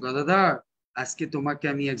নিয়ে গেছে, গদাধর আজকে তোমাকে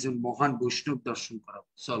আমি একজন মহান বৈষ্ণব দর্শন করাবো,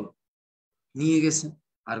 চলো, নিয়ে গেছে।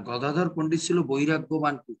 আর গদাধর পণ্ডিত ছিল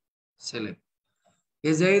বৈরাগ্যবান ছেলে।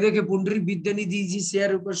 এ জায়গায় দেখে পুণ্ডরিক বিদ্যানিধি জি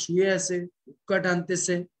চেয়ার উপর শুয়ে আছে, উক্কা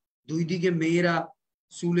টানতেছে, দুই দিকে মেয়েরা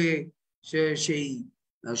চুলে সেই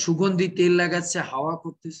সুগন্ধি তেল লাগাচ্ছে, হাওয়া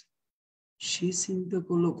করতেছে। সে চিন্তা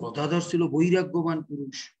করলো, গদাধর ছিল বৈরাগ্যবান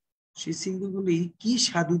পুরুষ, সে চিন্তা করলো এই কি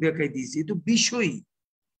সাধু দেখাই দিয়েছে, এ তো বিষয়ী,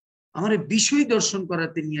 আমার বিষয় দর্শন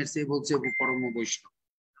করাতে নিয়ে আসছে, বলছে পরম বৈষ্ণব।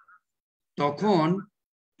 তখন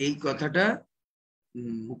এই কথাটা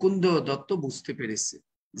মুকুন্দ দত্ত বুঝতে পেরেছে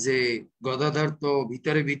যে গদাধর তো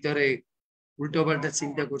ভিতরে ভিতরে উল্টোপাল্টা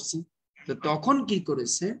চিন্তা করছে। তো তখন কি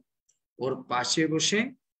করেছে, ওর পাশে বসে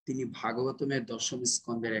তিনি ভাগবতমের দশম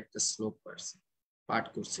স্কন্ধের একটা শ্লোক পাঠ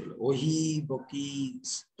করছিল, ওহি বকি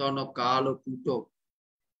স্তন কাল পুট,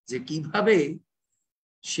 যে কিভাবে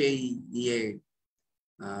সেই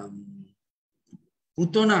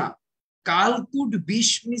পুতনা কালকুট বিষ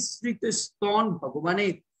মিশ্রিত স্তন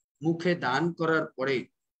ভগবানের মুখে দান করার পরে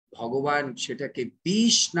ভগবান সেটাকে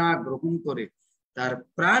বিষ না গ্রহণ করে তার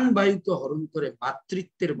প্রাণ বায়ুকে হরণ করে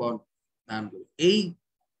মাতৃত্বের বন দান করে। এই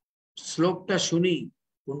শ্লোকটা শুনি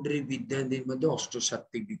পুণ্ডরিক বিদ্যানিধির মধ্যে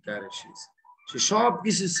অষ্টসাত্ত্বিক বিকার এসেছে। সে সব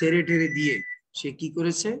কিছু সেরে টেরে দিয়ে সে কি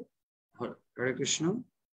করেছে, হরে কৃষ্ণ।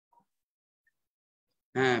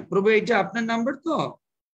 হ্যাঁ প্রভু, এটা আপনার নাম্বার তো,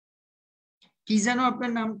 কি জানো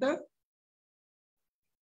আপনার নামটা?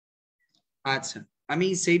 আচ্ছা, আমি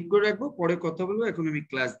সেভ করে রাখবো, পরে কথা বলবো, এখন আমি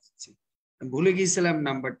ক্লাস দিচ্ছি, ভুলে গিয়েছিলাম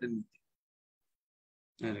নাম্বারটা নিতে।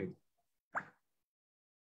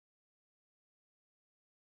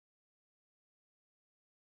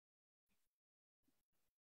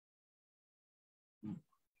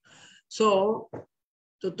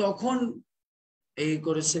 তো তখন এই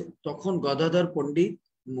করেছে, তখন গদাধর পণ্ডিত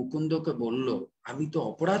মুকুন্দকে বলল, আমি তো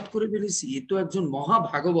অপরাধ করে ফেলেছি, এ তো একজন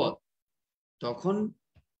মহাভাগবত। তখন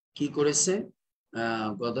কি করেছে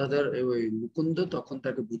গদাধর, ওই মুকুন্দ তখন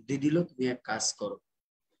তাকে বুদ্ধি দিল, তুমি এক কাজ করো,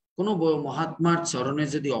 কোনো মহাত্মার চরণে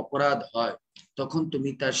যদি অপরাধ হয়, তখন তুমি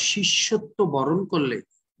তার শিষ্যত্ব বরণ করলে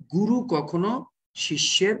গুরু কখনো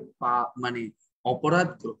শিষ্যের মানে অপরাধ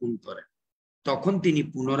গ্রহণ করে, তখন তিনি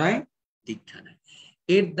পুনরায় দীক্ষা নেন।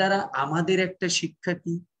 এর দ্বারা আমাদের একটা শিক্ষা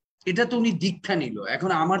কি, এটা তো উনি দীক্ষা নিল,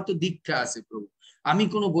 এখন আমার তো দীক্ষা আছে প্রভু, আমি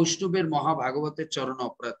কোনো বৈষ্ণবের মহাভাগবতের চরণে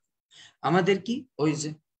অপরাধ, আমাদের কি ওই যে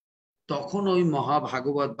তখন ওই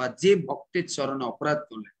মহাভাগবত বা যে ভক্তের চরণে অপরাধ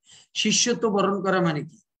করলেন, শিষ্যত্ব বরণ করা মানে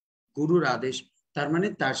কি, গুরুর আদেশ, তার মানে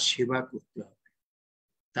তার সেবা করতে হবে,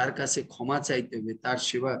 তার কাছে ক্ষমা চাইতে হবে, তার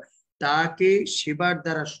সেবা, তাকে সেবার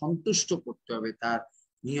দ্বারা সন্তুষ্ট করতে হবে, তার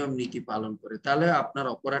নিয়ম নীতি পালন করে, তাহলে আপনার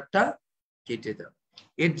অপরাধটা কেটে যাবে।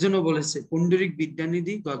 এর জন্য বলেছে পুণ্ডরিক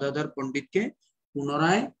বিদ্যানিধি গদাধর পণ্ডিতকে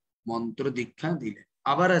পুনরায় মন্ত্র দীক্ষা দিলেন।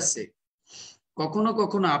 আবার আছে, কখনো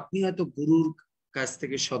কখনো আপনি হয়তো গুরুর কাছ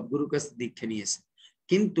থেকে, সদ্গুরুর কাছ থেকে দীক্ষা নিয়েছেন,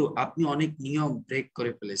 কিন্তু আপনি অনেক নিয়ম ব্রেক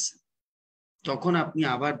করে ফেলেছেন, তখন আপনি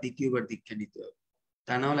আবার দ্বিতীয়বার দীক্ষা নিতে হবে।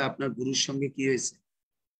 তা না হলে আপনার গুরুর সঙ্গে কি হয়েছে,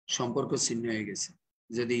 সম্পর্ক ছিন্ন হয়ে গেছে,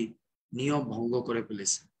 যদি নিয়ম ভঙ্গ করে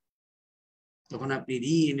ফেলেছে, তখন আপনি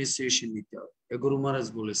রিইনিশিয়েশন নিতে হবে। গুরু মহারাজ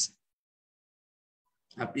বলেছে,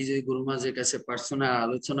 আপনি যদি গুরু মহারাজের কাছে পার্সোনাল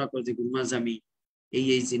আলোচনা করে যে গুরু মহারাজ আমি এই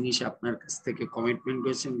জিনিস আপনার কাছ থেকে কমিটমেন্ট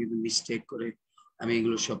করেছেন, কিন্তু মিস্টেক করে আমি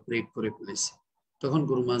এগুলো সব ব্রেক করে ফেলেছি, তখন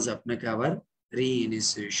গুরু মহারাজ আপনাকে আবার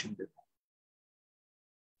রিইনিশিয়েশন দেবে।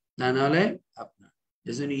 তা নাহলে আপনার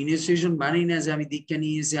এজন্য ইনিশিয়েশন মানেই না যে আমি দীক্ষা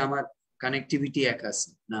নিয়েছি আমার কানেক্টিভিটি এক আছে,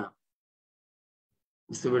 না।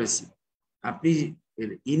 বুঝতে পেরেছি? আপনি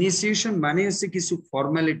ইনিশিয়েশন মানে হচ্ছে কিছু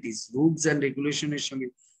ফর্মালিটিস, রুলস এন্ড রেগুলেশনের সঙ্গে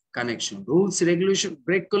কানেকশন। রুলস রেগুলেশন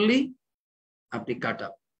ব্রেক করলেই আপনি কাট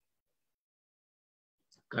আপ।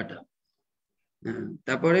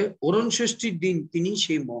 তারপরে অরুণ ষষ্ঠীর দিন তিনি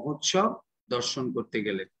সেই মহোৎসব দর্শন করতে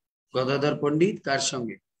গেলেন। গদাধর পণ্ডিত কার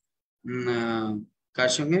সঙ্গে?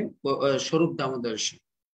 স্বরূপ দামোদর।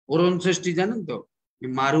 অরুণ ষষ্ঠী জানেন তো,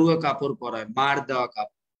 মারুয়া কাপড় পরায়, মার দেওয়া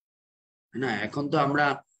কাপড় না। এখন তো আমরা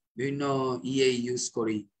বিভিন্ন ইউজ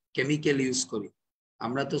করি, কেমিক্যাল ইউজ করি।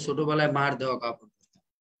 আমরা তো ছোটবেলায় মার দেওয়া কাপড় পরতাম।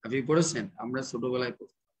 আপনি পড়েছেন? আমরা ছোটবেলায়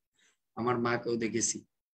পড়তাম, আমার মাকেও দেখেছি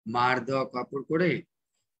মার দেওয়া কাপড় পরে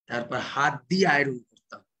তারপর হাত দিয়ে আয়রন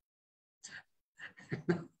করতাম।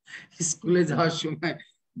 স্কুলে যাওয়ার সময়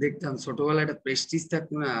দেখতাম, ছোটবেলায় একটা প্রেস্টিজ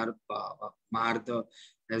থাকতো না, আর বাবা মার দেওয়া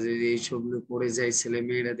এইসবগুলো পড়ে যায় ছেলে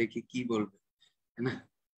মেয়েরা, দেখি কি বলবে না।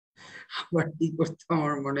 আবার কি করতাম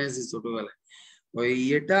আমার মনে আছে ছোটবেলায়, ওই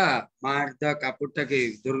মার দেওয়া কাপড়টাকে,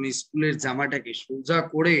 ধরুন স্কুলের জামাটাকে সোজা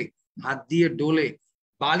করে হাত দিয়ে ডলে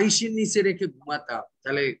বালিশের নিচে রেখে ঘুমাতাম,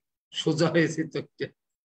 তাহলে সোজা হয়ে যেত।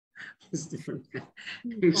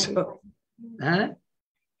 হ্যাঁ,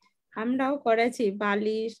 আমরাও করেছি,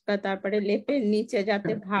 বালিশ বা তারপরে লেপের নিচে,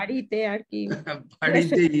 যাতে ভারীতে আর কি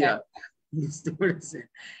বাড়িতে বুঝতে পেরেছে,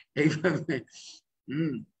 এইভাবে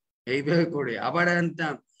এইভাবে করে আবার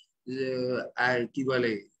আনতাম। কি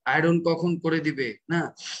বলে, আয়রন কখন করে দিবে না,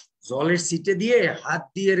 জলের সিটে দিয়ে হাত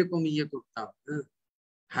দিয়ে এরকম করতাম,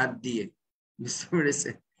 হাত দিয়ে, বুঝতে পেরেছে,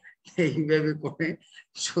 এইভাবে করে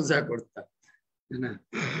সোজা করতাম না।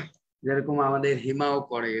 যেরকম আমাদের হিমাও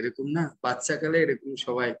করে এরকম না, বাচ্চাকালে এরকম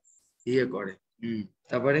সবাই করে।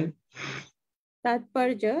 তারপরে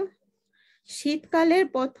তাৎপর্য, শীতকালের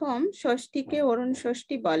প্রথম ষষ্ঠীকে অরুণ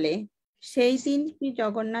ষষ্ঠী বলে। সেই দিন শ্রী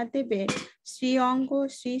জগন্নাথ দেবের শ্রীঅঙ্গ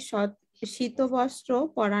শ্রী শীতবস্ত্র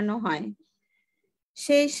পরানো হয়।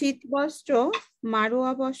 সেই শীতবস্ত্র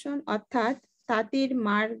মারুয়া বসন অর্থাৎ তাঁতির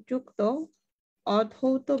মারযুক্ত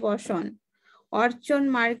অধৌত বসন। অর্চন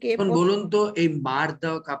মার্গে বলুন তো, এই মার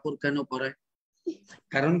দেওয়া কাপড় কেন পরায়?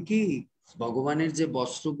 কারণ কি, ভগবানের যে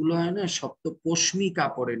বস্ত্রগুলো হয় না, সব তো পশমি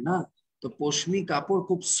কাপড়ের না, তো পশমি কাপড়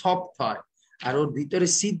খুব সফট হয়, আর ওর ভিতরে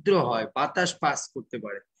ছিদ্র হয়, বাতাস পাস করতে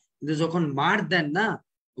পারে। কিন্তু যখন মার দেন না,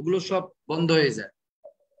 ওগুলো সব বন্ধ হয়ে যায়,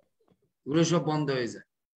 ওগুলো সব বন্ধ হয়ে যায়।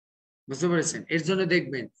 বুঝতে পেরেছেন? এর জন্য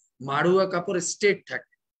দেখবেন মারুয়া কাপড় স্ট্রেট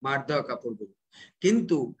থাকে, মার দেওয়া কাপড়গুলো।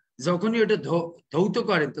 কিন্তু যখনই ওটা ধৌত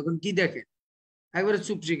করেন, তখন কি দেখেন, একবারে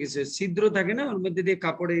চুপসে গেছে, ছিদ্র থাকে না, ওর মধ্যে দিয়ে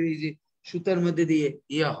কাপড়ের এই যে সুতার মধ্যে দিয়ে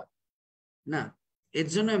হয় না, এর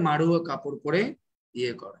জন্য মারুয়া কাপড় পরে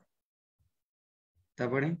করে।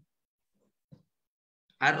 তারপরে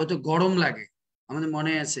আর অত গরম লাগে, আমাদের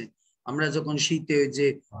মনে আছে আমরা যখন শীতে যে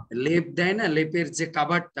লেপ দেয় না, লেপের যে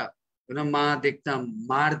কাভারটা, মা দেখতাম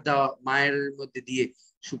মায়ের মধ্যে দিয়ে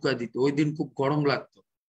শুকা দিত, ওই দিন খুব গরম লাগতো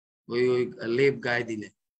ওই লেপ গায়ে দিলে।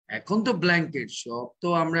 এখন তো ব্ল্যাঙ্কেট, সব তো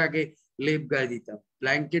আমরা আগে লেপ গায়ে দিতাম,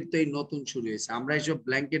 ব্ল্যাঙ্কেট তো এই নতুন শুরু হয়েছে। আমরা এইসব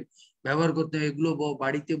ব্ল্যাঙ্কেট ব্যবহার করতে, এগুলো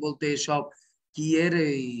বাড়িতে বলতে সব কি এর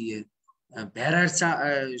এই ভেড়ার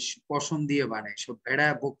পশম দিয়ে বানায়, সব ভেড়া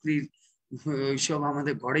বকরির ওইসব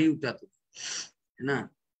আমাদের ঘরেই উঠাতো না,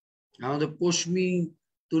 আমাদের পশমি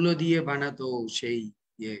তুলো দিয়ে বানাতো, সেই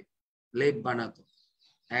লেপ বানাতো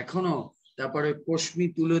এখনো। তারপরে পশমি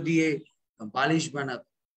তুলো দিয়ে বালিশ বানাতো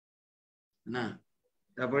না।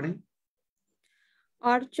 তারপরে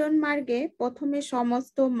অর্চন মার্গে প্রথমে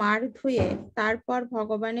সমস্ত মার ধুয়ে তারপর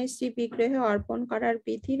ভগবানের শ্রী বিগ্রহে অর্পণ করার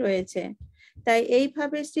বিধি রয়েছে। তাই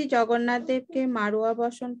এইভাবে শ্রী জগন্নাথ দেবকে মারুয়া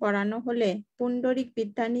বসন পরানো হলে পুণ্ডরিক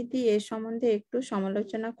বিদ্যানিধি এ সম্বন্ধে একটু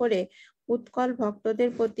সমালোচনা করে উৎকল ভক্তদের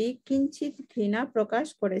প্রতি কিঞ্চিত ঘৃণা প্রকাশ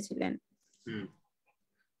করেছিলেন।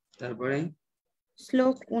 তারপরে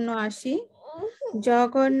শ্লোক ৭৯,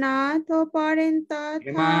 জগন্নাথ পরেন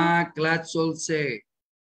তথা ক্লাস চলছে,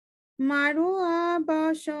 মারুয়া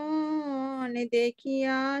বসন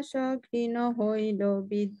দেখিয়া সঘৃণ হইল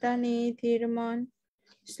বিদ্যানিধির মন।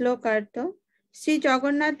 শ্লোকার্থ, শ্রী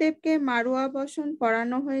জগন্নাথ দেবকে মারুয়া বসন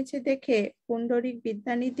পরানো হয়েছে দেখে পুণ্ডরিক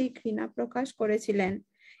বিদ্যানিধি ঘৃণা প্রকাশ করেছিলেন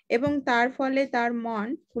এবং তার ফলে তার মন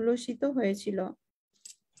কুলসিত হয়েছিল।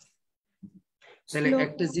 তাহলে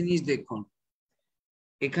একটা জিনিস দেখুন,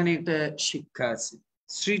 এখানে একটা শিক্ষা আছে।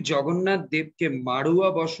 শ্রী জগন্নাথ দেবকে মাড়ুয়া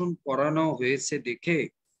বসন করানো হয়েছে দেখে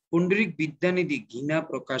পুণ্ডরিক বিদ্যানিধি ঘৃণা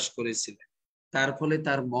প্রকাশ করেছিলেন, তার ফলে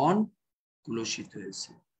তার মন কুলসিত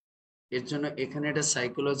হয়েছে। এর জন্য এখানে একটা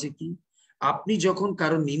সাইকোলজি কি, আপনি যখন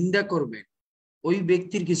কারো নিন্দা করবেন ওই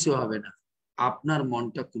ব্যক্তির কিছু হবে না, আপনার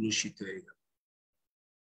মনটা কুলসিত হয়ে গেল,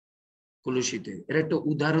 কুলসিত হয়ে। এর একটা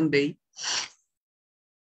উদাহরণ দেই।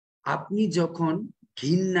 আপনি যখন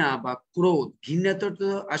ঘৃণা বা ক্রোধ, ঘৃণা তো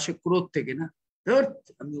আসে ক্রোধ থেকে না,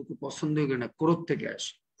 আমি ওকে পছন্দ করি না, ক্রোধ থেকে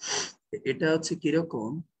আসে। এটা হচ্ছে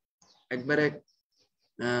কিরকম, একবার এক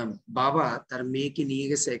বাবা তার মেয়েকে নিয়ে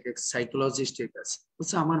গেছে এক সাইকোলজিস্টের কাছে,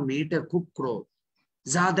 বলছে আমার মেয়েটার খুব ক্রোধ,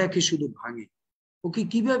 যা দেখে শুধু ভাঙে, ওকে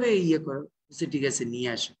কিভাবে ইয়ে করে। ঠিক আছে নিয়ে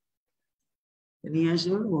আসে, নিয়ে আসে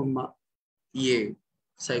ও মা ইয়ে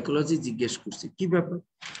সাইকোলজি জিজ্ঞেস করছে কি ব্যাপার,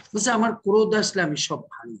 বলছে আমার ক্রোধ আসলে আমি সব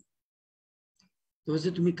ভাঙি। তো বলছে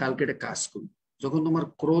তুমি কালকে একটা কাজ করবে, যখন তোমার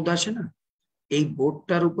ক্রোধ আসে না, এই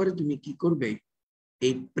বোর্ডটার উপরে তুমি কি করবে,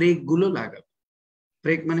 এই প্রেক গুলো লাগাবে।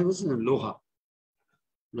 প্রেক মানে বুঝছো না, লোহা,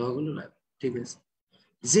 লোহাগুলো লাগাবে। ঠিক আছে,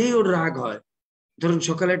 যেই ওর রাগ হয়, ধরুন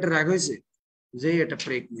সকালে একটা রাগ হয়েছে, যেই একটা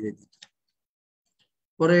প্রেক মেরে দিত,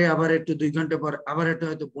 পরে আবার একটু 2 ঘন্টা পর আবার একটা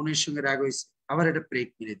হয়তো বোনের সঙ্গে রাগ হয়েছে, আবার একটা প্রেক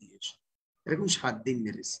মেরে দিয়েছে, এরকম 7 দিন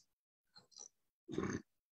মেরেছে।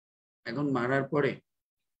 এখন মারার পরে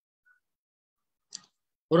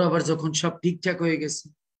ওরা আবার যখন সব ঠিকঠাক হয়ে গেছে,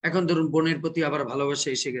 এখন ধরুন বোনের প্রতি আবার ভালোবাসা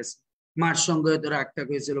এসে গেছে, মার সঙ্গে হয়তো রাগটাগ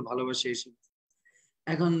হয়েছিল, ভালোবাসা এসে গেছে।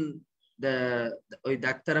 এখন ওই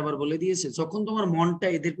ডাক্তার আবার বলে দিয়েছে যখন তোমার মনটা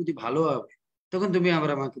এদের প্রতি ভালো হবে তখন তুমি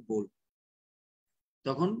আবার আমাকে বল,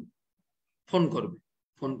 তখন ফোন করবে।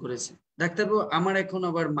 ফোন করেছে ডাক্তারবাবু, আমার এখন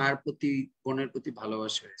আবার মার প্রতি বোনের প্রতি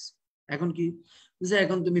ভালোবাসা হয়েছে, এখন কি, যে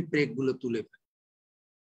এখন তুমি প্রেক গুলো তুলে ফেলো,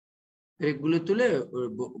 প্রেক গুলো তুলে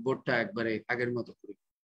বোর্ডটা একবারে আগের মতো করে।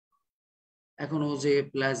 এখন ও যে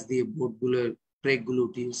প্লাস দিয়ে বোর্ড গুলো প্রেক গুলো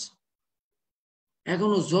উঠিয়েছে, এখন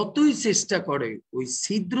ও যতই চেষ্টা করে ওই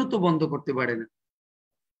ছিদ্র তো বন্ধ করতে পারে না।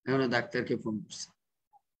 এখন ডাক্তারকে ফোন করছে,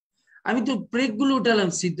 আমি তো প্রেক গুলো উঠালাম,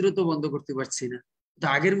 ছিদ্র তো বন্ধ করতে পারছি না, তো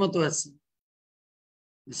আগের মতো আছে।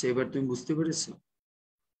 এবার তুমি বুঝতে পেরেছো,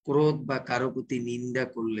 ক্রোধ বা কারো প্রতি নিন্দা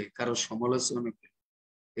করলে, কারো সমালোচনা করলে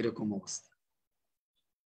এরকম অবস্থা।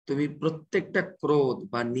 তুমি প্রত্যেকটা ক্রোধ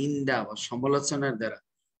বা নিন্দা বা সমালোচনার দ্বারা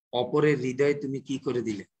অপরের হৃদয়ে তুমি কি করে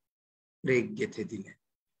দিলে, প্রেক গেঁথে দিলে।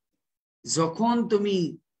 যখন তুমি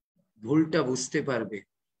ভুলটা বুঝতে পারবে,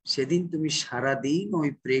 সেদিন তুমি সারাদিন ওই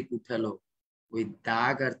প্রেক উঠালো, ওই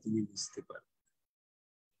দাগ আর তুমি বুঝতে পারবে।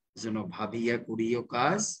 যেন ভাবিয়া করিও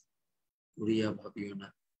কাজ, করিয়া ভাবিও না।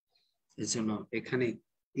 এজন্য এখানে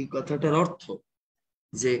এই কথাটার অর্থ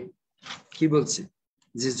যে কি বলছে,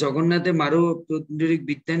 যে জগন্নাথে মারু পুণ্ডরিক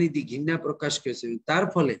বিদ্যানিধি ঘৃণা প্রকাশ করেছে, তার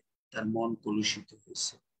ফলে তার মন কলুষিত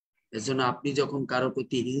হয়েছে। এজন্য আপনি যখন কারো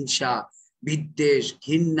প্রতি হিংসা, বিদ্বেষ,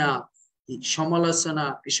 ঘৃণা, সমালোচনা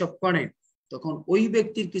এসব করেন, তখন ওই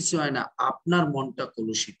ব্যক্তির কিছু হয় না, আপনার মনটা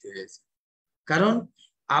কলুষিত হয়েছে। কারণ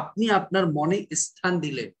আপনি আপনার মনে স্থান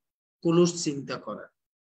দিলে কলুষ চিন্তা করার,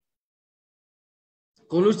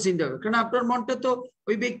 কলুষ চিন্তা করার, কারণ আপনার মনটা তো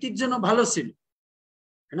ওই ব্যক্তির জন্য ভালো ছিল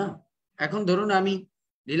না। এখন ধরুন আমি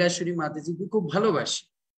লীলাশ্বরী মাতাজিকে খুব ভালোবাসি,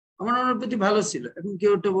 আমার ওনার প্রতি ভালো ছিল, এখন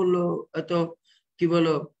কেউ ওটা বললো এত কি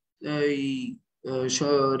বলো এই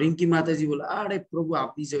রিঙ্কি মাতাজি বলো, আরে প্রভু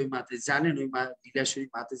আপনি যে ওই মাতাজি জানেন, ওই লীলাশ্বরী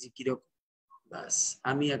মাতাজি কিরকম, বাস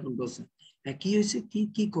আমি এখন বলছি হ্যাঁ কি হয়েছে, কি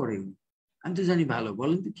কি করে উনি, আমি তো জানি ভালো,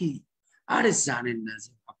 বলেন তো কি, আরে জানেন না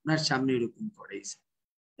যে আপনার সামনে এরকম করে,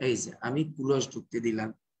 এই যে আমি পুলস ঢুকতে দিলাম,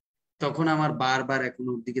 তখন আমার বারবার এখন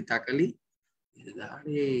ওর দিকে তাকালি,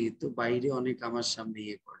 আরে তো বাইরে অনেক আমার সামনে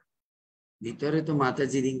ইয়ে করে, ভিতরে তো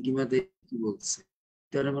মাতাজি রিঙ্কি মাতাজি কি বলছে,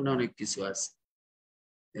 ভিতরে মানে অনেক কিছু আছে।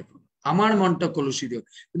 দেখুন আমার মনটা কলুষিত,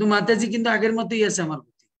 কিন্তু মাতাজি কিন্তু আগের মতোই আছে আমার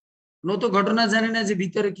প্রতি, নত ঘটনা জানে না যে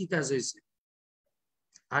ভিতরে কি কাজ হয়েছে।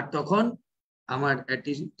 আর তখন আমার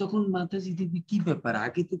তখন মাতাজি দেখবি কি ব্যাপার,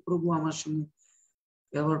 আগে তো প্রভু আমার সঙ্গে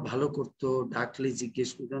ব্যবহার ভালো করতো, ডাকলে জিজ্ঞেস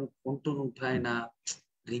করতো, ফোন টোন উঠায় না,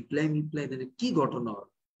 রিপ্লাই দেয় না, কি ঘটনা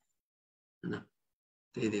না।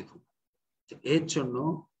 তো দেখুন, এর জন্য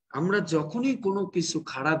আমরা যখনই কোনো কিছু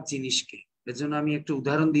খারাপ জিনিসকে, এর জন্য আমি একটা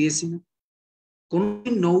উদাহরণ দিয়েছি না, কোন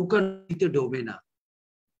নৌকা নদীতে ডোবে না,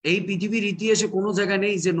 এই পৃথিবীর ইতিহাসে কোনো জায়গায়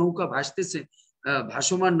নেই যে নৌকা ভাসতেছে,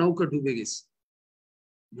 ভাসমান নৌকা ডুবে গেছে।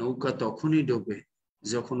 নৌকা তখনই ডোবে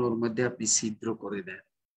যখন ওর মধ্যে আপনি ছিদ্র করে দেন,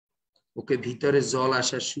 ওকে ভিতরে জল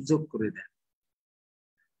আসার সুযোগ করে দেন,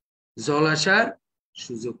 জল আসার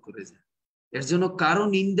সুযোগ করে দেন। এর জন্য কারো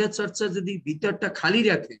নিন্দা চর্চা যদি ভিতরটা খালি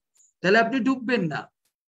রাখে, তাহলে আপনি ডুববেন না।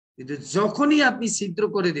 কিন্তু যখনই আপনি ছিদ্র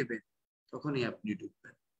করে দেবেন তখনই আপনি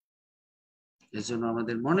ডুববেন। এজন্য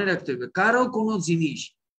আমাদের মনে রাখতে হবে কারো কোনো জিনিস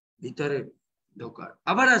ভিতরে ঢোকার।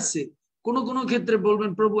 আবার আছে কোন কোন ক্ষেত্রে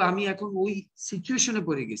বলবেন প্রভু আমি এখন ওই সিচুয়েশনে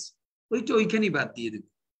পড়ে গেছি, ওইটা ওইখানেই বাদ দিয়ে দেব।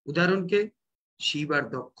 উদাহরণকে শিব আর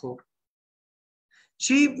দক্ষ,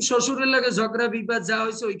 শিব শ্বশুরের লাগে ঝগড়া বিবাদ যা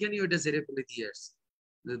হয়েছে ওইখানেই ওইটা ছেড়ে ফেলে দিয়ে আসছে।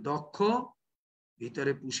 দক্ষ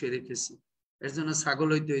ভিতরে পুষে রেখেছে, এর জন্য ছাগল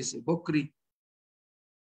হইতে হয়েছে, বকরি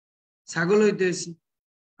ছাগল হইতে হয়েছে।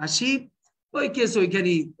 আর শিব ওই কেস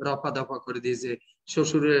ওইখানেই রফা দফা করে দিয়েছে,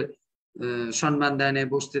 শ্বশুরের সম্মান দেয় নাই,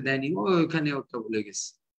 বসতে দেয়নি, ওইখানে ওটা ভুলে গেছে।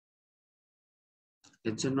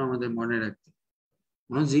 এর জন্য আমাদের মনে রাখতে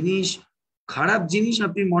কোন জিনিস, খারাপ জিনিস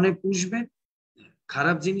আপনি মনে পুষবেন।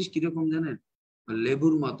 খারাপ জিনিস কিরকম জানেন,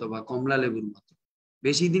 লেবুর মতো বা কমলা লেবুর মতো,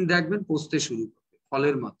 বেশি দিন রাখবেন পচতে শুরু করবে,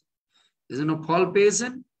 ফলের মতো। এজন্য ফল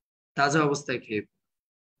পেয়েছেন তাজা অবস্থায় খেয়ে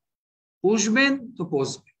পুষবেন তো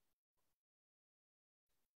পচবে।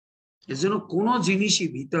 এজন্য কোন জিনিসই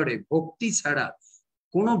ভিতরে ভক্তি ছাড়া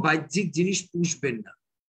কোনো বাহ্যিক জিনিস পুষবেন না,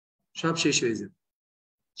 সব শেষ হয়ে যাবে।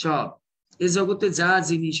 সব এ জগতে যা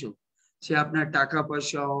জিনিস হোক, সে আপনার টাকা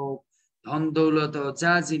পয়সা হোক, ধন দৌলত হোক,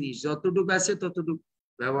 যা জিনিস যতটুকু আছে ততটুকু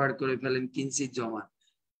ব্যবহার করে ফেলেন, কিঞ্চিত জমা।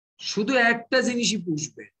 শুধু একটা জিনিসই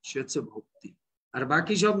পুষবে, সে হচ্ছে ভক্তি, আর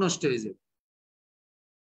বাকি সব নষ্ট হয়ে যাবে।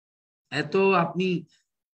 এত আপনি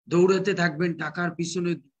দৌড়াতে থাকবেন টাকার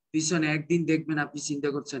পিছনে পিছনে, একদিন দেখবেন আপনি চিন্তা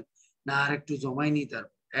করছেন না আর একটু জমাই নি, তার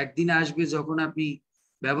একদিন আসবে যখন আপনি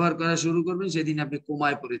ব্যবহার করা শুরু করবেন, সেদিন আপনি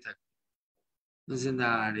কমায় পড়ে থাকবেন। বুঝছেন না,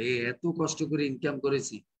 আরে এত কষ্ট করে ইনকাম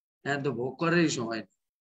করেছি, হ্যাঁ তো ভোগ করারই সময় নেই,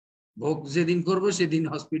 ভোগ যেদিন করবো সেদিন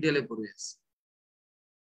হসপিটালে পড়ে আছে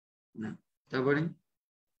না। তারপরে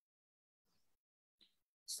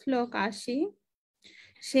শ্লোক 80।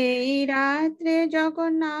 সেই রাত্রে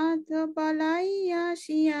জগন্নাথ পলাইয়া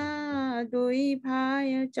আসিয়া, দুই ভাই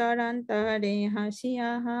চরান্তরে হাসিয়া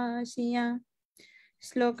হাসিয়া।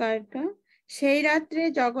 শ্লোকার্থ। সেই রাত্রে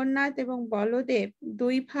জগন্নাথ এবং বলদেব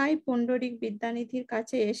দুই ভাই পুণ্ডরিক বিদ্যানিধির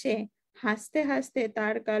কাছে এসে হাসতে হাসতে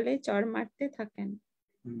তার গালে চড় মারতে থাকেন।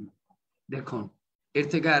 দেখুন এর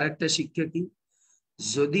থেকে আরেকটা শিক্ষা কি,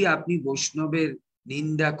 যদি আপনি বৈষ্ণবের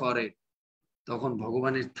নিন্দা করেন তখন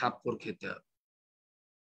ভগবানের থাপ্পড় খেতে হবে।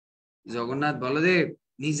 জগন্নাথ বলদেব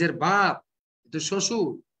নিজের বাপ, তো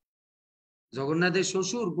শ্বশুর, জগন্নাথের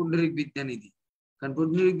শ্বশুর পুণ্ডরিক বিদ্যানিধি। কারণ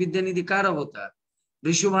পুণ্ডরিক বিদ্যানিধি কার অবতার?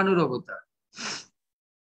 বিশ্বভানুর অবতার,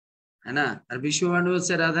 হ্যাঁ না? আর বিশ্বভানু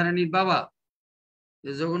হচ্ছে রাধারানীর বাবা,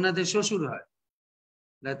 জগন্নাথের শ্বশুর হয়,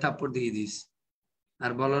 থাপ্পড় দিয়ে দিস।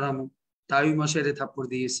 আর বলরাম তাই মশাইরে থাপ্পড়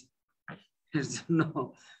দিয়েছে। এর জন্য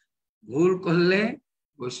ভুল করলে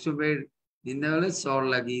বৈষ্ণবের নিন্দা হলে চর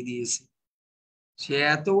লাগিয়ে দিয়েছে। সে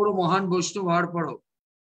এত বড় মহান বৈষ্ণব হওয়ার পরও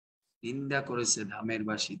নিন্দা করেছে ধামের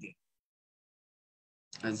বাসীদের,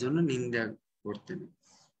 এর জন্য নিন্দা করতেন।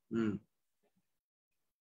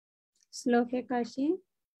 শ্লোক 81।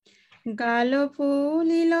 গাল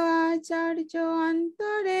ফুলিল আচার্য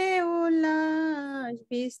অন্তরে উল্লাস,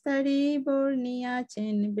 বিস্তারি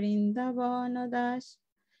বর্ণিয়াছেন বৃন্দাবন দাস।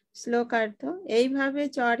 শ্লোকার্থ। এইভাবে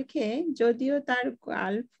চড় খেয়ে যদিও তার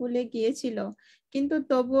গাল ফুলে গিয়েছিল, কিন্তু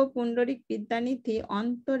তবুও পুণ্ডরিক বিদ্যানিধি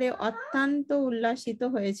অন্তরে অত্যন্ত উল্লাসিত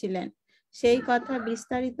হয়েছিলেন। সেই কথা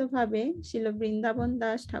বিস্তারিতভাবে শ্রীল বৃন্দাবন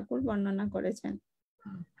দাস ঠাকুর বর্ণনা করেছেন।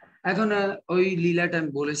 এখন ওই লীলাটা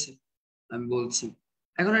আমি বলছি।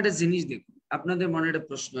 এখন একটা জিনিস দেখুন, আপনাদের মনে একটা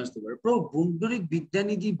প্রশ্ন আসতে পারে, প্রভু পুণ্ডরিক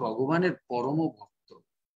বিদ্যানিধি ভগবানের পরম ভক্ত,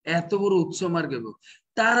 এত বড় উচ্চ মার্গের ভক্ত,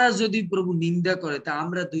 তারা যদি প্রভু নিন্দা করে, তা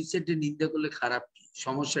আমরা দুই সাইডে নিন্দা করলে খারাপ কি?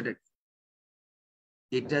 সমস্যাটা কি?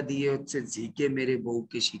 এটা দিয়ে হচ্ছে ঝিকে মেরে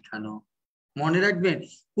বউকে শিখানো। মনে রাখবেন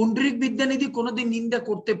পুণ্ডরিক বিদ্যানিধি কোনোদিন নিন্দা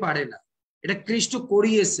করতে পারে না, এটা কৃষ্ণ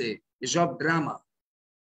করিয়েছে। এসব ড্রামা,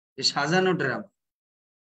 এ সাজানো ড্রামা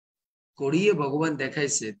করিয়ে ভগবান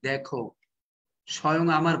দেখাইছে, দেখো স্বয়ং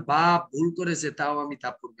আমার বাপ ভুল করেছে, তাও আমি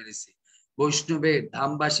থাপ্পড় মেরেছি, বৈষ্ণবের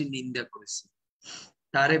ধামবাসী নিন্দা করেছে,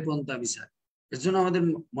 তারে পর্যন্ত আমি ছাড়ি। এর জন্য আমাদের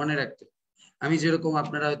মনে রাখতে, আমি যেরকম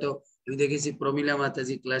আপনারা হয়তো দেখেছি প্রমিলা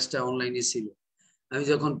মাতাজি ক্লাসটা অনলাইনে ছিল, আমি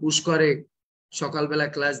যখন পুষ্করে সকালবেলা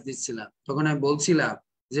ক্লাস দিচ্ছিলাম তখন আমি বলছিলাম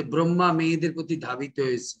যে ব্রহ্মা মেয়েদের প্রতি ধাবিত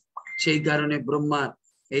হয়েছে, সেই কারণে ব্রহ্মা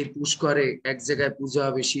এই পুষ্করে এক জায়গায় পূজা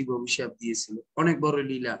হবে, শিব অভিশাপ দিয়েছিল। অনেক বড়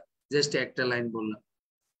লীলা, জাস্ট একটা লাইন বললাম।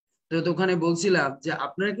 তো ওখানে বলছিলাম যে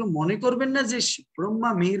আপনারা কেউ মনে করবেন না যে ব্রহ্মা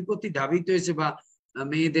মেয়ের প্রতি ধাবিত হয়েছে বা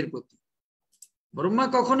মেয়েদের প্রতি। ব্রহ্মা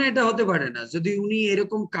কখনো এটা হতে পারে না। যদি উনি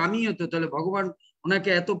এরকম কামি হতো তাহলে ভগবান ওনাকে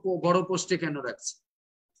এত বড় পোস্টে কেন রাখছে?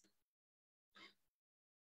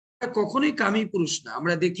 কখনোই কামি পুরুষ না।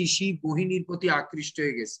 আমরা দেখি শিব মোহিনীর প্রতি আকৃষ্ট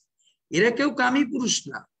হয়ে গেছে, এরা কেউ কামি পুরুষ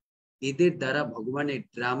না। এদের দ্বারা ভগবানের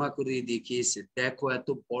ড্রামা করে দেখিয়েছে, দেখো এত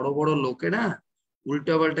বড় বড় লোকেরা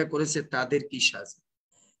উল্টাপাল্টা করেছে, তাদের কি সাজা।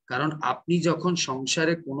 কারণ আপনি যখন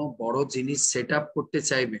সংসারে কোনো বড় জিনিস সেট আপ করতে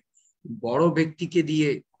চাইবেন, বড় ব্যক্তিকে দিয়ে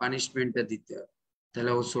পানিশমেন্টটা দিতে হবে,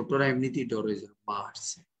 তাহলে ও ছোটরা এমনিতেই ডরে যায়,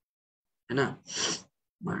 মারছে, হ্যাঁ না,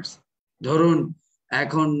 মারছে। ধরুন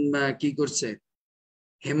এখন কি করছে,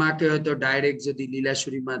 হেমাকে হয়তো ডাইরেক্ট যদি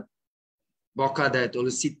লীলাশ্বরী মা বকা দেয়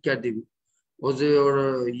তাহলে চিৎকার দিবি, ও যে ওর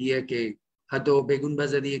ইয়েকে হয়তো বেগুন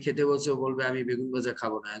ভাজা দিয়ে খেতে বলছে, ও বলবে আমি বেগুন ভাজা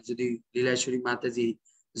খাবো না। যদি লীলাশ্বরী মাতাজি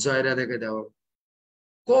জয়রা দেখে দেওয়া,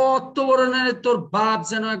 কত বড় না তোর বাপ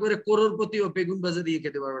যেন একবারে করোড়পতি, ও বেগুন ভাজা দিয়ে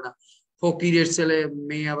খেতে পারবে না, ফকিরের ছেলে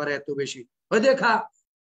মেয়ে আবার এত বেশি, ওই দেখা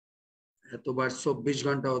এতবার 24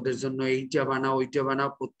 ঘন্টা ওদের জন্য এইটা বানাও ওইটা বানাও,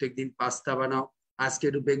 প্রত্যেকদিন পাস্তা বানাও, আজকে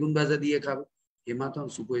একটু বেগুন ভাজা দিয়ে খাবে। হেমা তখন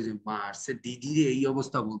চুপ হয়ে যায়, মারছে দিদিরে এই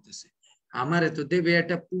অবস্থা বলতেছে, আমারে তো দেবে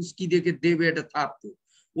একটা পুচকি দেখে দেবে একটা থাপতো।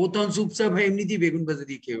 ও তখন চুপচাপ ভাই এমনিতেই বেগুন ভাজা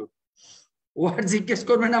দিয়ে খেয়ে, ও আর জিজ্ঞেস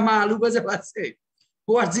করবে না মা আলু ভাজা আছে,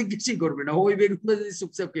 ও আর জিজ্ঞেসই করবে না, ওই বেগুন ভাজা দিয়ে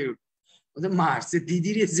চুপচাপ খেয়ে উঠবে। মারছে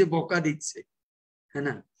দিদিরে যে বকা দিচ্ছে, হ্যাঁ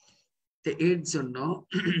না। তো এর জন্য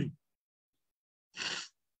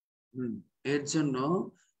এর জন্য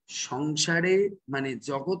সংসারে মানে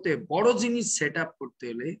জগতে বড় জিনিস সেট আপ করতে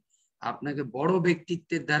হলে আপনাকে বড়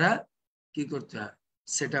ব্যক্তিত্বের দ্বারা কি করতে হয়,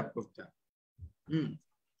 সেট আপ করতে হয়,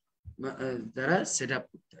 দ্বারা সেট আপ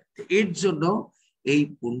করতে হয়। এর জন্য এই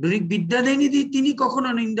পুণ্ডরিক বিদ্যানিধি তিনি কখনো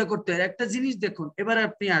নিন্দা করতে হয়। একটা জিনিস দেখুন, এবার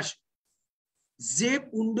আপনি আসুন, যে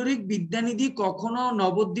পুণ্ডরিক বিদ্যানিধি কখনো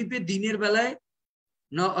নবদ্বীপে দিনের বেলায়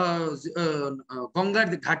গঙ্গার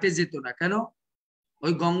ঘাটে যেত না, কেন?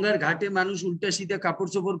 ওই গঙ্গার ঘাটে মানুষ উল্টা সিধা কাপড়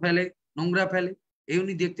চোপড় ফেলে, নোংরা ফেলে, এই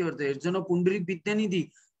উনি দেখতে পারতেন। এর জন্য পুণ্ডরিক বিদ্যানিধি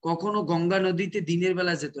কখনো গঙ্গা নদীতে দিনের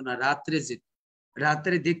বেলা যেত না, রাত্রে যেত।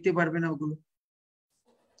 রাত্রে দেখতে পারবে না ওগুলো,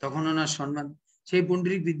 তখন ওনার সম্মান। সেই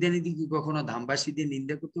পুণ্ডরিক বিদ্যানিধি কি কখনো ধামবাসীদের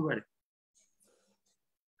নিন্দা করতে পারে?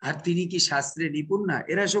 আর তিনি কি শাস্ত্রে নিপুণ না?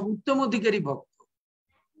 এরা সব উত্তম অধিকারী ভক্ত।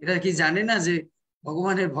 এরা কি জানে না যে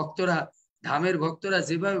ভগবানের ভক্তরা, ধামের ভক্তরা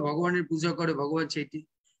যেভাবে ভগবানের পূজা করে, ভগবান সেইটি,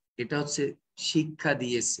 এটা হচ্ছে শিক্ষা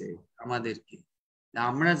দিয়েছে আমাদেরকে।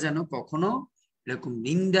 আমরা যেন কখনো এরকম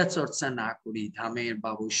নিন্দা চর্চা না করি, ধামের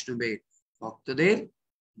বা বৈষ্ণবের ভক্তদের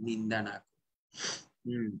নিন্দা না করি।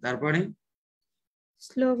 তারপরে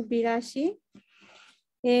শ্লোক 82।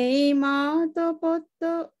 এই মাত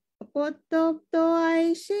প্রত্যপ্ত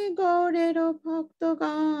আইসে গৌরের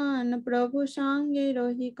ভক্তগান, প্রভু সঙ্গে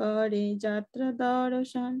রহি করে যাত্রা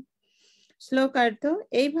দর্শন। শ্লোকার্থ।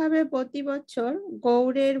 এইভাবে প্রতি বছর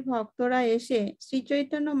গৌড়ের ভক্তরা এসে শ্রী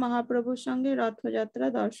চৈতন্য মহাপ্রভুর সঙ্গে রথযাত্রা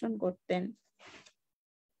দর্শন করতেন।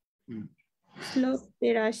 শ্লোক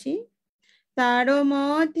 83। তার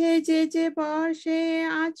মধ্যে যে যে বর্ষে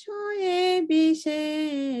আছো এ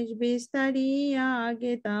বিশেষ, বিস্তারিয়া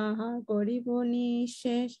আগে তাহা করিব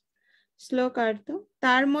নিঃশেষ। শ্লোকার্থ।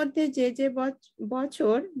 তার মধ্যে যে যে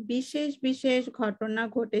বছর বিশেষ বিশেষ ঘটনা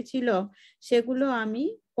ঘটেছিল সেগুলো আমি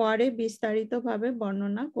পরে বিস্তারিতভাবে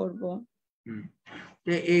বর্ণনা করব।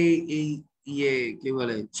 এই ইয়ে কি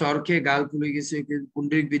বলে, চরকে গাল খুলে গেছে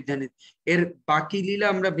পুণ্ডরিক বিদ্যানিধি, এর বাকি লীলা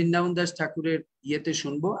আমরা বৃন্দাবন দাস ঠাকুরের ইয়েতে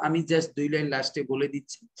শুনবো। আমি জাস্ট 2 লাইন লাস্টে বলে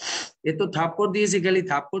দিচ্ছি। এ তো থাপ্পড় দিয়েছে, খালি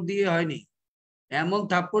থাপ্পড় দিয়ে হয়নি, এমন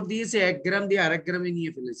থাপ্পড় দিয়েছে 1 গ্রাম দিয়ে আরেক গ্রামে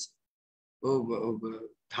নিয়ে ফেলেছে। ও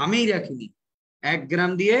থামেই রাখিনি, 1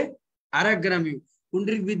 গ্রাম দিয়ে আরেক গ্রামে।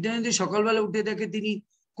 পুণ্ডরিক বিদ্যানিধি সকালবেলা উঠে দেখে তিনি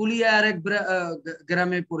কুলিয়া আরেক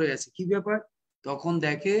গ্রামে পড়ে আছে, কি ব্যাপার? তখন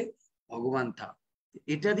দেখে ভগবান থাম।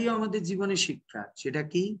 এটা দিয়ে আমাদের জীবনে শিক্ষা, সেটা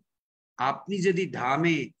কি? আপনি যদি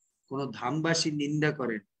ধামে কোনো ধামবাসীর নিন্দা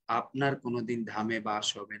করেন, আপনার কোনোদিন ধামে বাস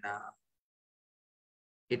হবে না।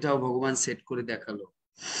 এটাও ভগবান সেট করে দেখালো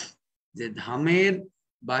যে ধামের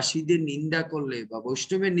বাসীদের নিন্দা করলে বা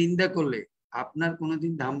বৈষ্ণবের নিন্দা করলে আপনার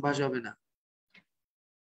কোনোদিন ধাম বাস হবে না।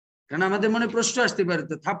 কারণ আমাদের মনে প্রশ্ন আসতে পারে,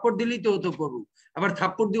 তো থাপ্পড় দিলেই তো হতো প্রভু, আবার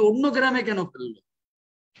থাপ্পড় দিয়ে অন্য গ্রামে কেন ফেললো?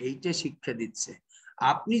 এইটা শিক্ষা দিচ্ছে।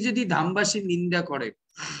 আপনি যদি ধামবাসীর নিন্দা করেন,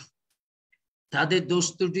 তাদের দোষ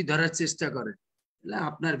ত্রুটি ধরার চেষ্টা করেন, তাহলে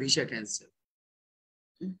আপনার ভিসা ক্যান্সেল,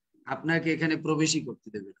 আপনাকে এখানে প্রবেশই করতে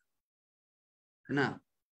দেবে না,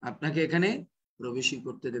 আপনাকে এখানে প্রবেশই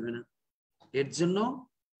করতে দেবে না। এর জন্য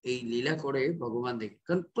এই লীলা করে ভগবান দেখে,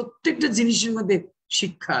 কারণ প্রত্যেকটা জিনিসের মধ্যে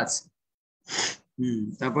শিক্ষা আছে।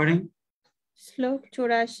 তারপরে শ্লোক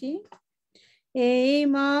 84। এই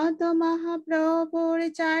মত মহাপ্রভুর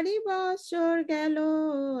 4 বছর গেল,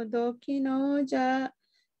 দক্ষিণ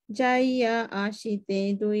যাইয়া আসিতে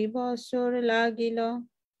 2 বছর লাগিল।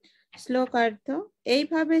 শ্লোকার্থ।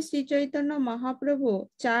 এইভাবে শ্রী চৈতন্য মহাপ্রভু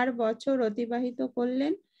 4 বছর অতিবাহিত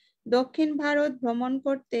করলেন। দক্ষিণ ভারত ভ্রমণ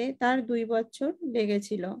করতে তার 2 বছর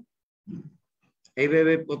লেগেছিল।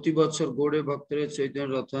 এইভাবে প্রতি বছর গৌড়ে ভক্তরা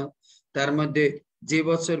চৈতন্য রথ, তার মধ্যে যে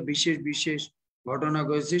বছর বিশেষ বিশেষ ঘটনা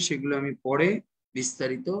ঘটেছে সেগুলো আমি পরে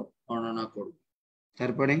বিস্তারিত বর্ণনা করব।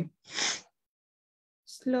 তারপরে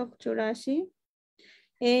শ্লোক 84।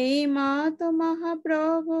 এই মত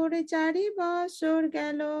মহাপ্রভুর 4 বছর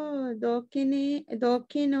গেল,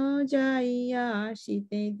 দক্ষিণ যাইয়া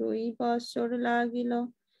আসিতে 2 বছর লাগিল।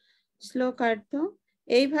 শ্লোকার্থ।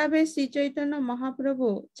 এইভাবে শ্রী চৈতন্য মহাপ্রভু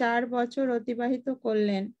 4 বছর অতিবাহিত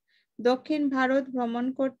করলেন। দক্ষিণ ভারত ভ্রমণ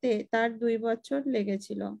করতে তার 2 বছর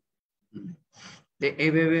লেগেছিল।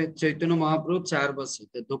 এইভাবে চৈতন্য মহাপ্রভু 4 বছর,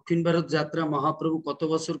 দক্ষিণ ভারত যাত্রা মহাপ্রভু কত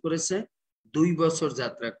বছর করেছে? 2 বছর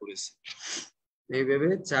যাত্রা করেছে। এইভাবে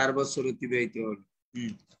 4 বছর অতিবাহিত হলো।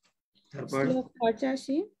 তারপর শ্লোক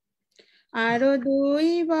 85। আরো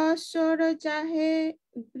 2 বছর চাহে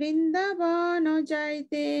বৃন্দাবন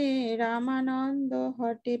যাইতে, রামানন্দ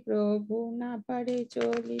হটে প্রভু না পারে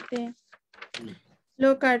চলিতে।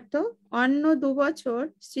 শ্লোকার্থ। অন্য 2 বছর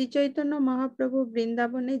শ্রী চৈতন্য মহাপ্রভু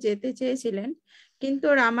বৃন্দাবনে যেতে চেয়েছিলেন, কিন্তু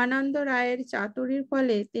রামানন্দ রায়ের চাতুরীর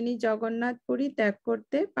ফলে তিনি জগন্নাথপুরী ত্যাগ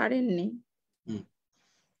করতে পারেননি।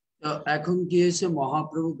 তো এখন কি হয়েছে?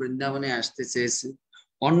 মহাপ্রভু বৃন্দাবনে আসতে চেয়েছে।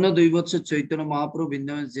 অন্য 2 বছর চৈতন্য মহাপ্রভু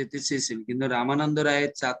বৃন্দাবনে যেতে চেয়েছিলেন, কিন্তু রামানন্দ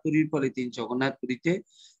রায়ের চাতুরীর ফলে তিনি জগন্নাথপুরীতে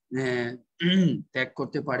ত্যাগ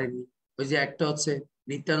করতে পারেননি। ওই যে একটা হচ্ছে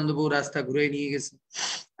নিত্যানন্দ প্রভু রাস্তা ঘুরে নিয়ে গেছে,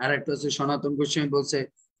 আর একটা হচ্ছে সনাতন গোস্বামী বলছে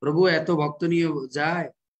প্রভু এত ভক্ত নিয়ে যায়,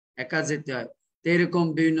 একা যেতে হয়, তো এরকম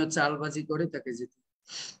বিভিন্ন চালবাজি করে তাকে যেতে।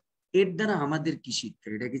 এর দ্বারা আমাদের কি শিক্ষা?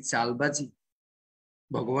 এটা কি চালবাজি?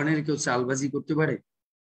 ভগবানের কেউ চালবাজি করতে পারে?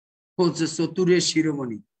 বলছে চতুরের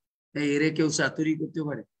শিরোমণি, এরে কেউ চাতুরি করতে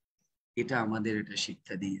পারে? এটা আমাদের এটা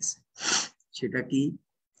শিক্ষা দিয়েছে। সেটা কি?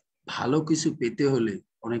 ভালো কিছু পেতে হলে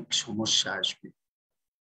অনেক সমস্যা আসবে,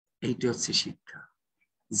 এইটা হচ্ছে শিক্ষা।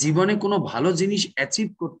 জীবনে কোনো ভালো জিনিস অ্যাচিভ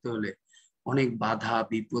করতে হলে অনেক বাধা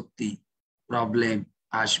বিপত্তি প্রবলেম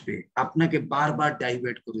আসবে, আপনাকে বারবার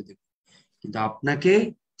ডাইভার্ট করে দেবে, কিন্তু আপনাকে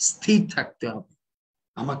স্থির থাকতে হবে,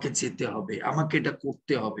 আমাকে যেতে হবে, আমাকে এটা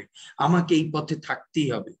করতে হবে, আমাকে এই পথে থাকতেই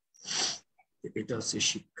হবে। এটা হচ্ছে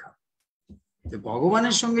শিক্ষা।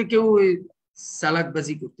 ভগবানের সঙ্গে কেউ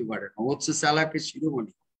চালাকবাজি করতে পারে না, হচ্ছে চালাকের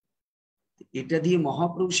শিরোমণি। এটা দিয়ে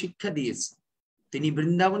মহাপ্রভু শিক্ষা দিয়েছে। তিনি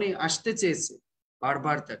বৃন্দাবনে আসতে চেয়েছে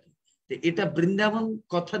বারবার তাকে। এটা বৃন্দাবন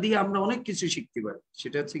কথা দিয়ে আমরা অনেক কিছু শিখতে পারি।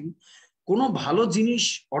 সেটা হচ্ছে কি, কোনো ভালো জিনিস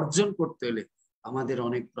অর্জন করতে হলে আমাদের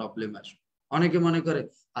অনেক প্রবলেম আসবে। অনেকে মনে করে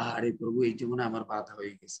আরে প্রভু এইটা মনে আমার বাধা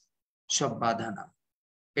হয়ে গেছে। সব বাধা না,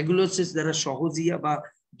 এগুলো হচ্ছে যারা সহজিয়া বা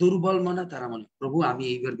দুর্বল মনে, তারা মনে প্রভু আমি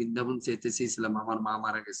এইবার বৃন্দাবন যেতে চেয়েছিলাম, আমার মা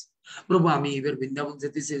মারা গেছে। প্রভু আমি এইবার বৃন্দাবন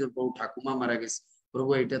যেতে চেয়েছিলাম, প্রভু ঠাকুমা মারা গেছে।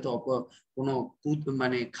 প্রভু এটা তো কোনো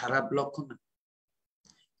মানে খারাপ লক্ষণ না।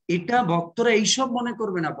 এটা ভক্তরা এইসব মনে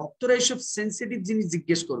করবে না, ভক্তরা এইসব সেন্সিটিভ জিনিস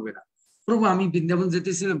জিজ্ঞেস করবে না। প্রভু আমি বৃন্দাবন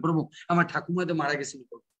যেতেছিলাম, প্রভু আমার ঠাকুমা তো মারা গেছিল,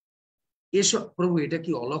 এসব প্রভু এটা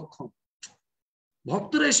কি অলক্ষণ?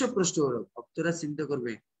 ভক্তরা এসব প্রশ্ন করবে। ভক্তরা চিন্তা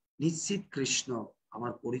করবে নিশ্চিত কৃষ্ণ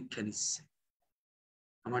আমার পরীক্ষা নিচ্ছে,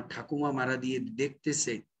 আমার ঠাকুমা মারা দিয়ে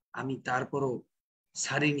দেখতেছে, আমি তারপরও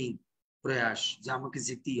ছাড়িনি প্রয়াস যে আমাকে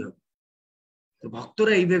যেতেই হবে। তো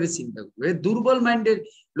ভক্তরা এইভাবে চিন্তা করবে। দুর্বল মাইন্ডের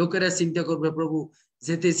লোকেরা চিন্তা করবে প্রভু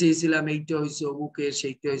যেতে চেয়েছিলাম, এইটা হয়েছে অমুকে,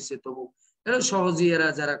 সেইটা হয়েছে তমুক। এরা সহজেই এরা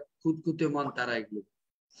যারা খুঁতখুঁতে মন তারা এগুলো।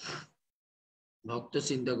 ভক্ত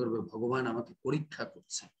চিন্তা করবে ভগবান আমাকে পরীক্ষা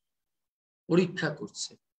করছে, পরীক্ষা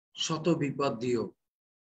করছে, শত বিপদ দিও।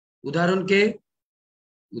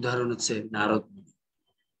 উদাহরণ হচ্ছে নারদ মুনি।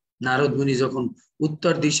 নারদ মুনি যখন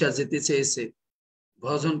উত্তর দিশা যেতে চেয়েছে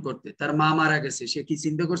ভজন করতে, তার মা মারা গেছে, সে কি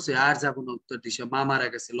চিন্তা করছে আর যাবো না উত্তর দিশা, মা মারা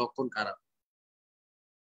গেছে, লক্ষণ খারাপ?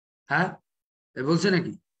 হ্যাঁ বলছে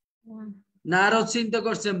নাকি? নারদ চিন্তা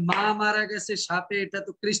করছে মা মারা গেছে সাপে, এটা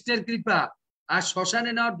তো কৃষ্ণের কৃপা, আর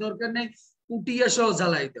শ্মশানে নেওয়ার দরকার নেই, উঠিয়া সহ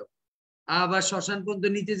জ্বালাই দাও। আবার শ্মশান পর্যন্ত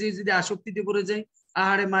নিতে যেয়ে যদি আসক্তিতে পড়ে যায়,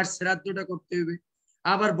 আহারে মার শ্রাদ্ধটা করতে হবে,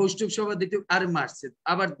 আবার বৈষ্ণব সভা দিতে, আরে মারছে,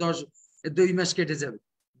 আবার 2 মাস কেটে যাবে,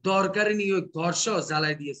 দরকারে নিয়ে ওই ঘর সহ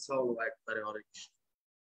জ্বালাই দিয়ে সব একবারে হরে কৃষ্ণ,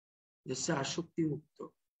 আসক্তি মুক্ত।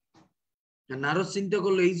 নারদ চিন্তা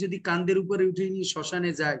করলো এই যদি কান্দের উপরে উঠে নিয়ে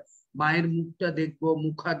শ্মশানে যায়, মায়ের মুখটা দেখবো,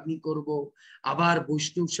 মুখাগ্নি করব, আবার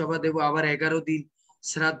বৈষ্ণব সভা দেবো, আবার 11 দিন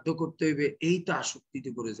শ্রাদ্ধ করতে হইবে, এই তো আসক্তিতে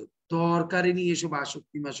পড়ে যাবে, দরকারে নিয়ে এসব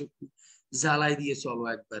আসক্তি মাসক্তি জ্বালাই দিয়ে চলো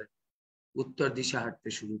একবারে উত্তর দিশা হাঁটতে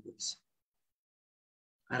শুরু করেছে।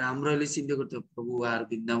 আর আমরা হলে চিন্তা করতে প্রভু আর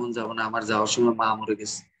বৃন্দাবন যাবো না, আমার যাওয়ার সময় মা মরে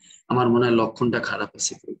গেছে, আমার মনে হয় লক্ষণটা খারাপ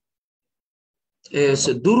আছে।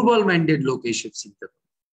 দুর্বল মাইন্ডেড লোক এইসব চিন্তা করে,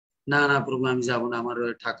 না না প্রভু আমি যাবো না, আমার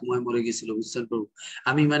ঠাকুমায় মরে গেছিল, বুঝছেন প্রভু,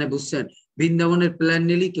 আমি মানে বুঝছেন বৃন্দাবনের প্ল্যান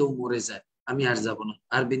নিলেই কেউ মরে যায়, আমি আর যাব না,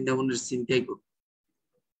 আর বৃন্দাবনের চিন্তাই করব।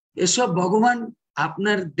 এসব ভগবান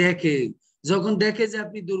আপনার দেখে, যখন দেখে যে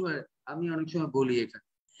আপনি দুর্বল, আমি অনেক সময় বলি এখানে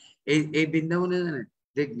এই বৃন্দাবনে জানেন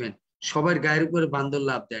দেখবেন সবার গায়ের উপরে বান্দর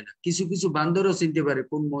লাভ দেয় না, কিছু কিছু বান্দরও চিনতে পারে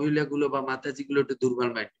কোন মহিলাগুলো বা মাতাজি গুলো একটু দুর্বল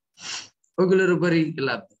মাইন্ড, ওইগুলোর উপরেই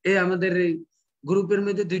লাভ দেয়। এই আমাদের এই গ্রুপের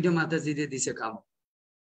মধ্যে 2টা মাতাজি দিয়ে দিছে কাম,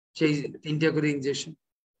 সেই 3টা করে ইনজেকশন।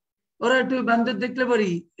 ওরা একটু বান্দর দেখলে পারি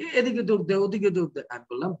এদিকে দৌড় দেয় ওদিকে দৌড় দেয়। আমি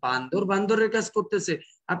বললাম বান্দর বান্দরের কাজ করতেছে,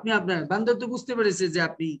 আপনি আপনার বান্দর তো বুঝতে পেরেছে যে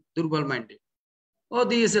আপনি দুর্বল মাইন্ডে, ও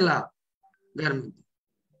দিয়েছে লাভ গায়ের মধ্যে।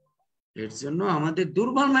 এর জন্য আমাদের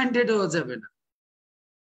দুর্বল মাইন্ডেড হওয়া যাবে না।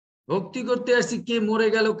 ভক্তি করতে আসছি, কে মরে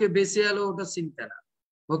গেল কে বেঁচে গেল ওটা চিন্তা না,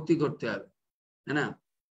 ভক্তি করতে হবে, হ্যাঁ না?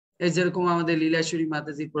 এই যেরকম আমাদের লীলাশ্বরী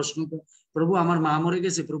মাতাজির প্রশ্ন, তো প্রভু আমার মা মরে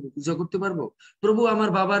গেছে, প্রভু পূজা করতে পারবো? প্রভু আমার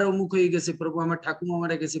বাবার অমুক হয়ে গেছে, প্রভু আমার ঠাকুমা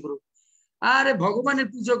মারা গেছে, প্রভু। আরে ভগবানের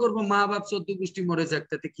পূজা করবো, মা বাপ 14 গোষ্ঠী মরে যাক,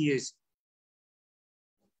 তাতে কি হয়েছে?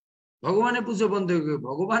 ভগবানের পুজো বন্ধ হয়ে গেল,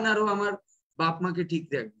 ভগবান আরো আমার বাপ মাকে ঠিক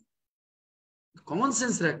রাখবে, কমন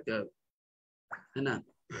সেন্স রাখতে হবে, হ্যাঁ না?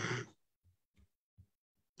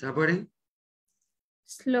 তারপরে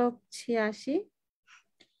শ্লোক 86।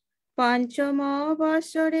 পঞ্চম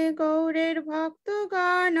বৎসরে গৌরের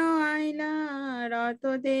ভক্তগণ আইলা, রত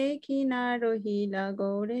দেখি না রহিলা,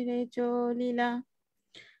 গৌরের চলিলা।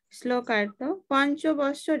 শ্লোকার্থ: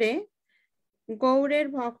 পঞ্চবৎসরে গৌরের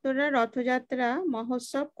ভক্তরা রথযাত্রা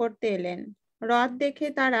মহোৎসব করতে এলেন, রথ দেখে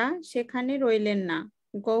তারা সেখানে রইলেন না,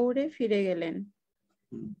 গৌড়ে ফিরে গেলেন।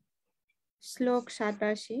 শ্লোক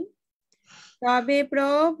 87। তবে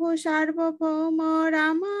প্রভু সার্বভৌম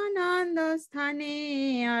রামানন্দ স্থানে,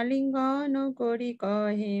 আলিঙ্গন করি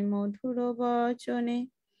কহে মধুর বচনে।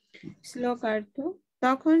 শ্লোকার্থ: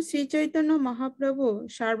 তখন শ্রী চৈতন্য মহাপ্রভু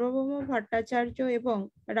সার্বভৌম ভট্টাচার্য এবং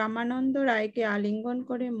রামানন্দ রায়কে আলিঙ্গন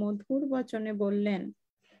করে মধুর বচনে বললেন।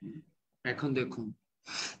 এখন দেখুন,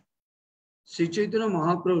 শ্রী চৈতন্য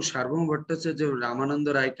মহাপ্রভু সার্বভৌম ভট্টাচার্য রামানন্দ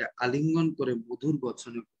রায়কে আলিঙ্গন করে মধুর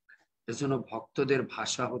বচনে বললেন। এজন্য ভক্তদের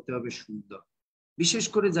ভাষা হতে হবে সুন্দর, বিশেষ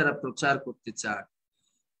করে যারা প্রচার করতে চায়।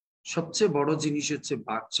 সবচেয়ে বড় জিনিস হচ্ছে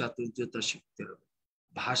বাক চাতুর্যতা শিখতে হবে।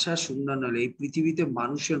 ভাষা সুন্দর নলে এই পৃথিবীতে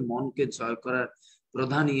মানুষের মনকে জয় করার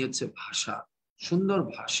প্রধানই হচ্ছে ভাষা, সুন্দর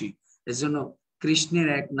ভাষী। এজন্য কৃষ্ণের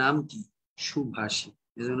এক নাম কি? সুভাষী।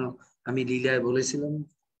 এজন্য আমি লীলায় বলেছিলাম,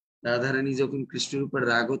 রাধারানী যখন কৃষ্ণের উপর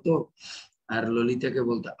রাগ হতো আর ললিতাকে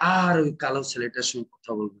বলতো আর ওই কালো ছেলেটার সঙ্গে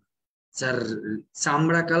কথা বলবো, যার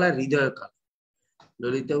চামড়া কালা হৃদয় কালা।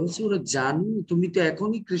 ললিতা বলছে ওরা জানো, তুমি তো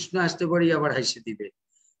এখনই কৃষ্ণ আসতে পারি আবার হাসে দিবে।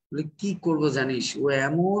 বলে কি করব জানিস, ও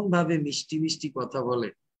এমন ভাবে মিষ্টি মিষ্টি কথা বলে,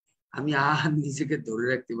 আমি আর নিজেকে ধরে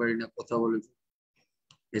রাখতে পারি না কথা বলে।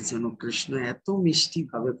 এর জন্য কৃষ্ণ এত মিষ্টি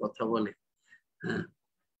ভাবে কথা বলে, হ্যাঁ,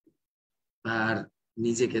 আর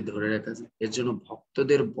নিজেকে ধরে রাখা যায়। এর জন্য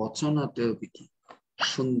ভক্তদের বচন হতে হবে কি?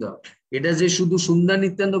 সুন্দর। এটা যে শুধু সুন্দর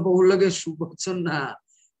নিত্যান্ত প্রভুর সুবচন না,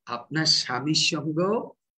 আপনার স্বামীর সঙ্গেও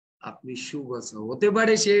আপনি সুবচন হতে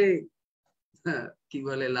পারে। সে কি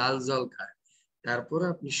বলে লাল জল খায়, তারপর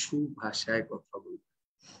আপনি সুভাষায় কথা বলবেন,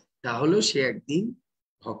 তাহলেও সে একদিন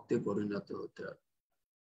ভক্তে পরিণত হতে হবে।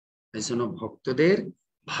 এই জন্য ভক্তদের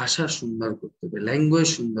ভাষা সুন্দর করতে হবে, ল্যাঙ্গুয়েজ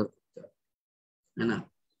সুন্দর করতে হবে, তাই না?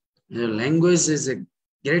 ল্যাঙ্গুয়েজ ইজ এ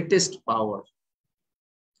গ্রেটেস্ট পাওয়ার।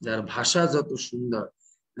 যার ভাষা যত সুন্দর,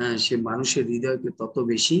 সে মানুষের হৃদয়কে তত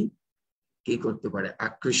বেশি কি করতে পারে?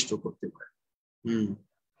 আকৃষ্ট করতে পারে।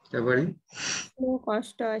 তারপরে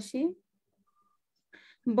 88।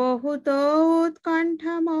 বহুত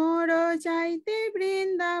উৎকণ্ঠা মোর যাইতে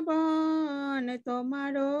বৃন্দাবন,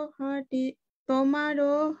 তোমারও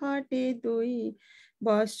হটে 2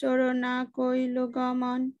 বৎসর না কইল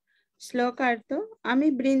গমন। শ্লোকার্থ: আমি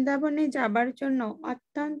বৃন্দাবনে যাবার জন্য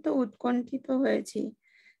অত্যন্ত উৎকণ্ঠিত হয়েছি,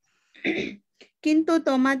 কিন্তু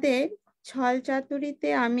তোমাদের ছল চাতুরিতে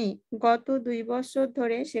আমি গত 2 বছর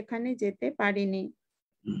ধরে সেখানে যেতে পারিনি।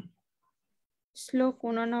 শ্লোক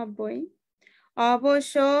 89।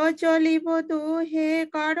 অবশ্য চলিব দুহে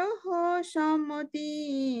করহ সম্মতি,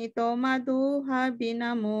 তোমা দুহা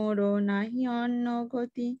বিনা মোর নাহি অন্য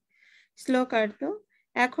গতি। শ্লোকার্থ: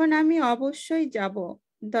 এখন আমি অবশ্যই যাব,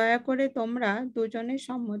 দয়া করে তোমরা দুজনে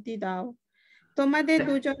সম্মতি দাও। তোমাদের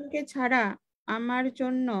দুজনকে ছাড়া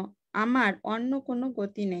আমার অন্য কোনো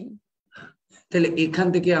গতি নেই। তাহলে এখান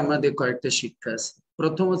থেকে আমাদের কয়েকটা শিক্ষা আছে।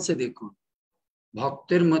 প্রথম হচ্ছে, দেখুন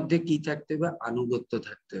ভক্তের মধ্যে কি থাকতে হবে? আনুগত্য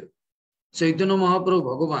থাকতে হবে। চৈতন্য মহাপ্রভু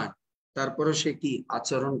ভগবান, তারপরে সে কি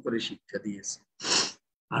আচরণ করে শিক্ষা দিয়েছে?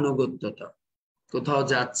 আনুগত্যতা। কোথাও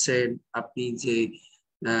যাচ্ছেন আপনি, যে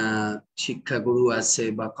শিক্ষাগুরু আছে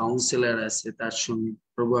বা কাউন্সিলর আছে তার সঙ্গে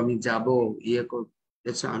প্রভু আমি যাব, ইয়ে করব,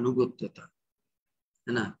 এটা আনুগত্যতা,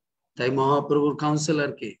 না? তাই মহাপ্রভুর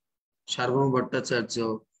কাউন্সিলর কে? সার্বভৌম ভট্টাচার্য,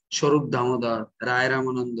 স্বরূপ দামোদর, রায়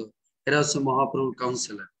রামানন্দ, এরা হচ্ছে মহাপ্রভুর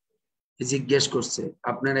কাউন্সিলর। জিজ্ঞেস করছে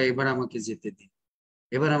আপনারা এবার আমাকে যেতে দিন,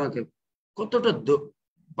 এবার আমাকে, কতটা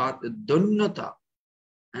ধন্যতা,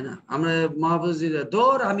 হ্যাঁ না? আমরা মহাপ্রভু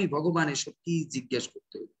ধর আমি ভগবান, এসব কি জিজ্ঞেস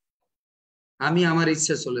করতে হবে, আমি আমার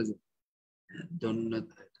ইচ্ছা চলে যাব।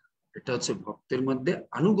 ধন্যতা, এটা হচ্ছে ভক্তের মধ্যে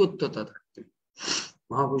আনুগত্যতা থাকতে।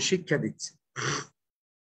 মহাপ্রভু শিক্ষা দিচ্ছে,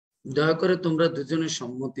 দয়া করে তোমরা দুজনের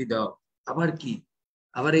সম্মতি দাও। আবার কি,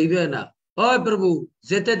 আবার এইভাবে না, ওই প্রভু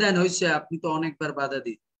যেতে দেন, হয়েছে, আপনি তো অনেকবার বাধা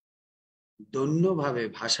দিন। ধন্য ভাবে,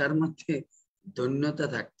 ভাষার মধ্যে ধন্যতা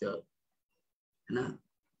থাকতে হবে না,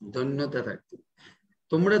 ধন্যতা থাকতে।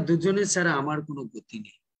 তোমরা দুজনে ছাড়া আমার কোনো গতি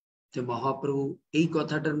নেই। যে মহাপ্রভু এই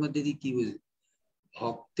কথাটার মধ্যে দিয়ে কি বুঝে,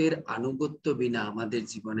 ভক্তের আনুগত্য বিনা আমাদের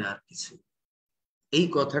জীবনে আর কিছু। এই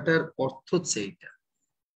কথাটার অর্থ হচ্ছে এটা,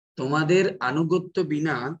 তোমাদের আনুগত্য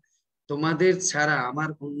বিনা, তোমাদের ছাড়া আমার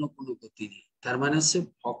অন্য কোনো গতি নেই। তার মানে হচ্ছে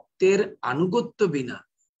ভক্তের আনুগত্য বিনা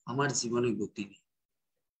আমার জীবনে গতি নেই।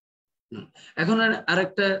 এখন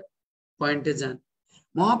আরেকটা পয়েন্টে যান,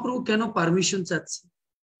 মহাপ্রভু কেন পারমিশন চাচ্ছে?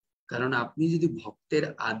 কারণ আপনি যদি ভক্তের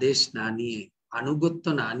আদেশ না নিয়ে, আনুগত্য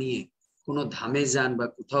না নিয়ে কোনো ধামে যান বা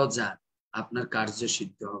কোথাও যান, আপনার কার্য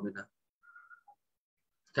সিদ্ধ হবে না।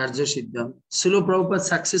 কার্য সিদ্ধ, শিল প্রভুপাদ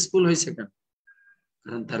সাকসেসফুল হয়েছে কেন?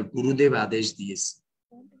 কারণ তার গুরুদেব আদেশ দিয়েছে।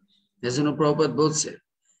 এজন্য প্রভুপাদ বলছে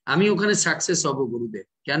আমি ওখানে সাকসেস হব গুরুদেব।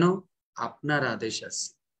 কেন? আপনার আদেশ আছে,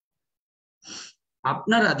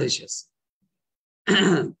 আপনার আদেশ আছে।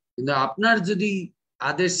 কিন্তু আপনার যদি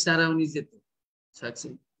আদেশ ছাড়া উনি যেত,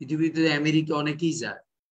 পৃথিবীতে আমেরিকা অনেকেই যায়,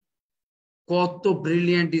 কত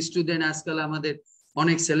ব্রিলিয়ান্ট স্টুডেন্ট আজকাল আমাদের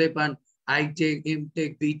অনেক ছেলে পান, আইটেক, এমটেক,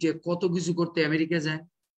 বিটেক, কত কিছু করতে আমেরিকা যায়।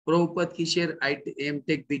 প্রভুপাদ কিসের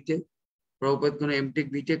এমটেক, বিটেক? প্রভুপাদ কোন এমটেক,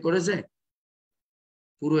 বিটেক করে যায়?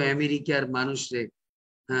 পুরো আমেরিকার মানুষরে,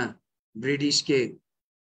 হ্যাঁ, ব্রিটিশকে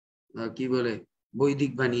কি বলে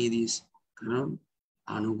বৈদিক বানিয়ে দিয়েছে, কারণ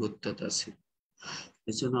আনুগত্যতা ছিল।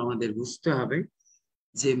 এজন্য আমাদের বুঝতে হবে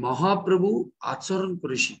যে মহাপ্রভু আচরণ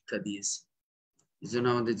করে শিক্ষা দিয়েছে। এজন্য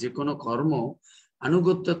আমাদের যে কোনো কর্ম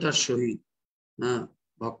আনুগত্যতার সহিত, হ্যাঁ,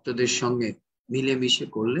 ভক্তদের সঙ্গে মিলেমিশে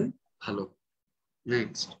করলে ভালো।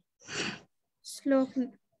 নেক্সট শ্লোক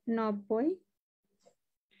 90।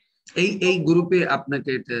 এই গ্রুপে আপনাকে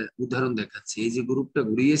একটা উদাহরণ দেখাচ্ছি। এই যে গ্রুপটা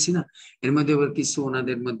ঘুরিয়েছি না, এর মধ্যে আবার কিছু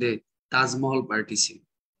ওনাদের মধ্যে তাজমহল পার্টি ছিল।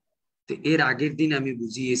 তো এর আগের দিন আমি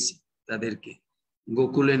বুঝিয়েছি তাদেরকে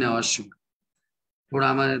গোকুলে নেওয়ার সময়, ওরা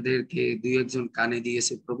আমাদেরকে দুই একজন কানে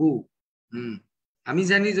দিয়েছে, প্রভু আমি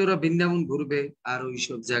জানি যে ওরা বৃন্দাবন ঘুরবে আর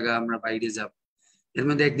ওইসব জায়গা আমরা বাইরে যাব, এর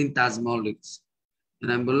মধ্যে একদিন তাজমহল রেখেছে।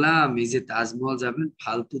 আমি বললাম এই যে তাজমহল যাবেন,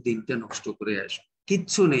 ফালতু দিনটা নষ্ট করে আসো,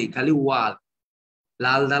 কিচ্ছু নেই, খালি ওয়াল,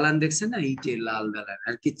 লাল দালান দেখছেন না, ইটের লাল দালান,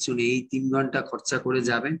 আর কিচ্ছু নেই। এই 3 ঘন্টা খরচা করে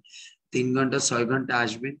যাবেন, 3 ঘন্টা 6 ঘন্টা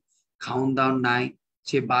আসবেন, খাওন দাওন নাই,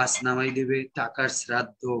 সে বাস নামাই দেবে, টাকার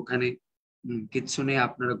শ্রাদ্ধ ওখানে, কিচ্ছু নেই।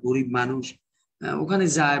 আপনারা গরিব মানুষ, ওখানে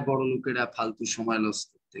যায় বড় লোকেরা ফালতু সময় লস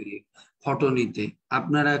করতে গিয়ে ফটো নিতে।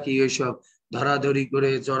 আপনারা কি ওইসব ধরাধরি করে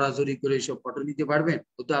জড়াজড়ি করে এইসব ফটো নিতে পারবেন?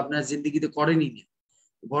 ও তো আপনার জিন্দিগিতে করেনি না,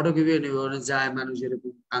 ফটো কিভাবে নেবে? ওখানে যায় মানুষ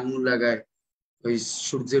এরকম আঙুল লাগায় ওই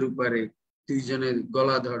সূর্যের উপরে, দুইজনের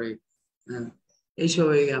গলা ধরে, হ্যাঁ, এইসব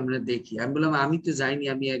আমরা দেখি। আমি বললাম আমি তো যাইনি,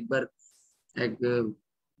 আমি একবার এক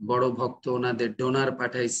বড় ভক্ত ওনাদের ডোনার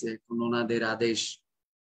পাঠাইছে, এখন ওনাদের আদেশ,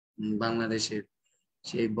 বাংলাদেশের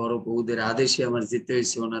সেই বড় বউদের আদেশে আমার যেতে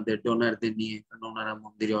হয়েছে ওনাদের ডোনারদের নিয়ে, কারণ ওনারা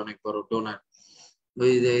মন্দিরে অনেক বড় ডোনার।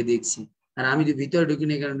 ওই দেখছি, আর আমি তো ভিতরে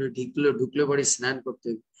ঢুকিনি, কারণ ঢুকলে পরে স্নান করতে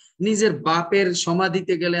হবে। নিজের বাপের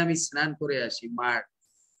সমাধিতে গেলে আমি স্নান করে আসি মার,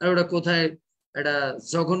 আর ওটা কোথায়, এটা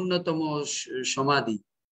জঘন্যতম সমাধি,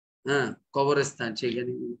 হ্যাঁ, কবরস্থান,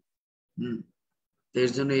 সেখানে এর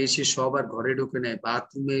জন্য এসে সবার ঘরে ঢুকে নেয়,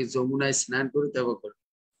 বাথরুমে যমুনায় স্নান করে দেওয়া করে।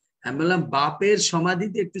 আমি বললাম বাপের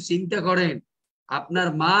সমাধিতে একটু চিন্তা করেন, আপনার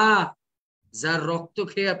মা যার রক্ত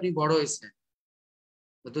খেয়ে আপনি বড় হয়েছেন,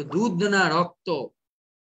 তো দুধ না রক্ত,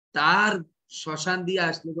 তার শ্মশান দিয়ে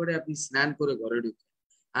আসলে করে আপনি স্নান করে ঘরে ঢুকেন।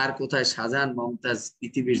 আর কোথায় শাহজাহান মমতাজ,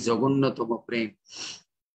 পৃথিবীর জঘন্যতম প্রেম,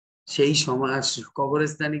 সেই সমাজ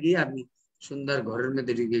কবরস্থানে গিয়ে আপনি সুন্দর ঘরের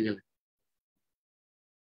মধ্যে ঢুকে গেলেন,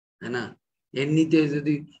 হ্যাঁ না? এমনিতে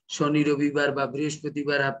যদি শনি রবিবার বা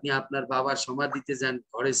বৃহস্পতিবার আপনি আপনার বাবার সমাধিতে যান,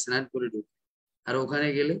 ঘরে স্নান করে ঢুকেন, আর ওখানে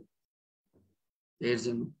গেলে এর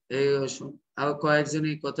জন্য এই আবার কয়েকজন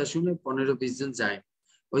এই কথা শুনে 15-20 জন যায়।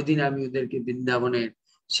 ওই দিন আমি ওদেরকে বৃন্দাবনের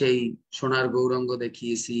সেই সোনার গৌরাঙ্গ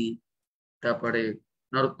দেখিয়েছি, তারপরে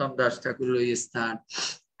নরোত্তম দাস ঠাকুরের ওই স্থান,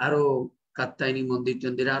 আরো কাত্যায়নী মন্দির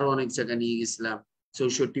টন্দির, আরো অনেক জায়গা নিয়ে গেছিলাম।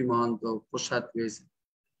 64 মহন্ত প্রসাদ পেয়েছে।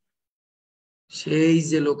 সেই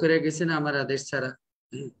যে লোকেরা গেছে না আমার আদেশ ছাড়া,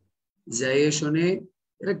 যাই শোনে,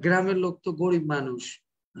 এরা গ্রামের লোক, তো গরিব মানুষ,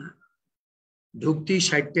 ঢুকতেই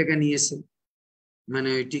 60 টাকা নিয়েছে, মানে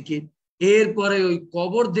ওই টিকিট। এরপরে ওই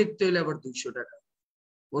কবর দেখতে হলে আবার 200 টাকা।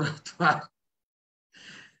 ওরা তো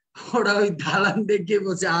ওরা ওই দালান দেখে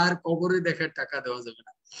বসে, আর কবরে দেখার টাকা দেওয়া যাবে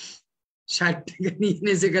না, 60 টাকা নিয়ে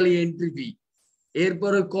নিয়েছে খালি এন্ট্রি ফি।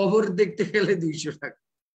 এরপর ওই কবর দেখতে গেলে 200 টাকা।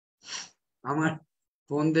 আমার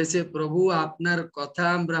ফোন দেশে, প্রভু আপনার কথা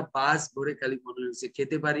আমরা বাস ভরে খালি মনে হচ্ছে,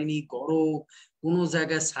 খেতে পারিনি, গরম, কোনো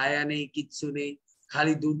জায়গায় ছায়া নেই, কিচ্ছু নেই,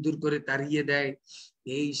 খালি দূর দূর করে তাড়িয়ে দেয়,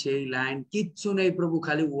 এই সেই লাইন, কিচ্ছু নেই প্রভু,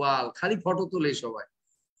 খালি ওয়াল, খালি ফটো তোলে সবাই।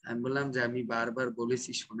 আমি বললাম যে আমি বারবার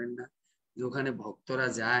বলেছি, শোনেন না, যে ওখানে ভক্তরা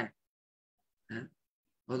যায়, হ্যাঁ,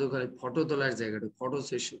 ওখানে ফটো তোলার জায়গাটা, ফটো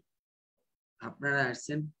সেশন। আপনারা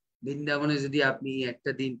আসছেন বৃন্দাবনে, যদি আপনি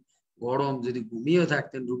একটা দিন গরম যদি ঘুমিয়েও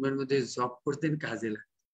থাকতেন, রুমের মধ্যে জব করতেন, কাজে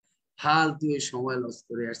লাগতেন, ফালতু সময় লস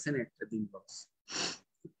করে আসছেন, একটা দিন লস।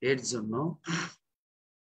 এর জন্য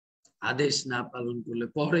আদেশ না পালন করলে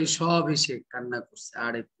পরে সব এসে কান্না করছে,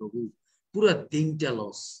 আরে প্রভু পুরা দিনটা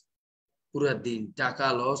লস, পুরা দিন, টাকা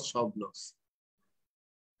লস, সব লস।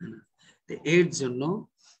 এর জন্য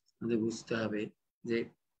আমাদের বুঝতে হবে যে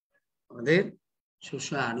আমাদের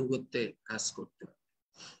শস্য আনুগত্যে কাজ করতে হবে,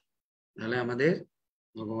 তাহলে আমাদের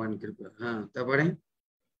ভগবান কৃপা। হ্যাঁ, তারপরে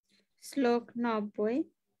শ্লোক 90।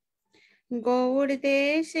 গৌর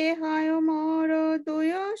দেশে হয় মোর দুই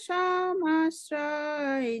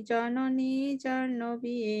সমাশ্রয়, জননী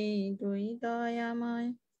জাহ্নবী এই দুই দয়াময়।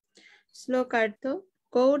 শ্লোকার্থ: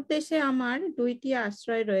 গৌর দেশে আমার দুইটি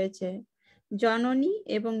আশ্রয় রয়েছে, জননী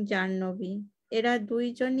এবং জাহ্নবী, এরা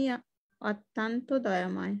দুইজনই অত্যন্ত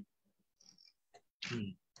দয়াময়।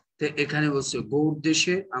 এখানে বলছে গৌর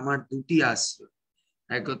দেশে আমার দুটি আশ্রয়,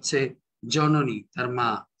 এক হচ্ছে জননী তার মা,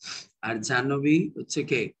 আর জাহ্নবী হচ্ছে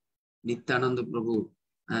কে, নিত্যানন্দ প্রভু।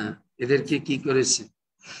 হ্যাঁ, এদেরকে কি করেছে,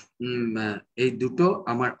 এই দুটো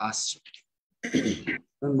আমার আশ্রয়।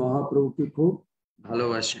 মহাপ্রভুকে খুব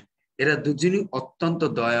ভালোবাসে, এরা দুজনই অত্যন্ত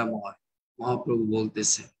দয়াময়, মহাপ্রভু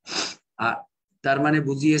বলতেছে। আর তার মানে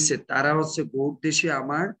বুঝিয়েছে তারা হচ্ছে গৌর দেশে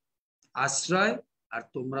আমার আশ্রয়, আর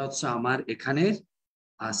তোমরা হচ্ছে আমার এখানের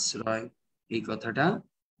আশ্রয়, এই কথাটা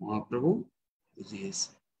মহাপ্রভু বুঝিয়েছে।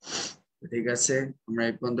 ঠিক আছে, আমরা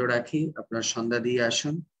এই পর্যন্ত রাখি, আপনার সন্ধ্যা দিয়ে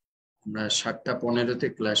আসুন, আমরা 7:15-তে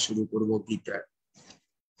ক্লাস শুরু করব গীতার।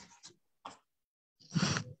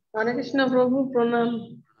 হরে কৃষ্ণ প্রভু প্রণাম।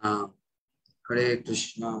 হরে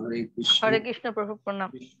কৃষ্ণ হরে কৃষ্ণ, হরে কৃষ্ণ প্রভু প্রণাম।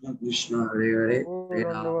 কৃষ্ণ কৃষ্ণ হরে হরে, হরে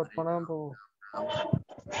রাম হরে প্রণাম প্রভু।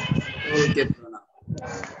 সকলকে প্রণাম।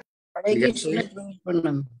 হরে কৃষ্ণ প্রভু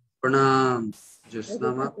প্রণাম। প্রণাম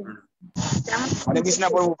জ্যোৎস্নামা, প্রণাম। হরে কৃষ্ণ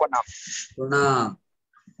প্রভু প্রণাম। প্রণাম।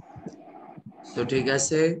 তো ঠিক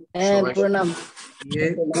আছে, প্রণাম।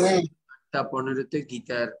 8:15-তে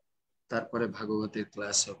গীতার, তারপরে ভাগবতের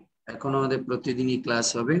ক্লাস হবে। এখন আমাদের প্রতিদিনই ক্লাস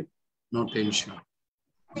হবে, নো টেনশন।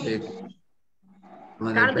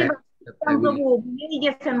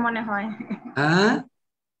 মনে হয় হ্যাঁ,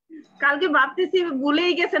 কালকে ভাবতেছি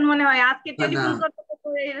ভুলেই গেছেন মনে হয়, আজকে টেলিফোন করতে করতে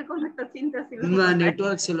এরকম একটা চিন্তা ছিল না,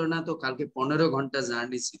 নেটওয়ার্ক ছিল না তো, কালকে 15 ঘন্টা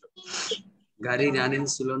জার্নি ছিল, গাড়ি রানিং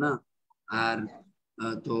ছিল না, আর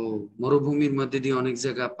তো মরুভূমির মধ্যে দিয়ে, অনেক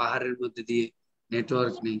জায়গা পাহাড়ের মধ্যে দিয়ে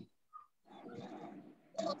নেটওয়ার্ক নেই।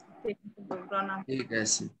 ঠিক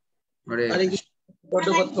আছে, হরে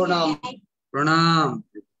প্রণাম। প্রণাম।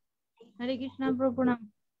 হরে কৃষ্ণ প্রভু প্রণাম।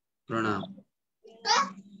 প্রণাম।